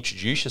to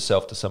introduce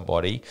yourself to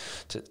somebody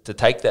to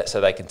take that,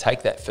 so they can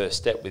take that first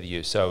step with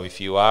you. So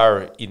if you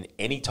are in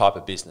any type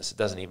of business, it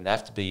doesn't even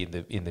have to be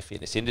in the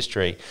fitness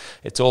industry.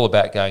 It's all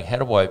about going, how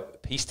do I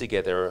piece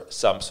together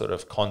some sort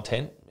of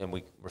content, and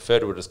we refer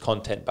to it as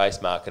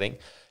content-based marketing.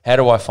 How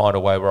do I find a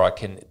way where I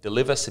can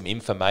deliver some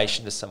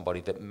information to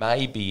somebody that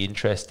may be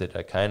interested?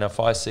 Okay, and if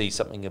I see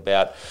something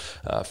about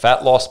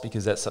fat loss,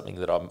 because that's something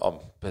that I'm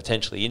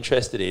potentially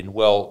interested in,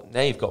 well,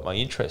 now you've got my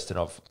interest and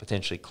I've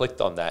potentially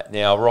clicked on that.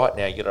 Now, right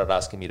now, you're not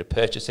asking me to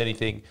purchase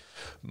anything.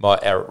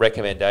 Our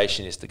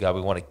recommendation is to go, we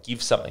want to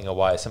give something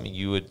away, something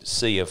you would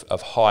see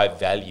of high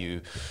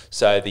value,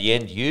 so the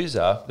end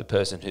user, the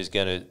person who's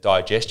going to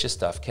digest your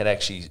stuff, can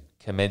actually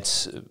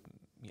commence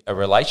a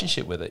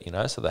relationship with it,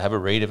 so they have a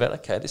read of it.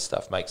 Okay, this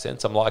stuff makes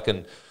sense. I'm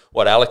liking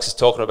what Alex is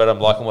talking about. I'm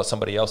liking what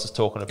somebody else is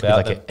talking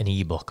about. Like an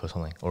ebook or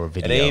something, or a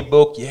video. An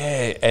ebook,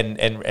 yeah.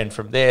 And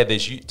from there,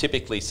 there's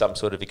typically some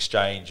sort of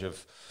exchange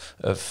of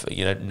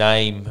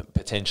name,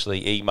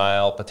 potentially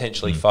email,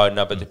 potentially phone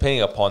number,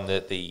 depending upon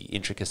the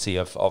intricacy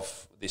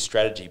of this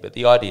strategy. But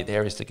the idea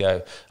there is to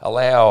go,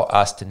 allow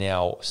us to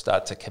now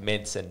start to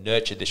commence and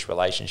nurture this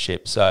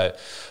relationship. So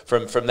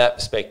from that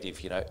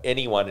perspective,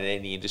 anyone in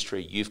any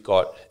industry, you've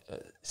got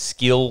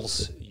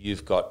skills,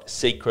 you've got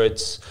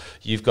secrets,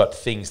 you've got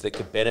things that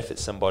could benefit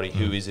somebody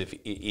who is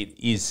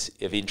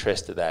of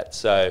interest to that.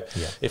 So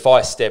if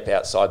I step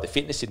outside the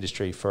fitness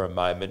industry for a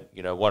moment,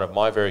 one of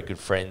my very good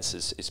friends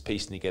is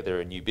piecing together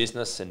a new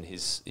business, and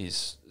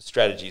his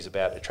strategy is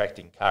about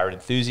attracting car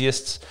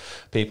enthusiasts,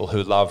 people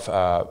who love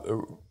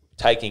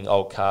taking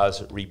old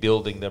cars,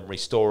 rebuilding them,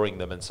 restoring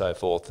them, and so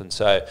forth. And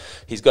so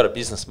he's got a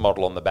business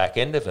model on the back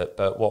end of it.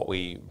 But what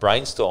we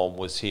brainstormed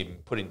was him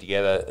putting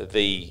together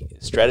the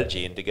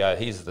strategy and to go,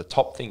 here's the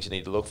top things you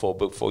need to look for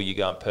before you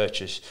go and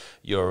purchase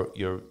your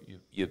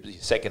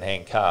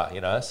second-hand car,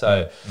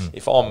 So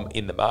if I'm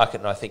in the market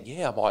and I think,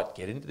 I might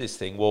get into this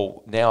thing,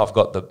 well, now I've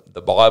got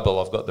the Bible,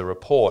 I've got the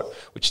report,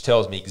 which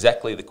tells me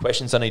exactly the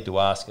questions I need to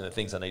ask and the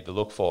things I need to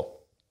look for.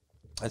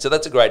 And so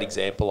that's a great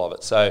example of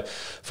it. So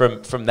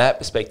from that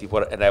perspective,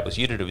 what it enables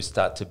you to do is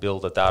start to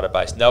build a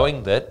database,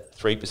 knowing that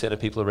 3% of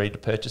people are ready to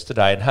purchase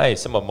today. And, hey,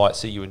 someone might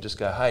see you and just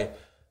go, hey,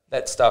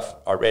 that stuff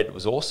I read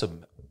was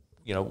awesome.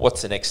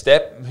 What's the next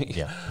step?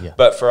 Yeah.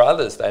 But for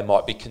others, they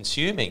might be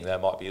consuming, they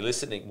might be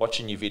listening,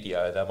 watching your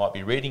video, they might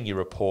be reading your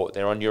report,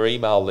 they're on your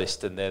email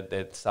list, and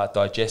they start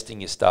digesting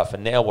your stuff.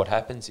 And now what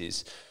happens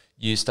is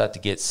you start to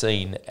get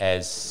seen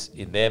as,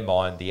 in their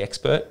mind, the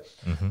expert,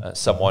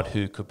 someone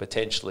who could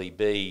potentially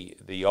be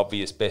the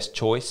obvious best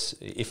choice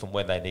if and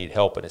when they need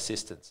help and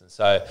assistance. And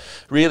so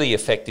really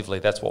effectively,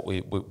 that's what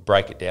we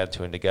break it down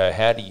to, and to go,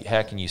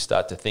 how can you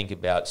start to think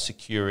about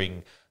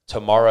securing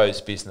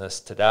tomorrow's business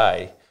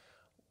today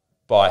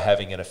by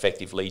having an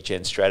effective lead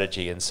gen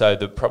strategy. And so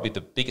probably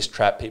the biggest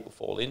trap people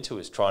fall into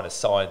is trying to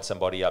sign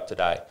somebody up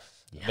today.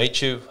 Yeah.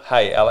 Meet you,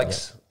 hey,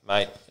 Alex,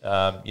 mate,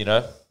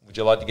 would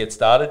you like to get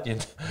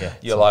started?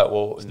 You're like,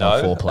 well,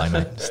 no. No foreplay,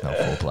 mate. It's no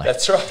foreplay.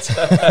 That's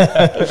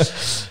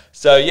right.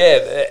 So,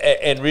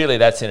 and really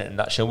that's in a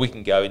nutshell. We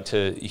can go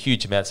into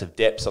huge amounts of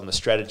depths on the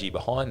strategy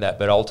behind that,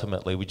 but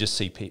ultimately we just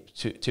see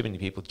too many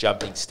people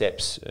jumping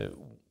steps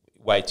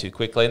way too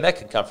quickly, and that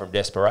can come from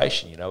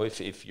desperation.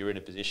 If you're in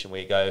a position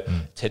where you go,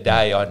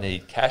 today I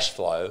need cash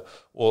flow,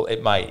 well,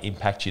 it may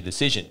impact your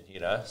decision,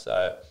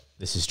 so...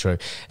 This is true.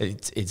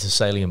 It's a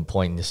salient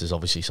point. This is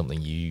obviously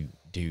something you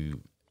do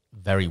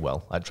very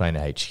well at Trainer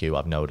HQ.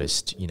 I've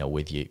noticed,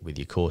 with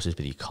your courses,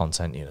 with your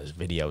content, there's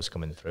videos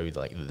coming through,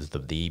 like there's the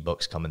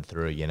ebooks coming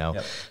through,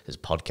 there's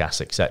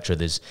podcasts, etc.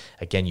 There's,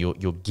 again,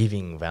 you're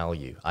giving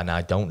value, and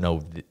I don't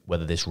know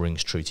whether this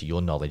rings true to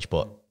your knowledge,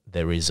 but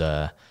there is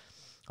a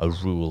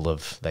rule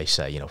of, they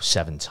say,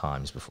 7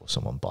 times before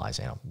someone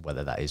buys out,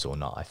 whether that is or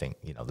not. I think,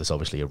 there's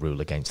obviously a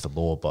rule against the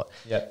law, but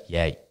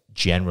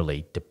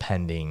generally,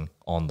 depending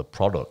on the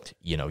product,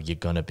 you're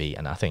going to be,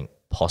 and I think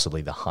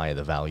possibly the higher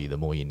the value, the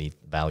more you need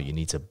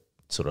to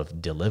sort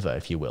of deliver,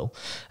 if you will,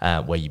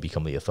 where you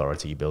become the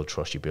authority, you build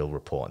trust, you build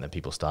rapport, and then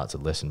people start to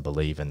listen,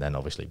 believe, and then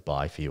obviously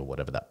buy for you, or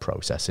whatever that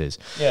process is.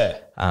 Yeah.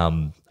 I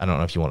don't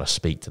know if you want to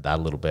speak to that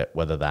a little bit,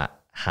 whether that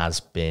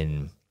has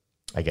been,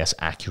 I guess,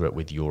 accurate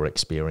with your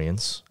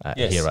experience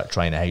here at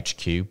Trainer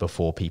HQ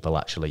before people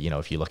actually,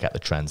 if you look at the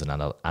trends and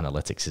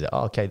analytics, is it,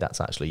 okay, that's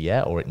actually,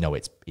 or no,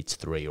 it's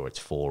 3 or it's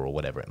 4 or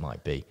whatever it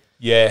might be?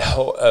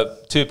 Yeah,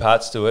 2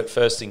 parts to it.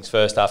 First things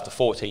first, after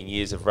 14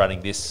 years of running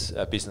this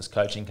business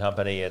coaching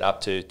company and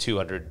up to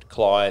 200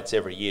 clients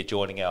every year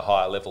joining our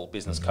higher level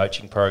business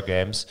coaching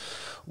programs,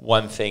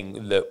 one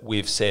thing that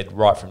we've said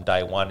right from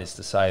day one is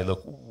to say,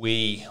 look,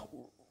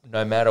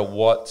 no matter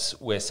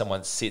where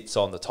someone sits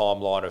on the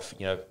timeline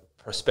of,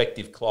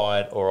 prospective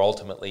client, or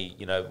ultimately,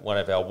 one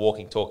of our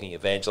walking, talking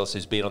evangelists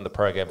who's been on the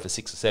program for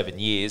 6 or 7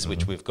 years,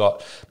 which we've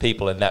got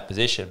people in that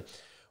position,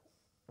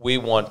 we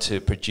want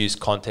to produce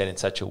content in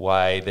such a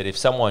way that if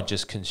someone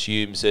just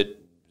consumes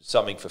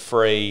something for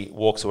free,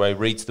 walks away,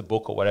 reads the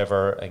book or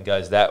whatever, and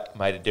goes, that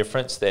made a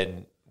difference,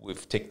 then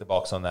we've ticked the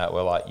box on that.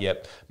 We're like,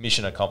 yep,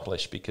 mission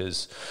accomplished,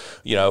 because,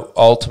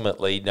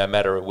 ultimately, no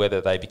matter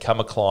whether they become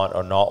a client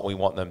or not, we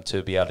want them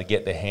to be able to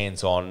get their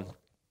hands on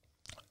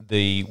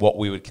what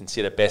we would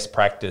consider best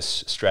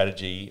practice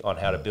strategy on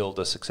how to build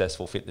a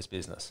successful fitness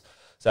business.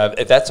 So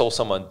if that's all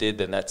someone did,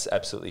 then that's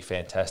absolutely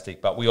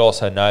fantastic. But we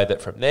also know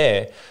that from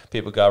there,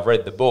 people go, I've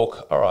read the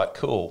book. All right,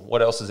 cool.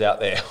 What else is out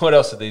there? What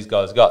else have these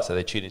guys got? So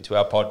they tune into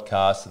our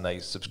podcast and they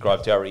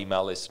subscribe to our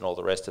email list and all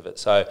the rest of it.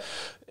 So,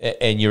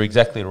 and you're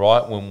exactly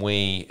right. When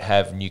we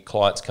have new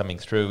clients coming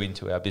through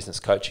into our business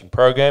coaching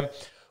program,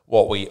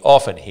 what we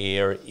often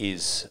hear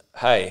is,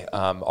 hey,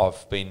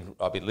 I've been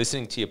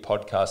listening to your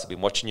podcast, I've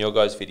been watching your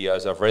guys'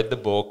 videos, I've read the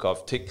book,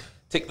 I've ticked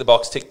the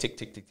box,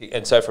 tick.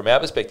 And so from our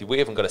perspective, we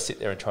haven't got to sit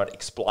there and try to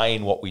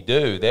explain what we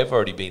do. They've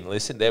already been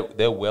listened.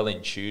 They're well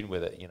in tune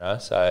with it,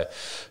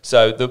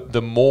 So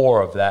the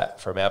more of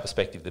that from our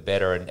perspective, the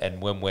better. And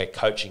when we're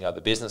coaching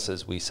other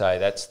businesses, we say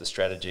that's the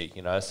strategy,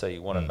 So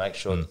you want to make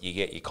sure that you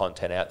get your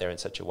content out there in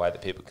such a way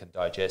that people can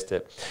digest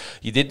it.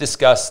 You did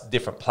discuss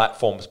different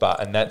platforms,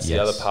 and that's the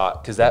other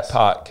part, because that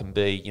part can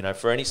be,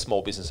 for any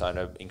small business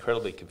owner,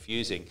 incredibly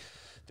confusing.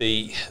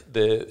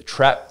 The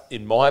trap,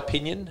 in my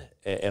opinion,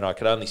 and I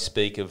can only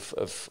speak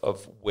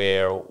of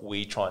where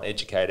we try and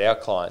educate our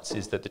clients,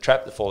 is that the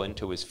trap to fall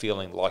into is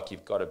feeling like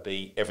you've got to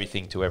be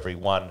everything to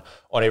everyone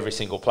on every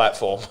single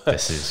platform.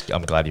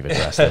 I'm glad you've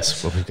addressed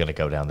this. We're going to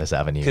go down this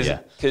avenue.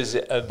 Because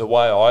the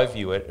way I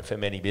view it for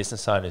many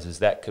business owners is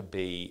that could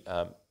be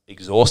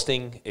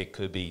exhausting, it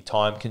could be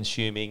time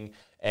consuming,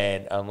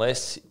 and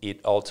unless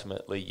it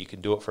ultimately you can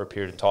do it for a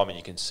period of time and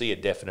you can see a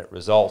definite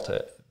result,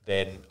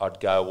 then I'd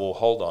go, well,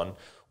 hold on.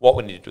 What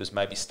we need to do is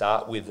maybe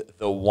start with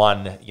the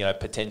one,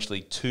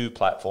 potentially 2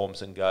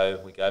 platforms, and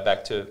we go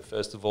back to,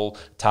 first of all,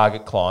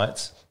 target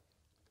clients.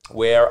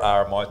 Where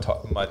are my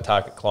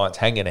target clients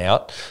hanging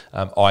out,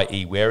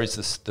 i.e. where is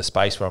the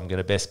space where I'm going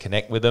to best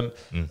connect with them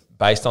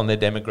based on their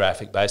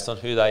demographic, based on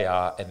who they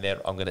are, and then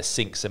I'm going to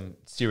sink some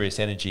serious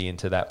energy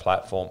into that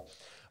platform.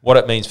 What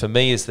it means for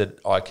me is that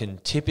I can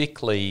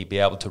typically be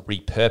able to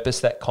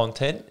repurpose that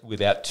content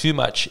without too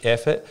much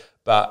effort.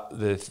 But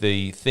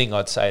the thing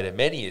I'd say to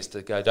many is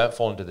to go, don't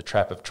fall into the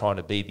trap of trying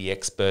to be the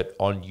expert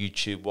on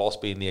YouTube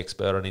whilst being the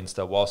expert on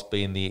Insta, whilst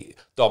being the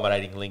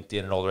dominating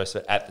LinkedIn and all the rest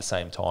of it at the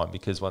same time.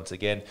 Because once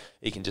again,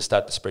 you can just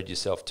start to spread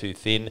yourself too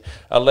thin,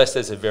 unless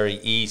there's a very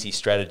easy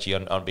strategy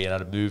on being able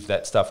to move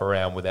that stuff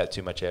around without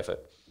too much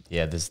effort.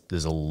 Yeah,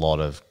 there's a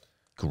lot of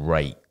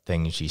great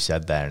things you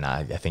said there, and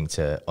I think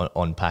to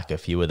unpack a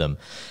few of them.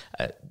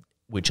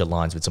 which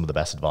aligns with some of the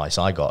best advice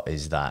I got,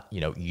 is that,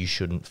 you know, you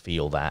shouldn't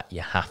feel that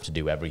you have to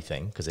do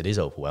everything, because it is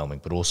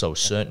overwhelming, but also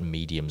certain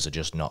mediums are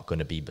just not going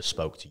to be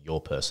bespoke to your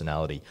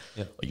personality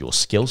or your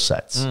skill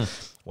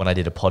sets. When I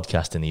did a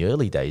podcast in the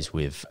early days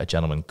with a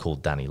gentleman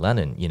called Danny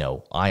Lennon, you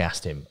know, I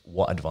asked him,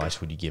 what advice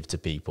would you give to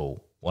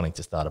people wanting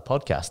to start a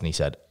podcast? And he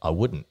said, I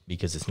wouldn't,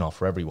 because it's not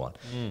for everyone.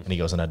 And he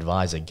goes, and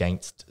advise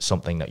against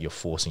something that you're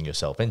forcing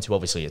yourself into.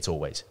 Obviously, it's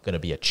always going to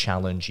be a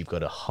challenge. You've got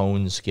to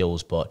hone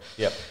skills, but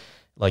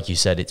like you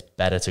said, it's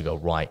better to go,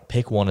 right,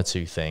 pick one or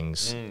two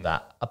things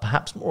that are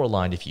perhaps more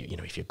aligned. If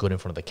if you're good in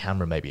front of the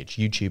camera, maybe it's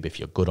YouTube. If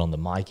you're good on the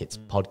mic, it's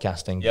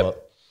podcasting.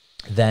 But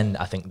then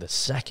I think the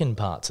second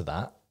part to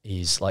that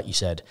is, like you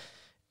said,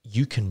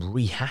 you can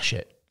rehash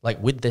it.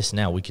 Like with this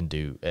now, we can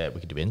do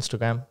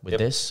Instagram with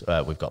this.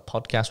 We've got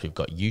podcasts, we've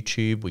got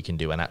YouTube. We can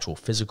do an actual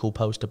physical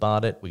post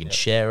about it. We can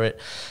share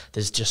it.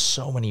 There's just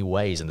so many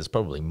ways, and there's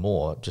probably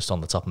more just on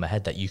the top of my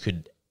head that you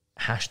could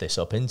hash this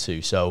up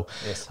into. So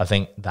I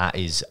think that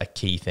is a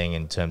key thing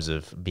in terms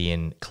of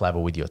being clever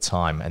with your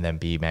time, and then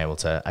being able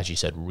to, as you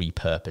said,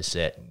 repurpose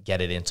it, get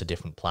it into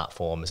different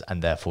platforms,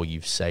 and therefore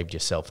you've saved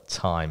yourself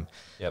time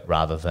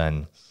rather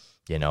than,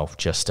 you know,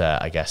 just,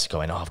 I guess,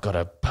 going, oh, I've got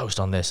to post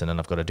on this and then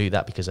I've got to do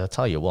that. Because I'll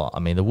tell you what, I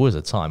mean, there was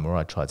a time where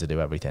I tried to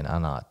do everything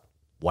and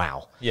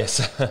wow.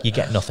 Yes. You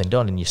get nothing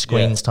done, and your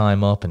screen's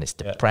time up, and it's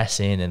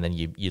depressing, and then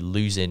you're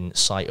losing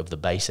sight of the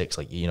basics.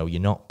 Like, you know,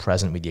 you're not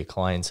present with your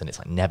clients, and it's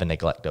like never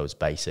neglect those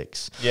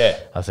basics. Yeah.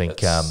 I think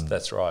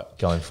that's right.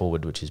 Going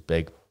forward, which is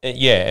big.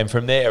 And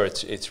from there,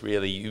 it's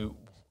really you.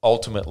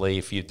 Ultimately,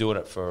 if you're doing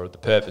it for the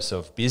purpose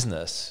of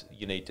business,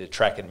 you need to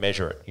track and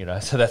measure it, you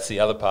know. So that's the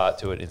other part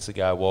to it, is to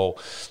go, well,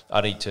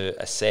 I need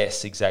to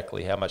assess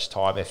exactly how much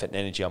time, effort, and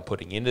energy I'm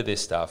putting into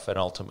this stuff, and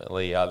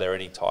ultimately, are there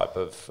any type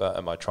of,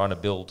 am I trying to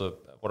build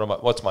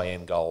what's my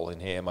end goal in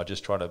here? Am I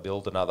just trying to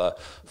build another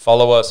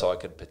follower so I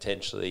could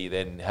potentially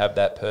then have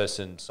that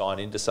person sign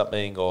into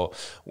something, or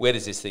where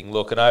does this thing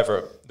look? And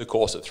over the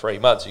course of 3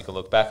 months, you can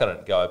look back on it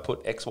and go, I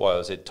put X, Y,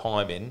 or Z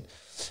time in,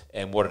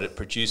 and what did it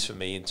produce for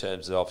me in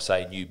terms of,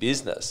 say, new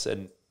business?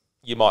 And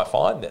you might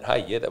find that,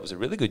 hey, that was a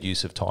really good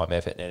use of time,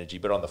 effort, and energy.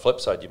 But on the flip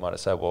side, you might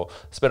say, well,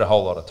 I spent a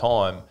whole lot of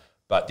time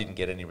but didn't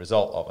get any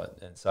result of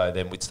it. And so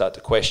then we'd start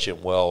to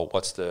question, well,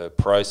 what's the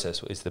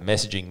process? Is the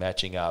messaging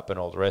matching up and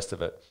all the rest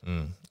of it?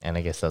 And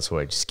I guess that's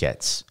where it just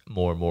gets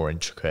more and more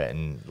intricate,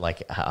 and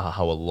like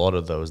how a lot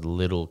of those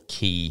little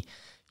key,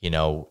 you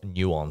know,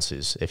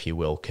 nuances, if you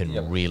will,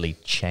 can really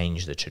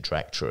change the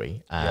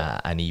trajectory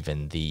and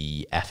even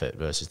the effort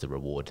versus the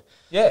reward.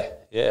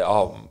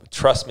 Oh,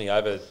 trust me,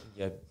 over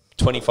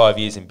 25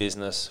 years in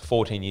business,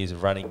 14 years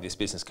of running this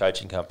business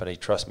coaching company.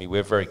 Trust me,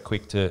 we're very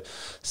quick to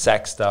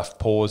sack stuff,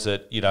 pause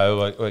it. You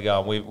know, we're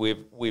going.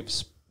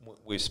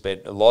 We've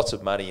spent lots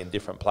of money in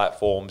different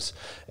platforms,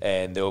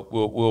 and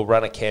we'll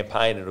run a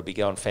campaign. It'll be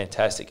going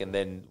fantastic, and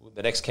then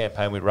the next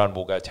campaign we run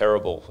will go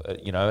terrible.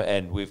 You know,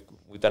 and we've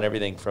done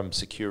everything from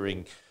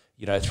securing,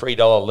 you know,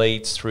 $3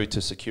 leads through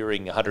to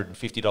securing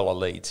 $150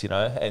 leads. You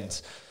know,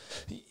 and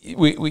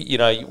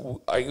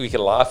we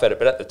can laugh at it,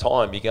 but at the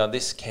time you're going,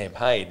 this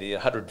campaign,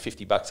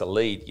 $150 a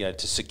lead, you know,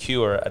 to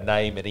secure a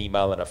name, an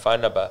email, and a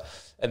phone number,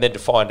 and then to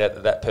find out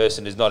that that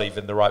person is not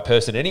even the right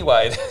person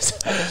anyway.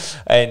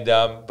 And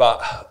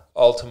but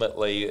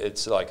ultimately,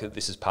 it's like,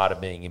 this is part of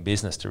being in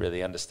business, to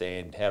really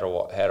understand how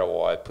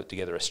do I put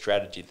together a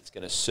strategy that's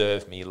going to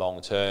serve me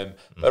long term,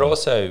 but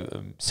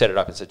also set it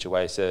up in such a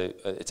way so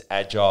it's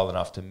agile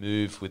enough to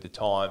move with the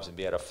times and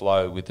be able to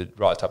flow with the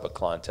right type of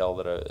clientele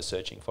that are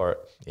searching for it.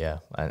 Yeah,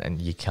 and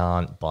you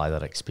can't buy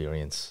that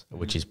experience,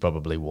 which is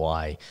probably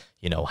why,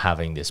 you know,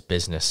 having this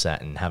business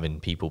set and having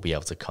people be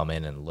able to come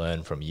in and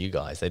learn from you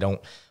guys, they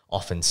don't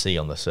often see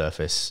on the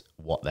surface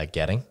what they're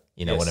getting.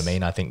 You know what I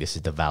mean? I think this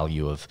is the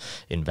value of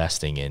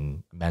investing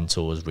in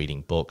mentors,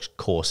 reading books,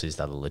 courses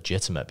that are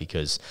legitimate,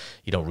 because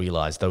you don't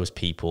realize those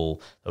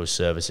people, those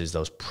services,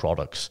 those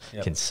products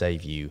can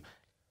save you.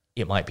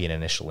 It might be an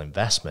initial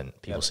investment.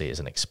 People see it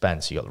as an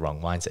expense. You got the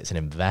wrong mindset. It's an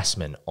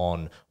investment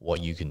on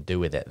what you can do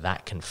with it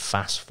that can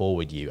fast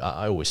forward you.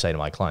 I always say to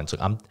my clients,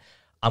 look,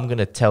 I'm going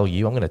to tell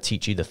you, I'm going to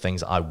teach you the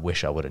things I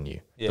wish I would have knew.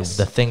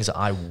 The things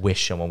I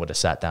wish someone would have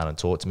sat down and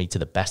taught to me to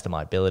the best of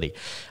my ability.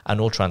 And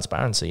all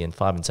transparency, in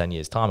 5 and 10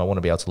 years' time, I want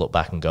to be able to look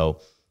back and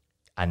go,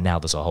 and now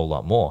there's a whole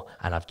lot more.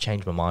 And I've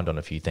changed my mind on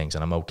a few things,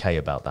 and I'm okay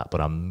about that,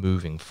 but I'm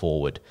moving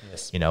forward,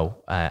 you know,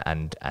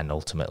 and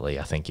ultimately,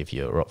 I think if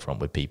you're upfront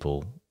with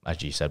people,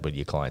 as you said with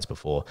your clients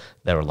before,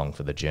 they're along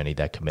for the journey,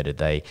 they're committed,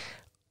 they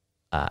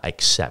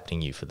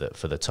accepting you for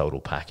the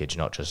total package,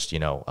 not just, you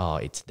know, oh,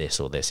 it's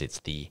this or this, it's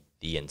the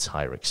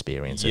entire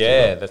experience.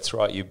 Yeah, that's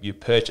right. You're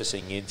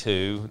purchasing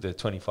into the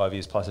 25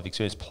 years plus of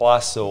experience,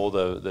 plus all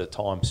the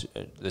times,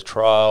 the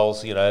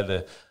trials, you know,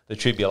 the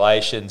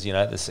tribulations, you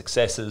know, the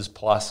successes,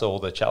 plus all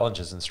the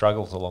challenges and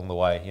struggles along the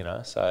way, you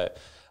know. So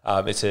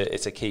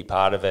it's a key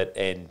part of it.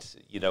 And,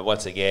 you know,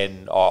 once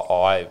again,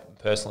 I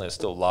personally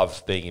still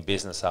love being in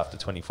business after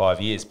 25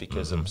 years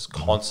because I'm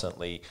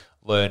constantly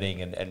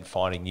learning and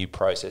finding new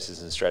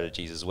processes and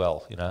strategies as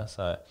well, you know.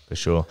 So for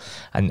sure.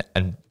 And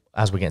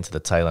as we get into the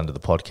tail end of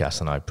the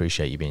podcast, and I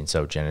appreciate you being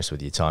so generous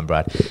with your time,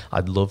 Brad,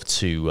 I'd love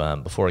to,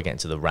 before I get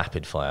into the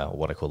rapid fire, or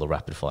what I call the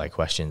rapid fire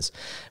questions,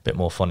 a bit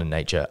more fun in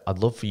nature, I'd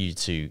love for you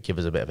to give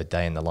us a bit of a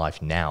day in the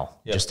life now,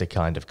 just to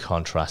kind of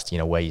contrast,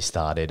 where you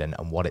started and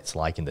what it's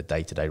like in the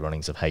day-to-day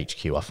runnings of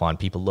HQ. I find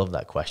people love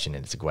that question,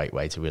 and it's a great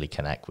way to really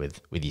connect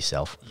with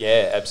yourself.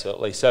 Yeah,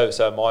 absolutely. So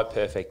my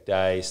perfect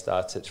day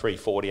starts at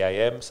 3:40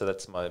 a.m., so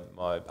that's my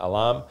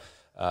alarm.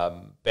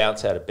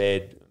 Bounce out of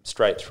bed,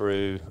 straight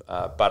through,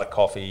 butter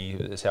coffee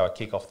is how I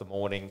kick off the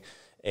morning.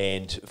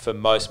 And for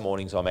most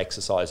mornings, I'm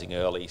exercising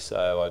early.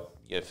 So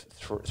I,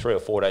 3 or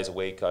 4 days a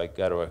week, I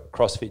go to a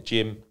CrossFit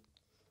gym.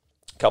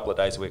 A couple of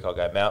days a week, I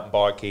go mountain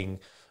biking.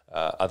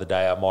 Other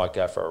day, I might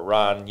go for a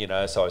run,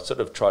 So I sort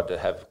of tried to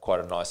have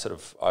quite a nice sort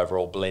of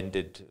overall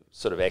blended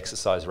sort of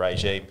exercise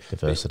regime.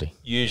 Diversity.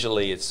 But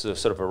usually it's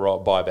sort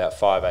of by about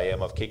 5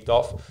 a.m. I've kicked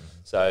off.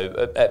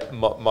 So at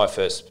my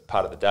first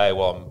part of the day,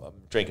 while I'm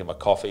drinking my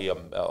coffee,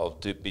 I'll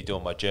be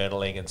doing my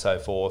journaling and so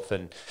forth.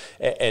 And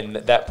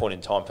at that point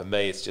in time, for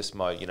me, it's just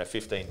my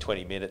 15,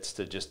 20 minutes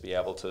to just be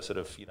able to sort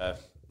of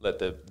let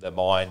the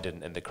mind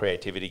and the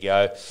creativity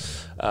go.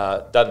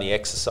 Done the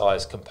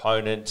exercise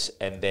component,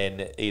 and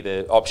then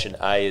either option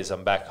A is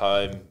I'm back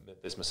home.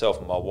 There's myself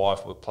and my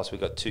wife, plus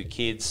we've got 2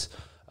 kids.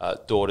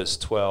 Daughter's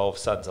 12,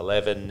 son's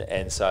 11,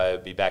 and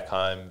so be back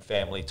home,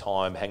 family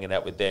time, hanging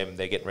out with them.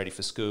 They're getting ready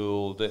for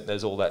school.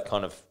 There's all that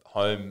kind of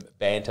home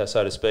banter,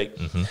 so to speak.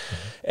 Mm-hmm.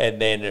 And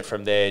then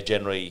from there,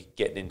 generally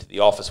getting into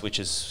the office, which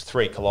is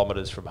 3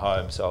 kilometres from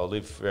home. So I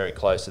live very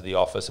close to the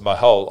office. And I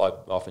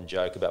often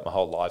joke about my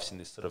whole life's in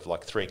this sort of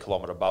like 3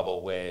 kilometre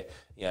bubble where,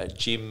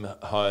 gym,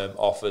 home,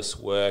 office,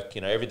 work,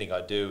 everything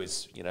I do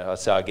is, I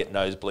say I get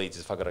nosebleeds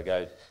if I got to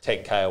go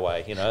 10K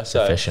away, It's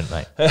efficient,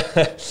 mate.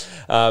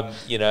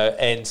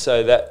 And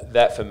so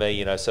that for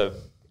me,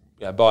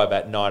 by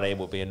about 9 a.m.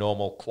 will be a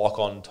normal clock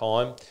on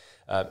time.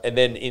 And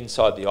then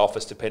inside the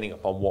office, depending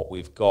upon what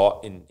we've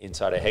got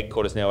inside our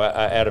headquarters now,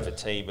 out of a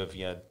team of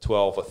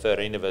 12 or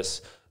 13 of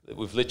us,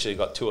 we've literally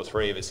got 2 or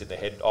 3 of us in the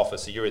head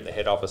office. So you're in the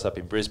head office up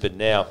in Brisbane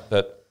now,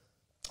 but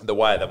the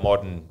way the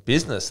modern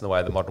business and the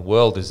way the modern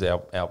world is,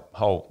 our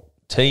whole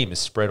team is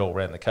spread all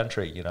around the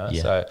country,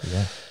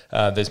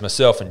 there's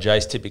myself and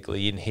Jace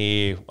typically in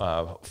here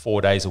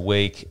 4 days a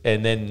week,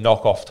 and then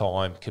knock-off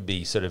time could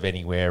be sort of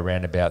anywhere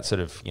around about sort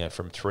of,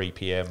 from 3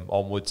 p.m.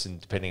 onwards, and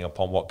depending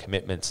upon what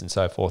commitments and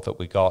so forth that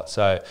we got.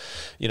 So,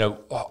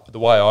 the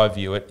way I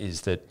view it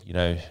is that,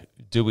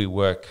 do we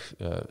work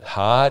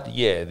hard?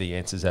 Yeah, the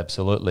answer is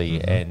absolutely.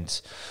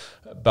 Mm-hmm.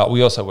 But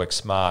we also work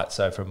smart.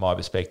 So from my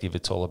perspective,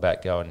 it's all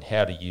about going,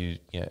 how do you,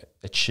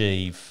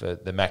 achieve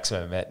the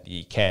maximum amount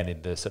you can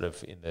in the sort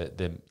of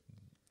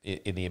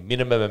in the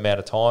minimum amount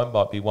of time,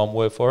 might be one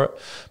word for it.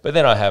 But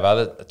then I have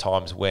other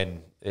times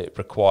when it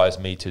requires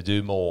me to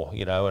do more,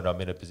 and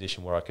I'm in a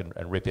position where I can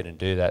rip in and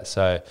do that.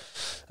 So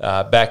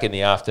back in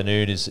the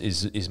afternoon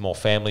is more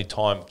family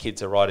time.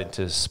 Kids are right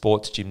into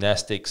sports,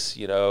 gymnastics.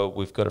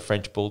 We've got a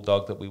French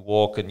bulldog that we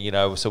walk, and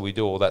so we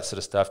do all that sort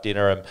of stuff,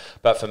 dinner.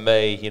 But for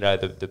me,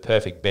 the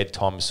perfect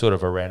bedtime is sort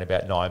of around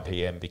about 9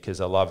 p.m.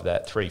 because I love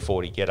that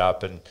 3:40 get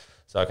up, and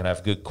so I can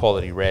have good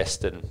quality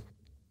rest. And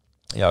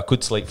I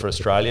could sleep for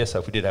Australia, so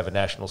if we did have a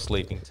national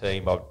sleeping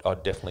team,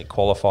 I'd definitely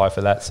qualify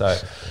for that. So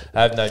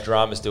I have no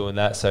dramas doing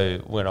that. So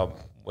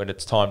when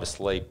it's time to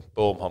sleep,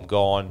 boom, I'm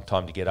gone.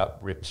 Time to get up,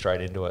 rip straight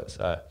into it.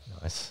 So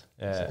nice.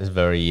 Yeah. It's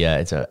very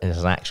it's an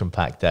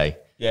action-packed day.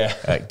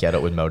 Yeah. Get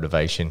up with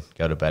motivation,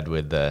 go to bed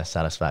with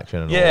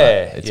satisfaction, and all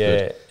that. It's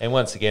good. And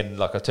once again,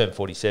 like I turned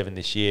 47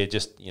 this year.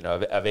 Just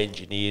I've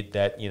engineered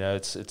that.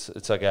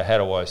 It's like how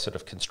do I sort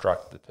of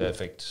construct the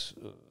perfect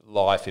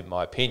life, in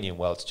my opinion?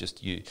 Well, it's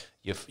just you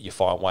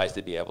find ways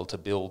to be able to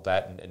build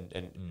that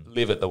and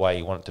live it the way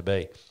you want it to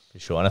be. For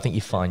sure. And I think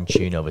you fine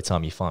tune over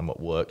time. You find what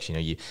works.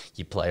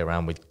 You play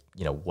around with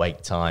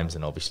wake times,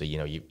 and obviously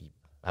you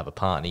have a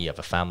partner, you have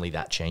a family,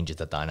 that changes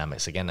the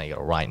dynamics again. Now you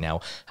got right now,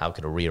 how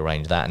can I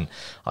rearrange that? And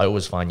I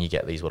always find you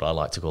get these what I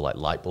like to call like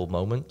light bulb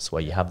moments,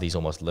 where you have these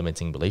almost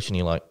limiting beliefs, and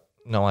you're like,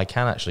 no, I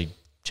can actually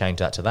change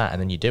that to that, and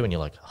then you do, and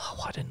you're like, oh,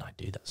 why didn't I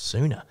do that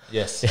sooner?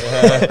 Yes.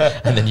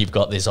 And then you've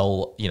got this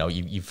whole,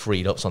 you've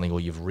freed up something, or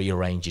you've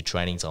rearranged your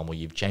training time, or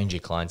you've changed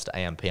your clients to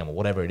AM, PM, or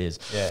whatever it is.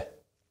 Yeah.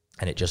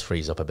 And it just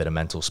frees up a bit of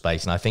mental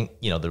space. And I think,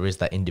 there is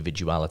that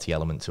individuality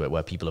element to it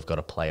where people have got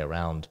to play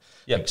around.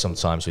 Yep. I think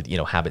sometimes with,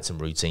 habits and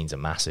routines are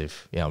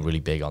massive. I'm really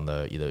big on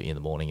the either in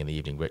the morning and the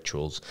evening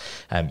rituals.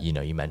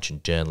 You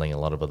mentioned journaling, a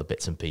lot of other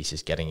bits and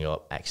pieces, getting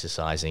up,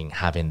 exercising,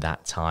 having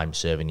that time,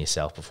 serving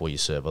yourself before you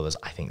serve others.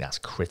 I think that's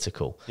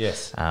critical.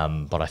 Yes.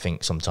 But I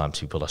think sometimes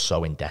people are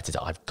so indebted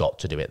to, I've got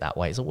to do it that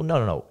way. It's like, well,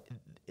 no.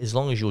 As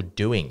long as you're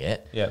doing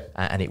it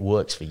and it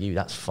works for you,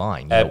 that's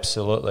fine.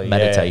 Absolutely.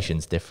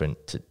 Meditation's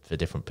different for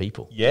different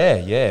people. Yeah.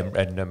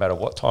 And no matter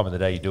what time of the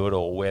day you do it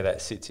or where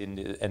that sits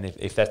in, and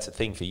if that's a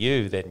thing for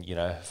you, then,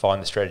 find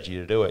the strategy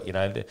to do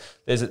it.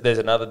 There's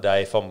another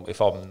day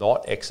if I'm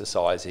not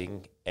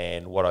exercising,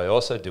 and what I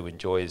also do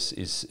enjoy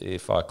is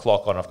if I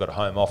clock on, I've got a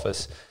home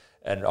office,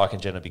 and I can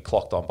generally be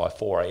clocked on by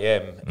 4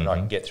 a.m. and I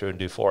can get through and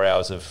do 4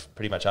 hours of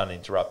pretty much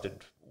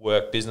uninterrupted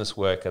business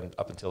work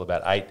up until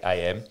about 8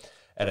 a.m.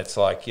 And it's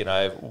like,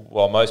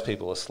 while most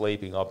people are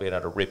sleeping, I've been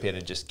able to rip in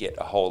and just get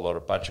a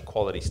bunch of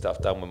quality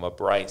stuff done when my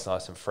brain's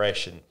nice and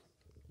fresh. And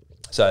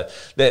so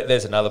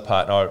there's another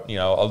part. And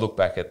I look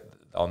back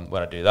on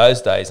when I do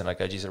those days and I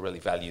go, geez, I really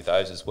value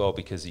those as well,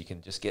 because you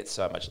can just get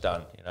so much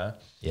done,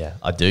 Yeah,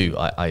 I do.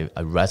 I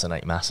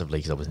resonate massively,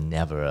 because I was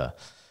never a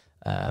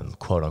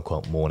quote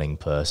unquote morning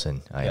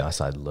person. I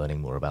started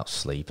learning more about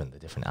sleep and the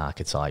different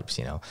archetypes,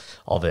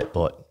 of it.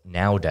 But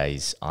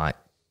nowadays, I'm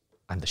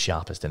the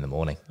sharpest in the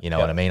morning. You know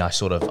what I mean?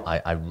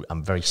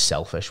 I'm very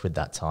selfish with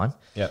that time.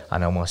 Yeah.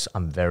 And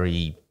I'm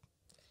very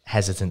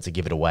hesitant to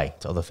give it away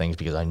to other things,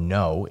 because I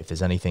know if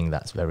there's anything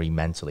that's very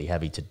mentally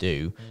heavy to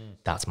do,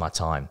 that's my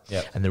time.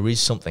 Yeah. And there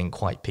is something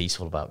quite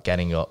peaceful about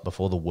getting up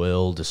before the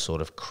world is sort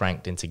of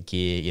cranked into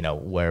gear,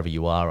 wherever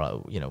you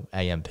are,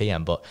 AM,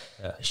 PM, but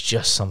it's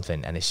just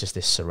something, and it's just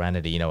this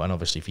serenity, and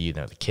obviously for you,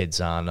 the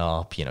kids aren't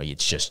up,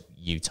 it's just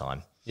you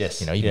time.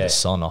 Yes. Even the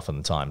sun often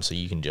the time, so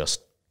you can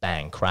just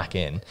bang, crack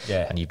in,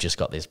 and you've just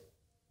got this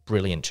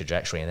brilliant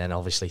trajectory. And then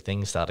obviously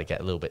things start to get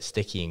a little bit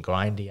sticky and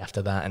grindy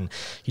after that, and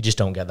you just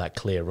don't get that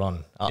clear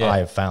run. I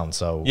have found.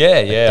 So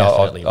I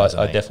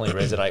definitely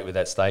resonate with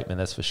that statement,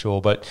 that's for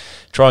sure. But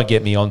try and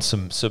get me on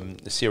some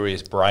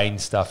serious brain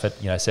stuff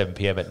at 7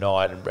 p.m. at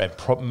night,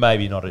 and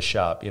maybe not as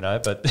sharp,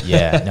 but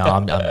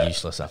I'm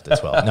useless after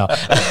 12. No,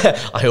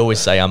 I always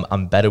say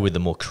I'm better with the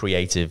more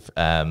creative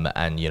and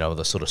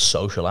the sort of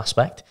social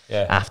aspect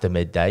after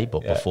midday,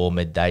 but before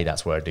midday,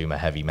 that's where I do my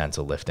heavy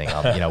mental lifting.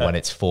 When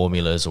it's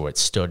formulas or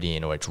it's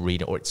studying or it's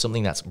reading or it's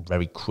something that's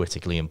very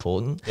critically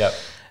important.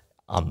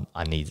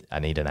 I need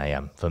an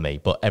AM for me,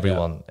 but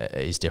everyone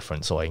is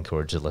different, so I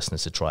encourage the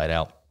listeners to try it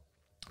out.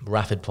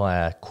 Rapid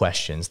fire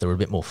questions, they're a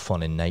bit more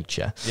fun in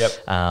nature.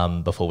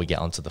 Before we get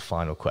on to the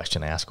final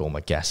question I ask all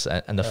my guests,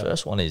 and the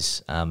first one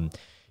is,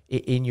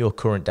 in your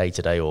current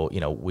day-to-day, or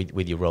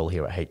with your role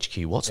here at HQ,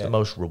 what's the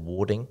most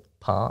rewarding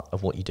part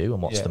of what you do,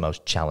 and what's the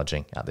most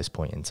challenging at this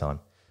point in time?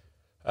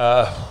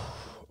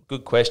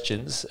 Good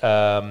questions.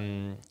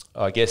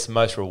 I guess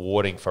most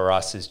rewarding for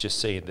us is just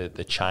seeing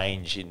the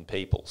change in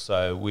people.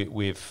 So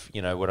we've,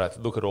 when I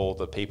look at all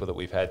the people that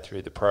we've had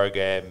through the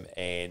program,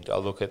 and I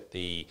look at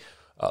the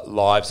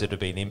lives that have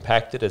been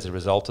impacted as a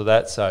result of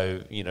that.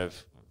 So,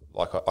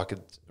 I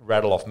could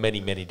rattle off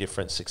many, many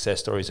different success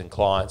stories and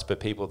clients,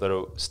 but people that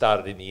have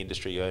started in the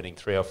industry earning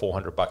 $300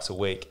 or $400 a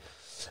week,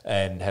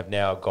 and have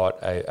now got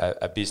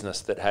a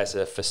business that has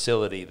a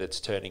facility that's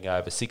turning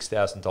over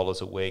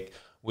 $6,000 a week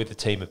with a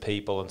team of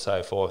people and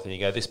so forth. And you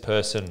go, this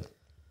person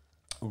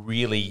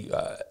really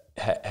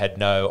had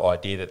no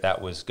idea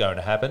that was going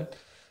to happen,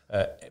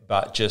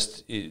 but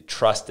just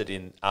trusted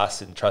in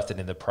us and trusted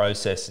in the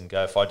process, and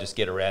go, if I just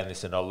get around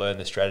this and I learn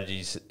the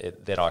strategies,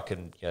 then I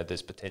can,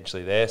 there's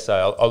potentially there.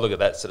 So I'll look at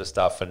that sort of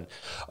stuff, and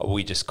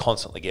we just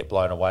constantly get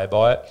blown away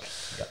by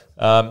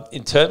it.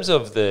 In terms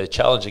of the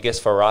challenge, I guess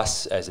for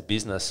us as a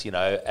business,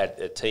 at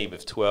a team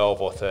of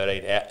 12 or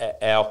 13,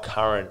 our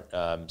current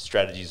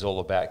strategy is all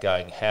about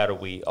going, how do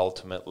we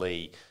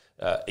ultimately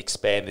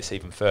expand this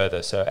even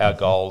further? So our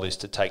goal is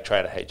to take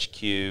Trainer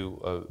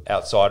HQ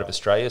outside of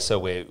Australia. So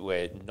we're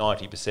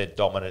 90%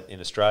 dominant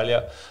in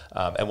Australia,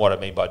 and what I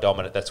mean by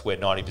dominant, that's where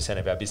 90%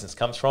 of our business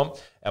comes from,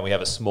 and we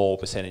have a small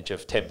percentage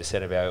of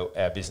 10% of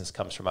our business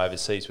comes from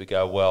overseas. We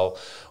go, well,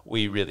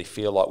 we really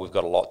feel like we've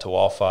got a lot to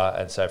offer,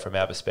 and so from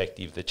our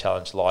perspective, the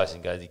challenge lies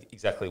in going,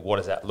 exactly what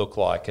does that look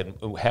like? And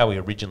how we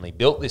originally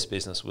built this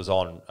business was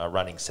on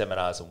running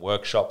seminars and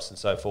workshops and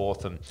so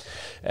forth, and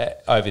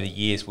over the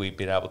years we've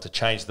been able to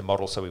change the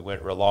model, so we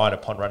weren't reliant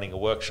upon running a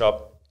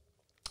workshop.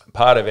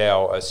 Part of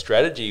our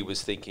strategy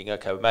was thinking,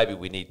 okay, well, maybe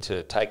we need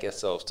to take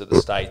ourselves to the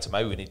States, or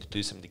maybe we need to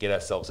do something to get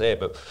ourselves there.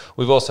 But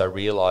we've also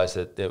realised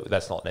that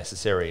that's not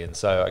necessary. And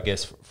so I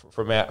guess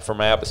from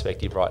our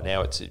perspective right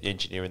now, it's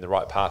engineering the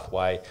right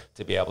pathway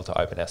to be able to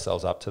open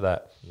ourselves up to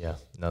that. Yeah,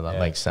 no, that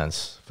makes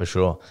sense for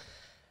sure.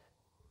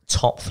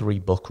 Top 3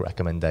 book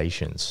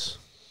recommendations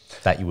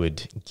that you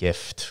would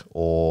gift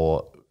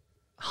or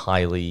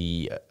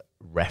highly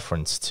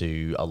reference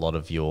to a lot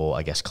of your,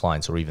 I guess,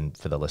 clients, or even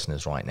for the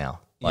listeners right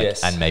now?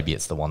 Yes. And maybe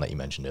it's the one that you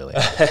mentioned earlier.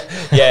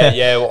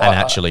 Well, and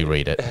actually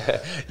read it.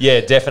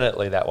 Yeah,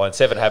 definitely that one.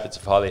 7 Habits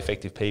of Highly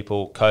Effective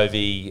People.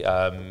 Covey,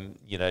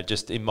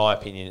 just in my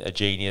opinion, a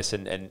genius,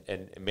 and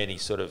many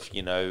sort of,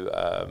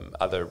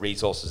 other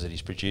resources that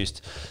he's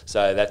produced.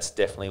 So that's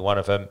definitely one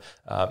of them.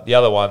 The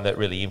other one that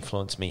really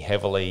influenced me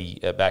heavily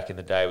back in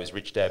the day was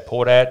Rich Dad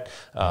Poor Dad,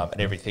 and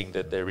everything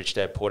that the Rich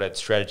Dad Poor Dad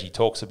strategy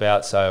talks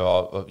about.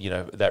 So,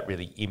 that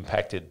really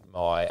impacted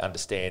my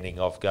understanding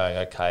of going,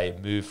 okay,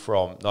 move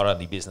from not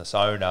only business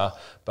owner,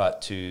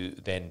 but to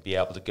then be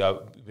able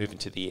to move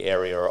into the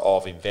area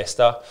of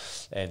investor,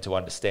 and to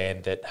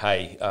understand that,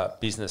 hey,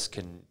 business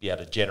can be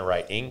able to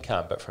generate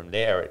income, but from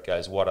there it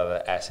goes, what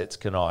other assets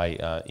can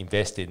I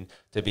invest in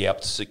to be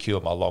able to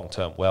secure my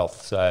long-term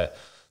wealth? So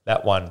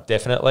that one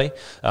definitely.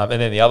 And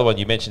then the other one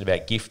you mentioned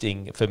about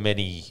gifting, for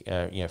many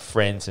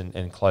friends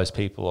and close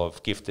people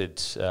I've gifted,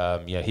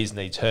 his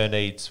needs, her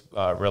needs,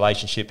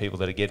 relationship, people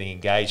that are getting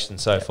engaged and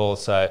so forth.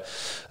 So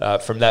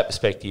from that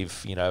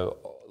perspective,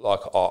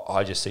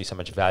 I just see so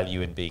much value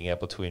in being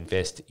able to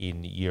invest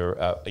in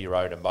your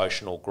own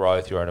emotional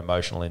growth, your own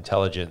emotional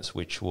intelligence,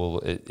 which will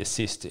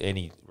assist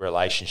any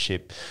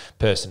relationship,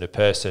 person to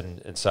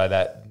person. And so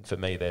that, for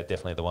me, they're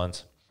definitely the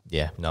ones.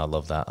 Yeah, no, I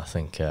love that. I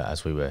think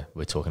as we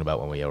were talking about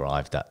when we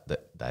arrived,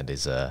 that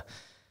is an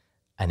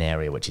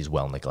area which is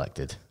well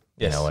neglected.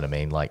 Yes. You know what I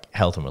mean? Like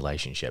health and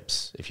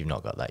relationships. If you've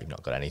not got that, you've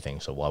not got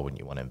anything. So why wouldn't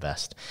you want to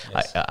invest?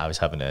 Yes. I was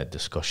having a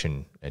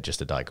discussion, just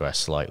to digress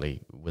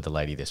slightly, with a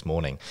lady this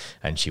morning,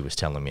 and she was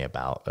telling me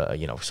about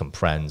some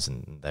friends,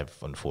 and they've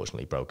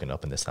unfortunately broken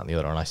up and this, that, and the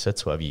other. And I said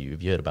to her, have you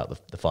heard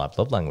about the 5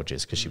 love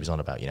languages? Because she was on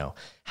about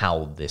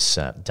how this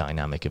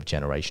dynamic of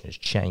generation has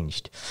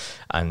changed.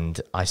 And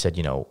I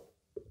said,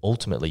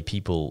 ultimately,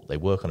 people, they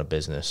work on a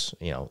business,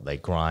 they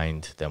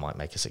grind, they might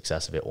make a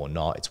success of it or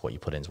not. It's what you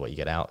put in is what you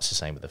get out. It's the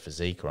same with the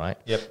physique, right?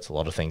 Yep. It's a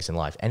lot of things in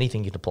life.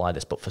 Anything you can apply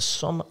this. But for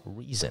some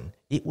reason,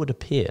 it would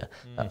appear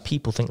that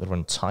people think they're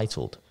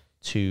entitled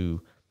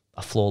to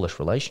a flawless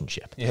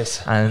relationship.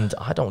 Yes. And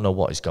I don't know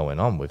what is going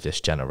on with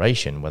this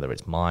generation, whether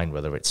it's mine,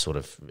 whether it's sort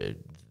of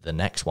the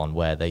next one,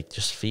 where they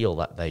just feel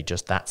that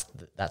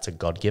that's a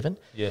God-given.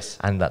 Yes.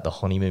 And that the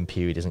honeymoon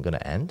period isn't going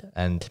to end.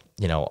 And,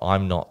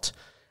 I'm not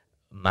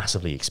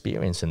massively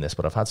experienced in this,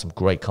 but I've had some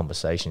great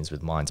conversations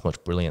with minds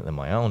much brilliant than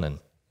my own, and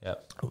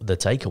the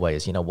takeaway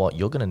is,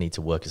 you're going to need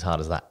to work as hard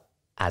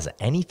as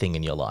anything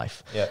in your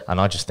life.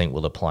 And I just think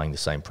we're applying the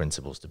same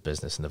principles to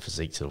business and the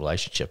physique to the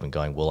relationship, and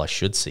going, well, I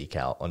should seek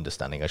out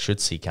understanding, I should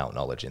seek out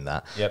knowledge in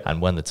that.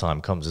 And when the time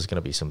comes, there's going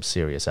to be some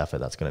serious effort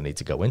that's going to need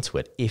to go into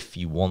it. If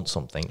you want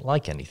something,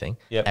 like anything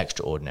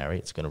extraordinary,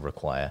 it's going to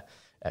require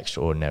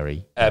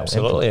extraordinary.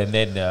 Absolutely. And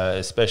then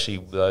especially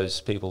those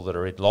people that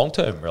are in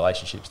long-term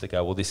relationships that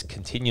go, well, this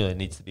continually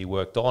needs to be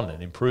worked on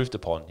and improved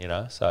upon,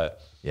 so.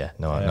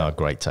 A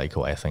great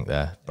takeaway, I think,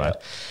 there,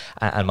 Brad.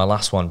 And my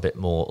last one, a bit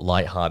more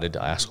lighthearted.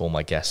 I ask all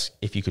my guests,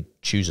 if you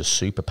could choose a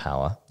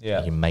superpower,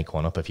 you can make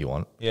one up if you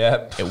want.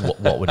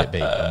 What would it be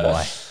and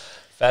why?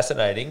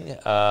 Fascinating.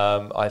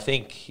 I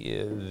think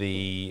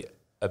the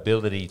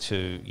ability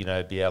to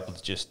be able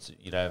to just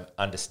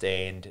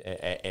understand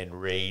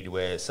and read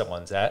where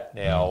someone's at.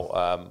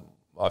 Now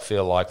I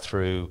feel like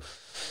through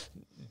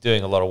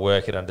doing a lot of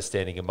work at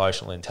understanding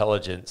emotional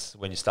intelligence,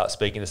 when you start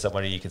speaking to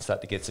somebody, you can start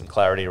to get some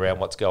clarity around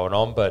what's going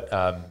on. But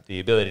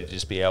the ability to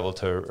just be able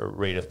to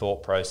read a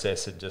thought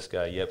process and just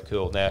go, yep,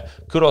 cool. Now,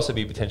 could also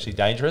be potentially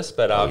dangerous,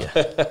 but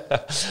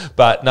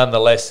but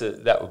nonetheless,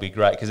 that would be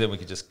great, because then we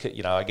could just,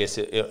 I guess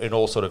in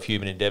all sort of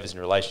human endeavours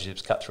and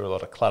relationships, cut through a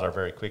lot of clutter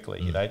very quickly.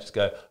 Just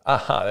go,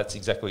 aha, that's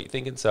exactly what you're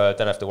thinking. So I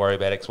don't have to worry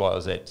about X, Y, or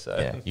Z.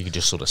 So you could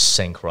just sort of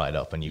sync right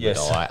up, and you go,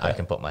 I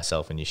can put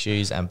myself in your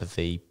shoes,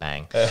 empathy,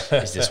 bang.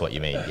 Is this what you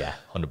mean? Yeah,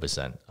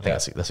 100%. I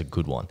think that's a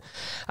good one.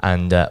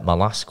 And my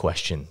last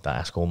question that I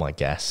ask all my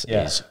guests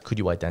is, could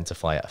you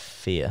identify a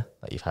fear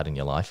that you've had in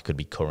your life? Could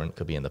be current,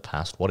 could be in the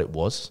past, what it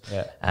was,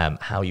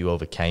 how you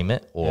overcame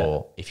it,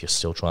 or if you're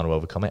still trying to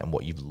overcome it, and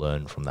what you've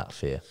learned from that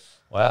fear.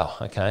 Wow,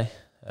 okay.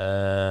 Good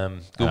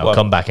I'll one.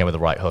 come back in with the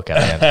right hook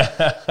at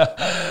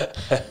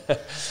the end.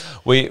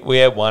 We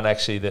had one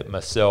actually that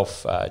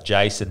myself,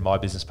 Jason, my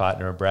business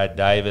partner, and Brad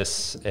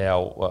Davis,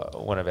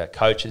 one of our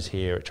coaches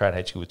here at Train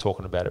HQ, were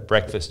talking about at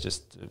breakfast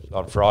just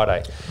on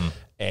Friday.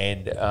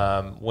 And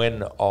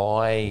when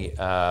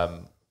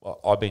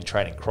I've been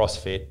training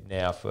CrossFit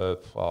now for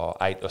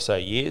 8 or so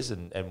years,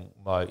 and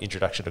my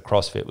introduction to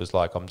CrossFit was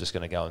like, I'm just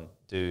going to go and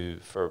do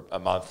for a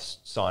month,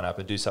 sign up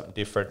and do something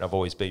different. And I've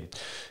always been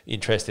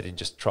interested in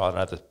just trying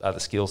other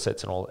skill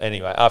sets and all.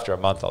 Anyway, after a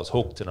month I was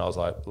hooked, and I was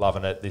like,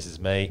 loving it, this is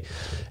me.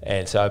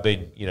 And so I've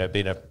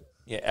been a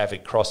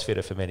avid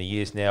CrossFitter for many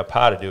years now.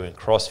 Part of doing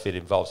CrossFit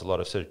involves a lot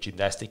of sort of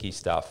gymnastic-y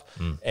stuff.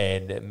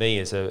 And me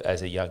as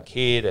a young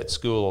kid at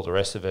school, all the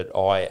rest of it,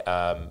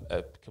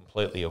 I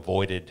completely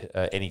avoided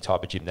any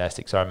type of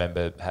gymnastics. I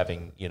remember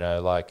having,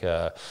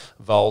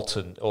 vault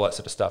and all that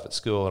sort of stuff at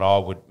school, and I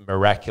would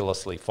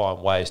miraculously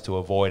find ways to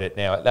avoid it.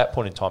 Now, at that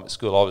point in time at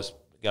school, I was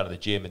going to the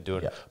gym and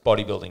doing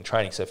bodybuilding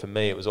training. So for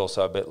me, it was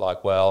also a bit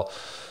like, well,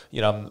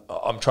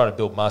 I'm trying to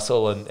build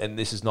muscle, and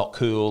this is not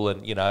cool,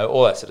 and,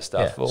 all that sort of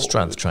stuff. Yeah,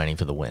 strength training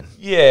for the win.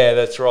 Yeah,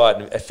 that's right.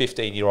 And a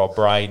 15-year-old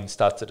brain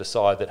starts to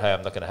decide that, hey,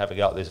 I'm not going to have a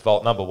go at this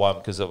vault. Number one,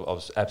 because I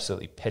was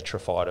absolutely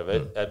petrified of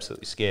it,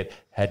 absolutely scared,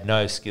 had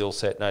no skill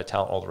set, no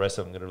talent, all the rest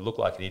of them, going to look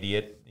like an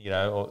idiot,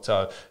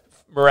 So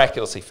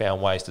miraculously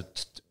found ways to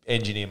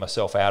engineer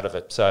myself out of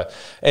it. So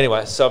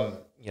anyway,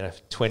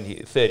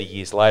 20, 30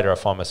 years later, I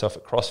find myself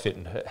at CrossFit,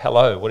 and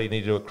hello, what do you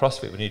need to do at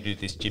CrossFit? We need to do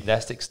this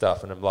gymnastic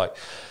stuff. And I'm like,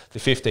 the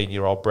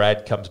 15-year-old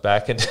Brad comes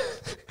back and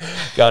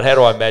going, how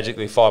do I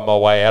magically find my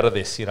way out of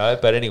this,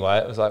 But anyway,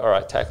 it was like, all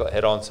right, tackle it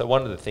head on. So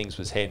one of the things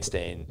was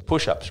handstand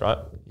push-ups, right?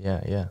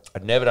 Yeah.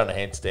 I'd never done a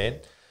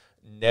handstand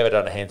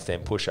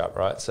push-up,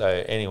 right? So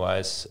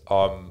anyways,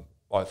 I'm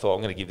I thought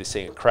I'm going to give this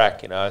thing a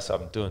crack, so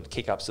I'm doing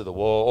kick-ups to the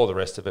wall, all the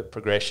rest of it,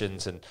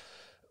 progressions. And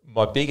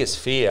my biggest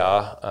fear,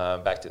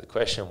 back to the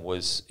question,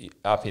 was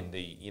up in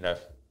the,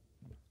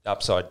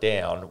 upside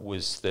down,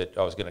 was that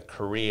I was going to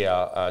career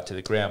to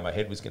the ground. My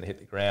head was going to hit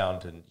the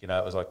ground, and,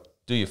 it was like,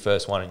 do your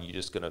first one and you're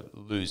just going to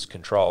lose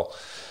control.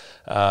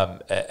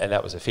 And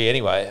that was a fear.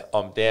 Anyway,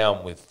 I'm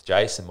down with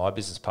Jason, my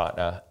business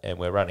partner, and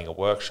we're running a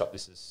workshop.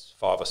 This is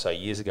 5 or so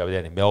years ago. We're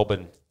down in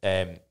Melbourne,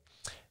 and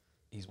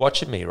he's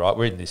watching me, right?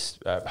 We're in this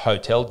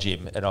hotel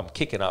gym, and I'm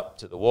kicking up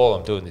to the wall.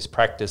 I'm doing this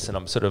practice, and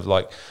I'm sort of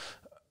like,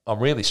 I'm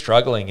really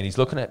struggling. And he's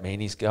looking at me,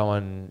 and he's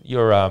going,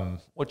 "You're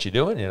what you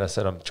doing?" And I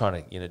said, "I'm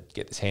trying to,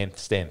 get this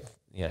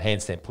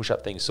handstand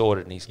push-up thing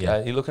sorted." And he's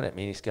looking at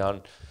me,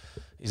 and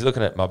he's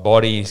looking at my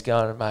body. He's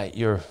going, "Mate,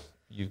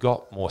 you've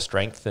got more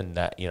strength than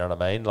that." You know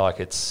what I mean? Like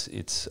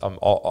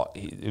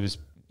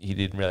he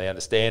didn't really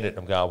understand it.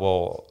 I'm going,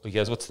 well, he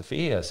goes, "What's the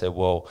fear?" I said,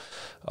 "Well,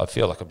 I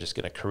feel like I'm just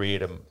going to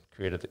create and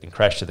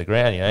crash to the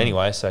ground,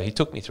 Anyway, so he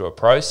took me through a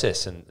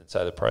process, and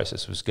so the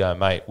process was going,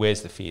 "Mate,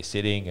 where's the fear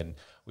sitting?" And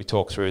we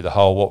talked through the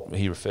whole, what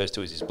he refers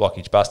to as his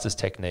blockage busters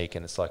technique,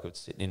 and it's like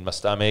it's sitting in my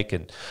stomach,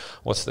 and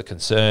what's the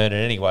concern?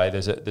 And anyway,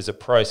 there's a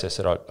process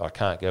that I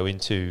can't go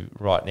into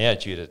right now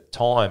due to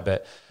time,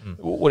 but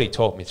what he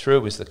taught me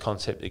through was the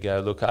concept to go,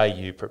 look, are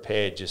you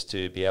prepared just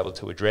to be able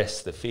to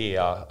address the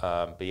fear,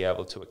 be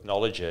able to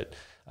acknowledge it,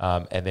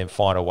 and then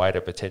find a way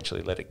to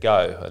potentially let it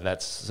go? And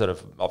that's sort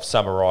of, I've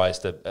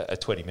summarised a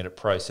 20-minute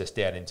process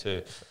down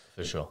into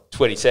for sure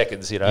 20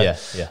 seconds, Yeah.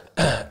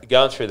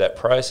 Going through that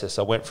process,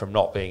 I went from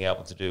not being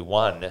able to do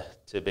one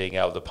to being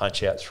able to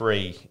punch out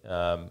three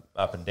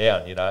up and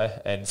down,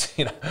 And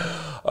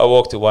I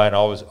walked away and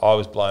I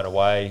was blown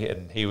away,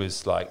 and he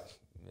was like,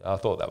 I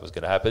thought that was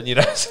going to happen,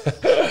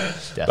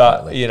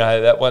 But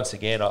that once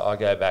again, I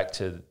go back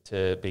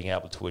to being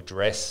able to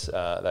address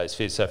those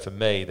fears. So for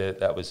me,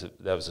 that was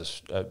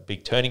a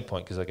big turning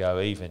point, because I go,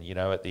 even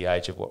at the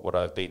age of what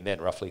I've been then,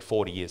 roughly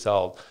 40 years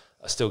old,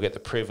 I still get the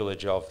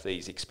privilege of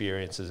these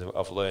experiences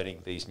of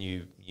learning these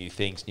new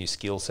things, new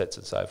skill sets,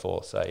 and so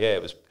forth. So yeah,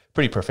 it was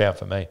pretty profound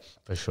for me.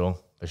 For sure.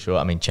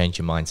 I mean, change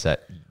your mindset,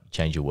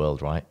 change your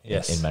world, right?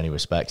 Yes. In many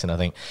respects, and I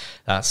think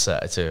that's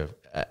it's a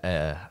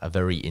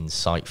very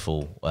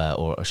insightful,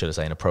 or should I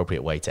say, an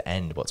appropriate way to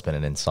end what's been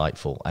an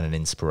insightful and an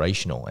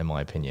inspirational, in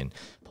my opinion,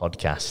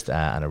 podcast.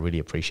 And I really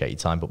appreciate your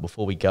time. But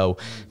before we go,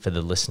 for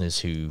the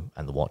listeners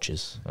and the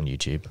watchers on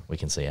YouTube, we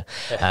can see you,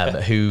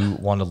 who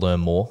want to learn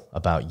more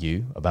about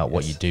you, about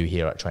what you do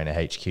here at Trainer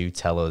HQ,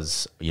 tell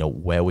us,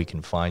 where we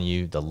can find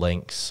you, the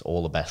links,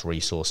 all the best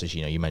resources.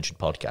 You mentioned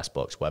podcast,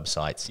 books,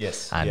 websites.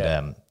 Yes.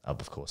 And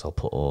of course, I'll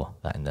put all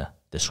that in the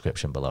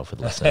description below for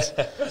the listeners.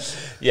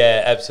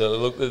 Yeah,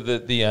 absolutely.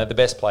 Look, the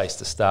best place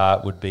to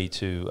start would be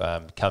to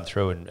come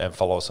through and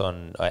follow us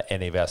on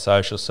any of our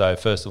socials. So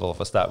first of all,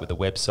 if I start with the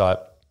website,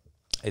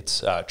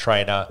 it's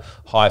trainer-hq.com.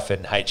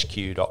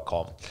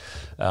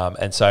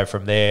 And so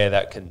from there,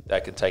 that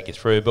can take you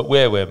through. But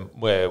where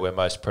we're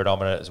most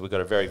predominant is we've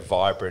got a very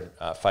vibrant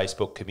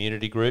Facebook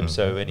community group.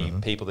 So any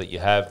people that you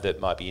have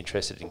that might be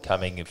interested in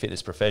coming, and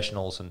fitness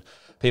professionals and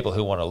people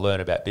who want to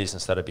learn about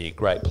business, that'd be a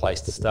great place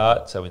to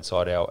start. So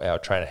inside our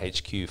Trainer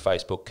HQ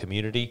Facebook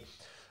community.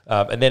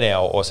 And then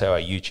our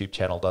YouTube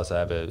channel does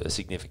have a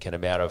significant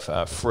amount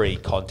of free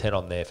content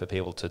on there for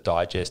people to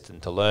digest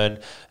and to learn,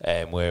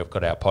 and we've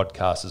got our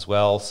podcast as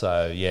well.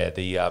 So yeah,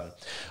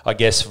 I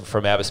guess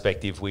from our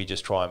perspective, we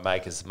just try and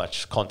make as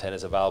much content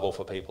as available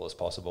for people as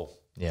possible.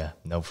 Yeah,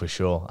 no, for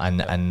sure.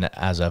 And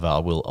as ever, I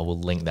will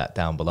link that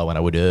down below, and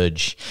I would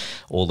urge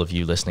all of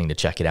you listening to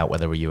check it out,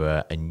 whether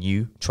you're a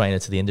new trainer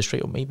to the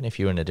industry, or even if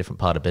you're in a different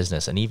part of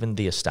business, and even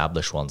the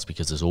established ones,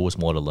 because there's always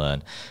more to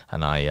learn.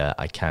 And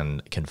I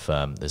can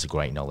confirm there's a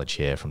great knowledge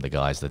here from the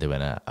guys. They're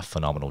doing a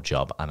phenomenal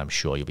job, and I'm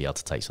sure you'll be able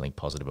to take something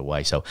positive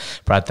away. So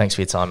Brad, thanks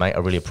for your time, mate. I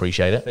really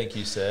appreciate it. Thank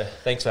you, sir.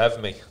 Thanks for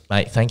having me.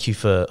 Mate, thank you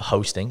for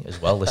hosting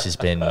as well. This has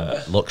been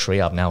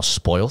luxury. I've now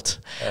spoilt.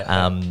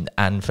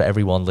 And for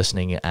everyone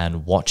listening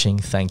and watching,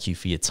 thank you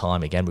for your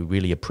time. Again, we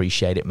really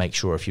appreciate it. Make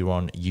sure if you're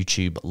on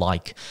YouTube,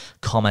 like,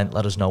 comment,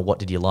 let us know what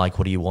did you like,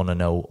 what do you want to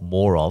know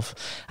more of,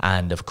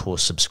 and of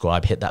course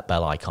subscribe, hit that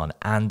bell icon,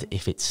 and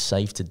if it's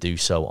safe to do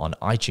so, on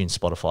iTunes,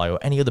 Spotify, or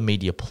any other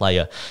media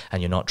player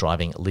and you're not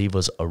driving, leave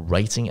us a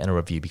rating and a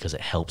review, because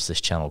it helps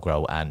this channel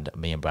grow, and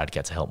me and Brad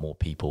get to help more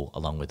people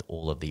along with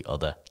all of the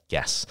other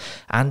guests.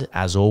 And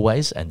as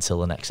always, until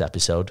the next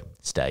episode,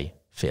 stay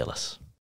fearless.